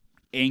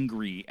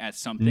angry at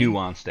something,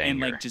 Nuanced and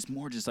anger. like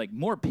just like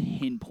more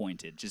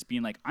pinpointed, just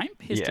being like I'm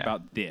pissed Yeah.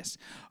 about this.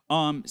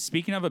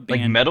 Speaking of a Like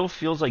band, metal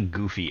feels like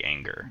goofy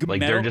anger. Like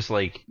they're metal- just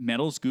like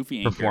metal's goofy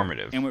anger,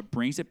 performative. and what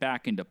brings it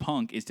back into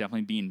punk is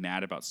definitely being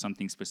mad about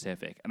something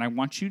specific. And I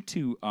want you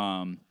to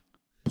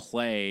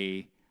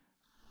play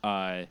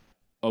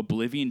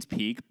Oblivion's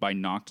Peak by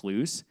Knocked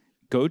Loose.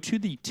 Go to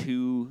the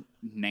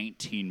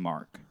 2:19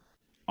 mark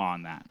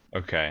on that.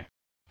 okay.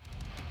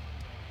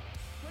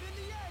 But in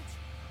the end,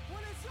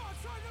 when it's all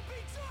time to be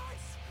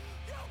judged,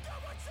 you get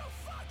what you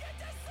fucking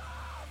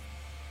deserve!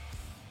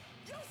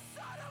 You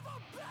son of a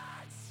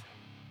bitch!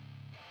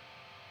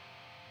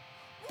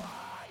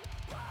 One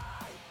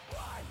by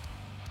one!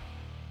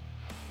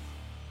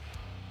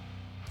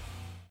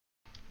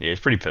 Yeah,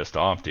 it's pretty pissed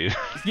off, dude.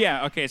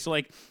 Yeah, okay, so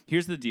like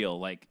here's the deal.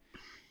 Like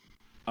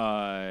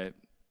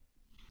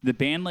the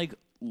band like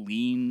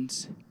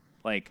leans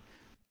like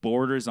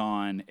borders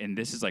on, and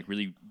this is like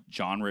really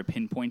genre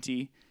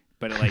pinpointy,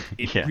 but like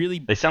it Yeah. really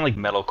They sound like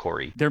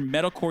metalcore. they're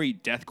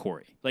metalcore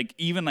deathcore. Like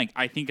even like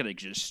I think like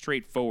just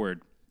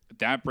straightforward,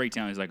 that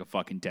breakdown is like a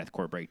fucking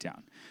deathcore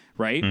breakdown,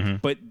 right?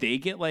 But they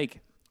get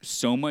like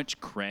so much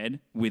cred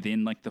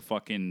within like the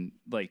fucking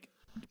like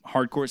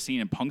hardcore scene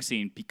and punk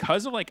scene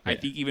because of like I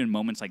think even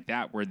moments like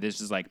that where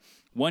this is like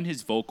one,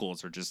 his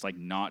vocals are just like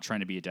not trying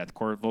to be a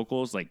deathcore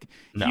vocals. Like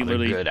No, he they're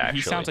literally good, he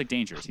actually. sounds like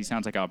Dangerous. He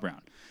sounds like Al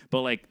Brown,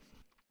 but like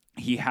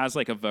he has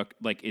like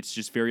like it's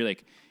just very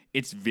like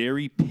it's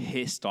very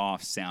pissed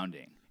off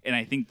sounding, and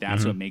I think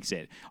that's what makes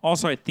it.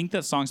 Also, I think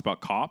that song's about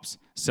cops,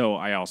 so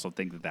I also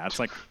think that that's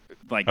like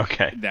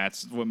Okay.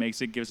 that's what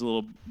makes it gives a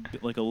little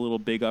like a little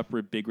big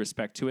big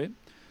respect to it.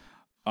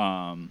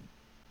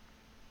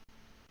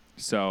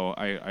 So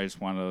I just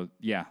want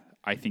to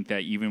I think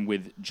that even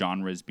with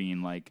genres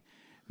being like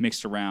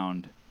mixed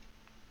around,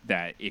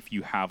 that if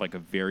you have like a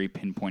very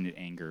pinpointed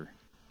anger,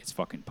 it's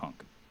fucking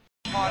punk.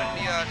 Pardon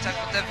the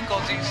technical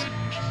difficulties.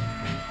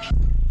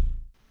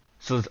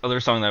 So this other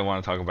song that I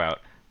want to talk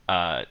about,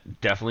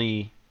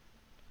 definitely,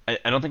 I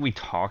don't think we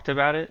talked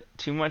about it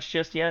too much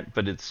just yet,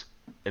 but it's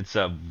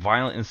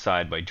Violent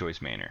Inside by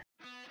Joyce Manor.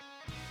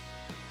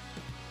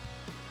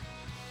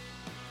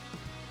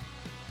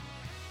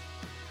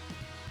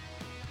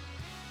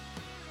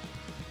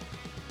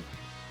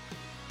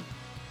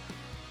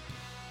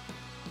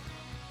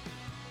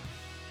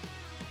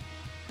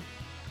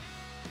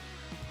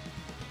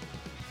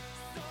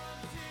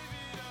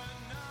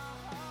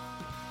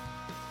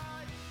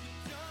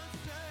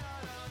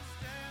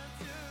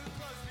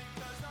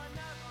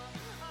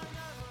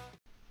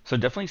 So it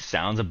definitely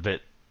sounds a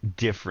bit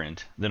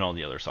different than all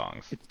the other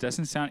songs. It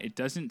doesn't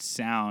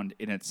sound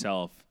in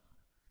itself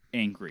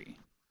angry.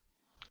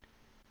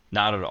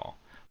 Not at all.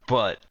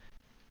 But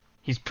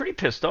he's pretty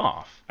pissed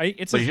off.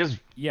 It's But he's just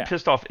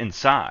pissed off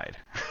inside.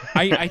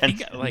 I think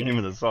Hence the like name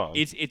of the song.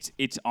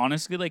 it's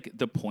honestly like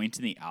the point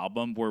in the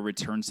album where it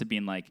returns to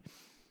being like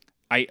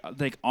I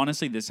like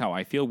honestly this is how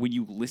I feel when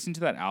you listen to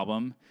that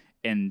album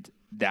and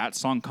that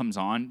song comes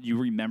on, you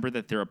remember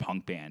that they're a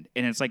punk band,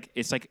 and it's like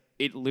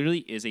it literally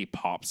is a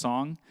pop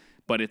song,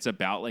 but it's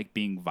about like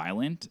being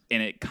violent,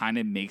 and it kind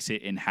of makes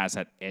it and has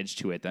that edge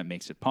to it that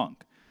makes it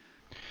punk.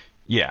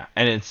 Yeah,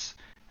 and it's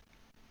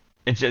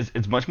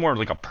much more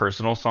like a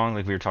personal song,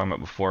 like we were talking about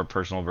before,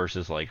 personal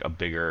versus like a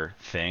bigger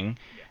thing.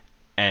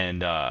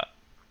 And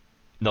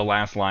the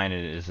last line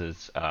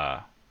is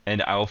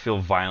and I'll feel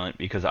violent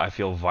because I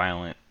feel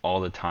violent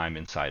all the time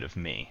inside of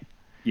me.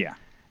 Yeah.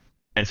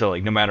 And so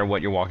like no matter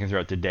what you're walking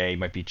throughout the day, it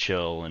might be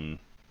chill and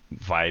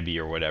vibey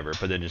or whatever,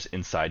 but then just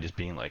inside just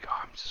being like, oh,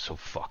 I'm just so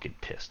fucking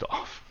pissed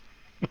off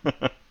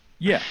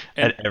Yeah.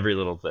 And, at every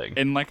little thing.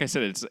 and like I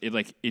said,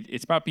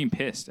 it's about being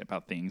pissed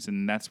about things,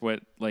 and that's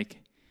what like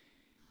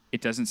it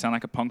doesn't sound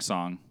like a punk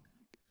song.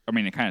 I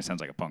mean, it kind of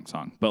sounds like a punk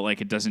song, but like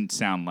it doesn't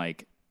sound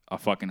like a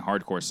fucking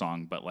hardcore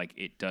song, but like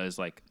it does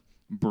like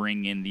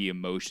bring in the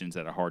emotions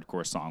that a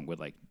hardcore song would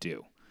like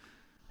do.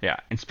 Yeah,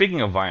 and speaking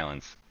of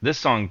violence, this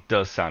song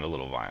does sound a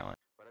little violent.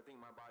 But I think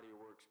my body of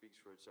work speaks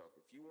for itself.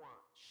 If you want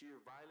sheer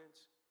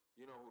violence,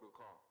 you know who to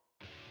call.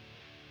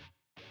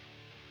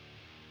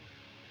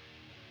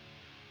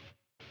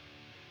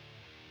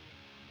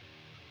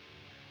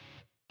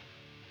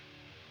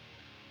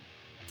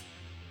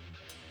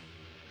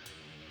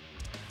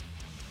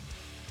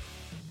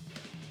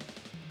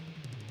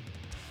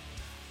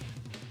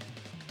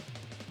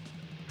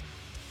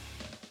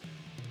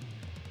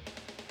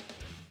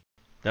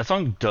 That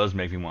song does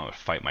make me want to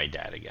fight my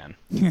dad again.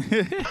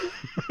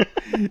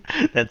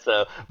 That's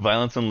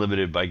Violence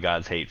Unlimited by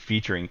God's Hate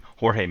featuring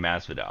Jorge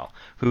Masvidal,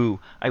 who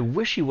I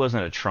wish he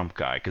wasn't a Trump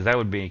guy because that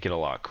would make it a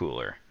lot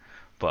cooler.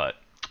 But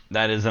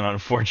that is an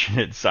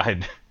unfortunate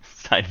side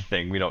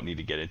thing we don't need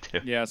to get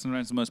into. Yeah,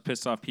 sometimes the most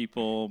pissed off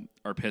people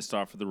are pissed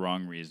off for the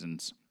wrong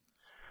reasons.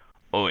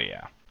 Oh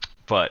yeah.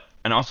 But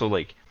and also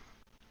like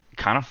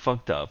kind of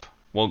fucked up.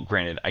 Well,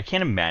 granted, I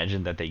can't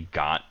imagine that they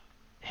got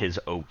his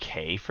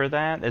okay for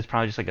that. It's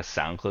probably just like a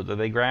sound clip that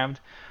they grabbed.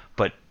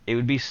 But it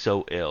would be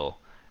so ill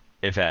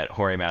if at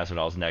Jorge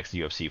Masvidal's next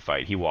UFC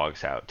fight he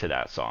walks out to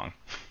that song.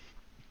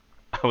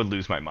 I would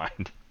lose my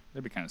mind.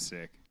 That'd be kind of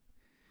sick.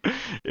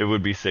 It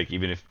would be sick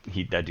even if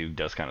that dude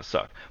does kind of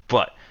suck.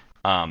 But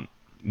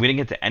we didn't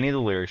get to any of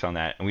the lyrics on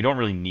that, and we don't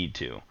really need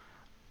to.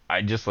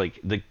 I just like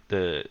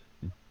the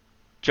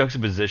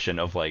juxtaposition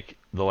of like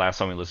the last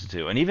song we listened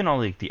to, and even all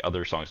like the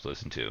other songs we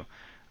listened to.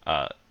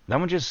 That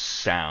one just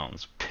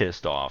sounds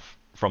pissed off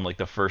from like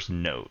the first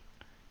note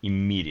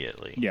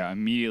immediately. Yeah,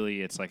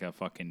 immediately it's like a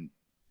fucking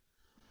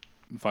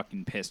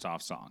pissed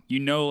off song. You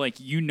know what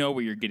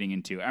you're getting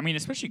into. I mean,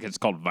 especially because it's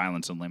called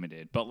Violence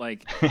Unlimited. But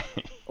like,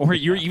 or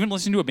you're even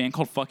listening to a band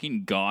called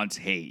fucking God's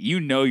Hate. You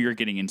know you're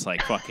getting into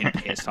like fucking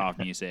pissed off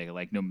music.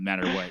 Like no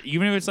matter what,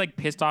 even if it's like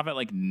pissed off at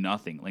like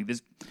nothing. Like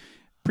this,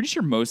 pretty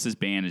sure most of this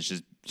band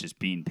is just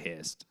being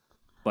pissed.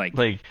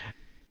 Like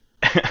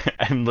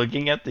I'm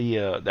looking at the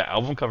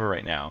album cover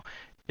right now.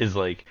 Is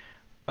like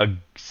a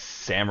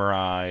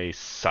samurai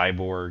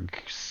cyborg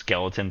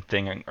skeleton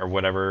thing or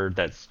whatever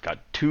that's got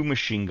two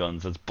machine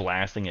guns that's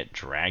blasting at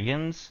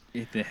dragons,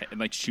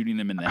 like shooting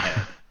them in the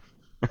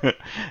head.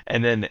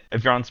 And then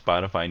if you're on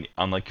Spotify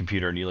on like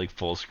computer and you like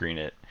full screen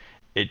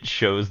it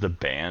shows the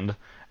band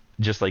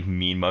just like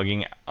mean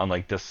mugging on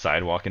like the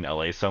sidewalk in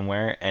LA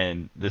somewhere,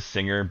 and the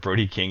singer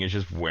Brody King is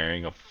just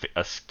wearing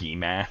a ski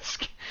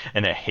mask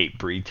and a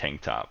Hatebreed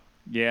tank top.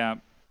 Yeah,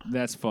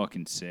 that's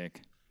fucking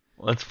sick.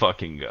 Let's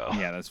fucking go.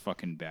 Yeah, that's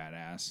fucking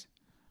badass.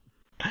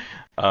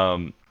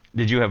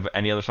 Did you have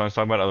any other songs to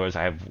talk about? Otherwise,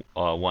 I have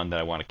one that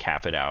I want to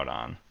cap it out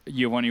on.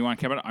 You want to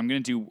cap it out? I'm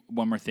going to do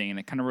one more thing, and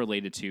it kind of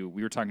related to,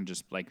 we were talking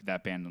just like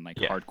that band and like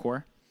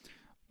hardcore.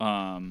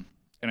 And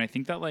I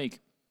think that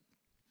like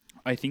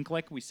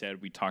we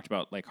said, we talked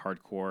about like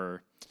hardcore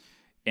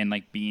and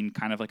like being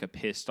kind of like a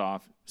pissed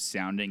off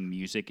sounding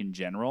music in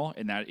general.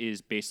 And that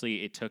is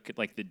basically, it took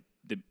like the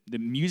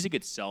music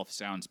itself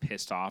sounds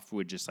pissed off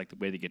with just like the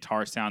way the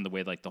guitar sound, the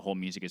way like the whole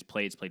music is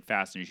played. It's played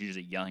fast and there's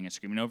usually yelling and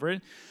screaming over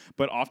it.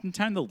 But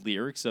oftentimes the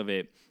lyrics of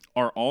it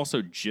are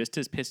also just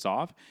as pissed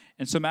off.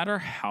 And so no matter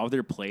how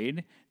they're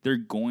played, they're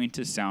going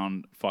to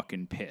sound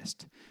fucking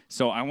pissed.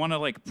 So I want to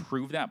like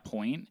prove that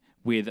point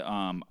with,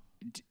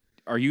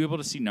 are you able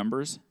to see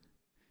numbers?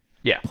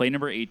 Yeah. Play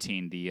number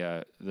 18,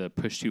 the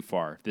Push Too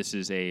Far. This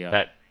is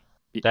a...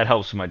 that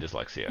helps with my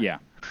dyslexia. Yeah.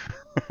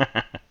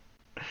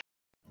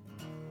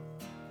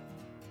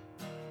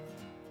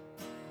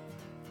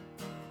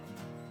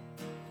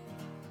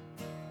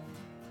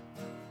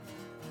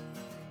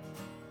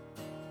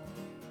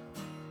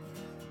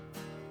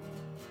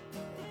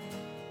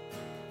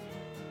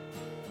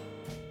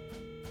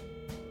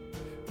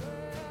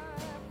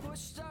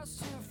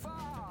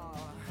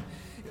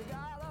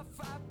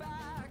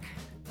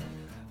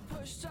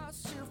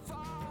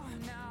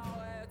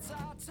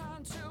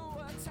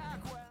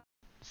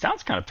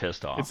 Sounds kind of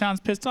pissed off. It sounds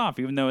pissed off,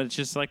 even though it's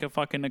just like a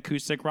fucking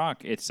acoustic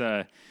rock. It's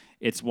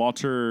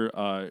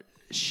Walter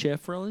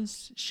Schiff.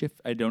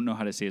 I don't know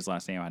how to say his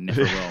last name. I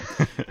never will.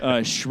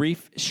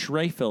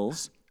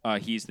 Schreifels.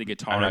 He's the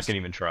guitarist. I'm not gonna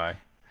even try.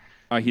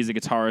 He's the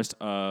guitarist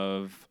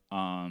of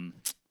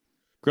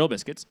Grill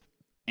Biscuits,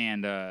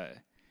 and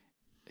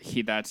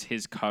that's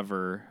his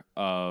cover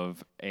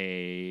of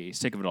a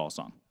Sick of It All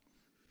song.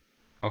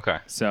 Okay.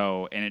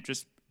 So, and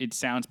it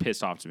sounds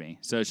pissed off to me.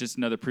 So it's just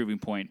another proving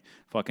point.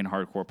 Fucking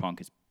hardcore punk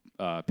is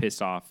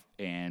pissed off,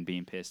 and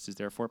being pissed is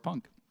therefore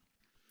punk.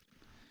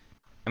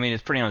 I mean,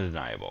 it's pretty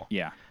undeniable.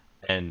 Yeah.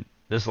 And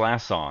this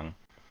last song,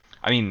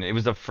 I mean, it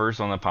was the first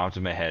one that popped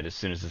in my head as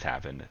soon as this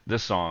happened.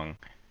 This song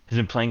has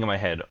been playing in my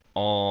head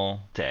all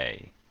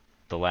day,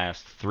 the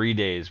last 3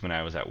 days when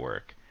I was at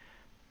work.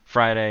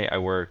 Friday, I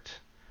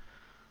worked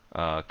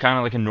kind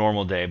of like a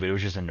normal day, but it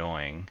was just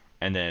annoying.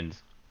 And then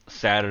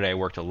Saturday, I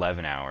worked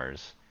 11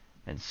 hours.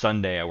 And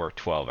Sunday, I worked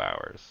 12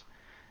 hours.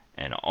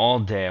 And all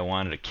day, I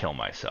wanted to kill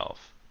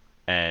myself.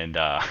 And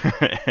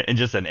in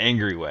just an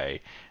angry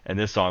way. And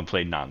this song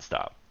played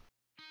nonstop.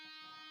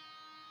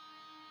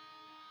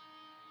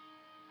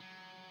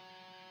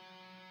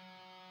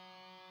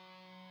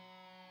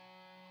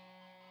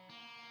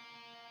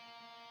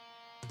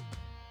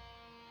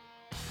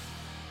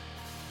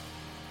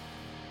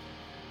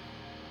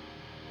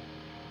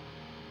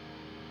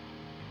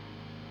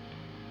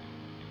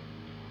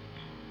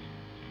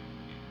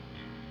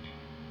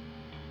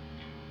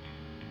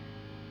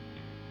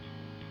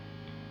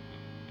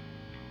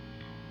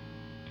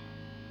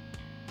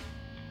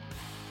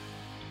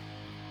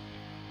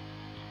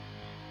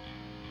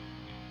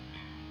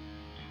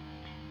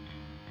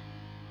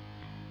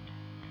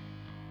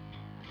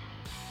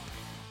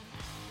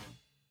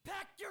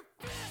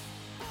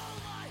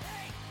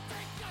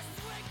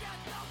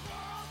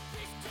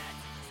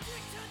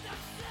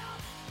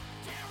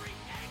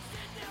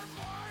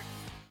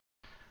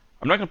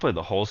 I'm not gonna play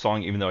the whole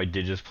song, even though I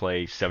did just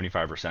play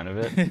 75% of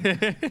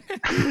it.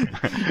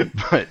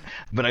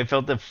 But I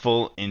felt the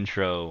full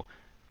intro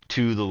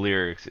to the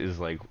lyrics is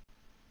like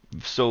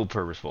so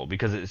purposeful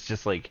because it's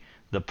just like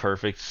the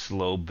perfect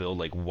slow build,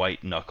 like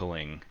white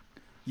knuckling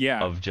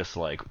Yeah. of just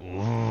like.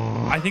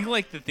 I think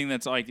like the thing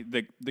that's like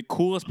the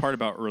coolest part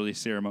about early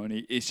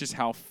ceremony is just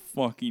how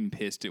fucking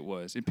pissed it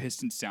was and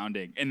pissed and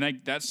sounding. And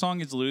like that song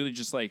is literally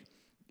just like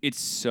it's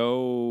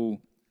so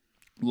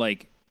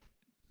like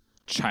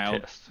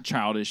Pissed.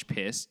 childish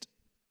pissed.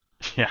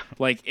 Yeah.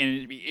 Like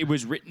and it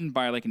was written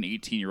by like an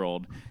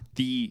 18-year-old.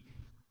 The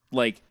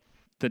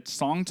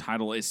song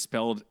title is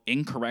spelled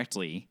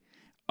incorrectly.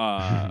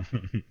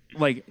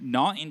 Like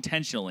not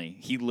intentionally.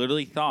 He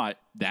literally thought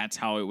that's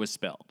how it was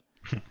spelled.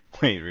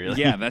 Wait, really?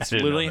 Yeah, that's I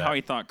didn't know literally that. how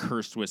he thought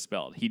cursed was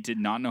spelled. He did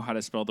not know how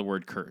to spell the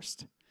word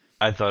cursed.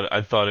 I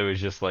thought it was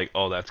just like,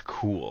 oh, that's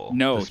cool.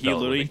 No, to he spell it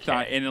with literally a K.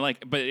 thought, and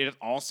like, but it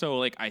also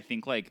like I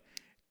think like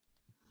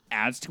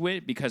adds to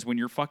it because when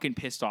you're fucking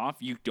pissed off,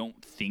 you don't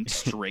think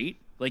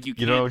straight. Like you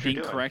You don't know can't what you're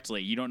think doing.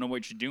 correctly. You don't know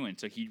what you're doing.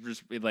 So he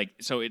just like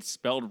so it's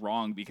spelled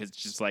wrong because it's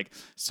just like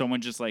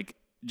someone just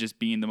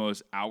being the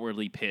most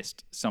outwardly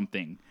pissed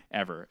something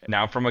ever.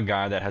 Now, from a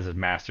guy that has a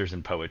master's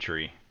in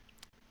poetry,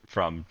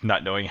 from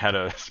not knowing how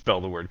to spell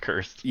the word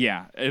cursed.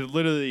 Yeah, it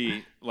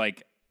literally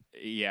like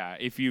yeah.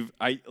 If you've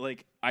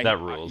That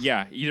rules.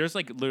 Yeah, there's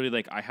like literally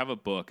like I have a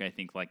book I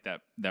think like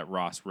that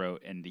Ross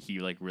wrote and he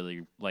like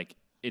really like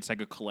it's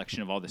like a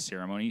collection of all the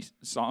ceremony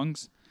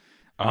songs,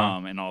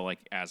 and all like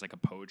as like a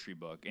poetry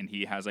book and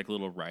he has like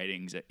little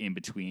writings in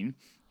between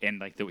and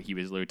like he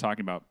was literally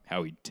talking about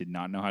how he did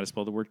not know how to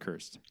spell the word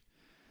cursed.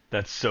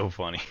 That's so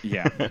funny.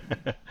 Yeah.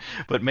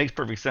 But it makes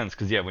perfect sense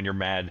because, yeah, when you're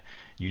mad,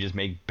 you just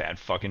make bad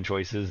fucking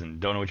choices and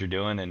don't know what you're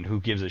doing, and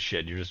who gives a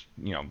shit? You're just,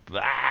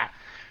 ah!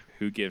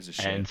 Who gives a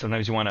shit? And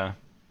sometimes you want to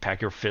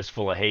pack your fist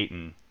full of hate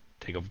and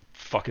take a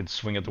fucking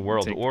swing at the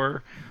world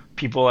or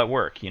people at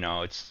work.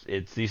 It's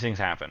these things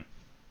happen.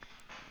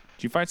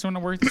 Did you fight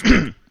someone at work this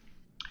week?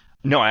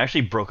 No, I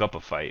actually broke up a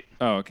fight.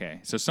 Oh,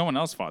 okay. So someone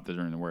else fought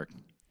during the work.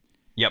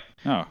 Yep.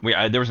 Oh.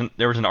 There was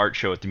an art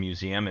show at the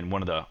museum, and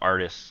one of the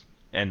artists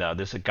and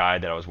this guy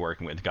that I was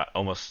working with got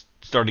almost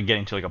started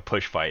getting to like a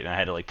push fight, and I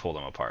had to like pull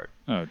them apart.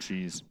 Oh,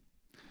 jeez.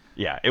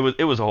 Yeah, it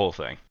was a whole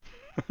thing.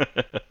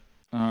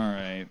 All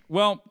right.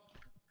 Well,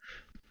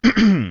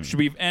 should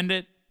we end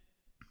it?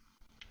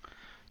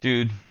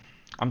 Dude,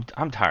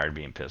 I'm tired of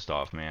being pissed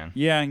off, man.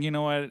 Yeah, you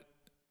know what?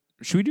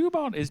 Should we do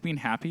about Is Being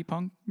Happy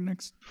Punk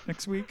next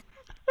week?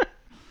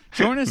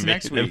 Join us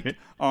next week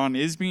on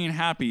Is Being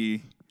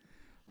Happy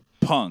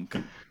Punk.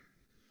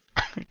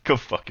 Go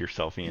fuck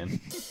yourself, Ian.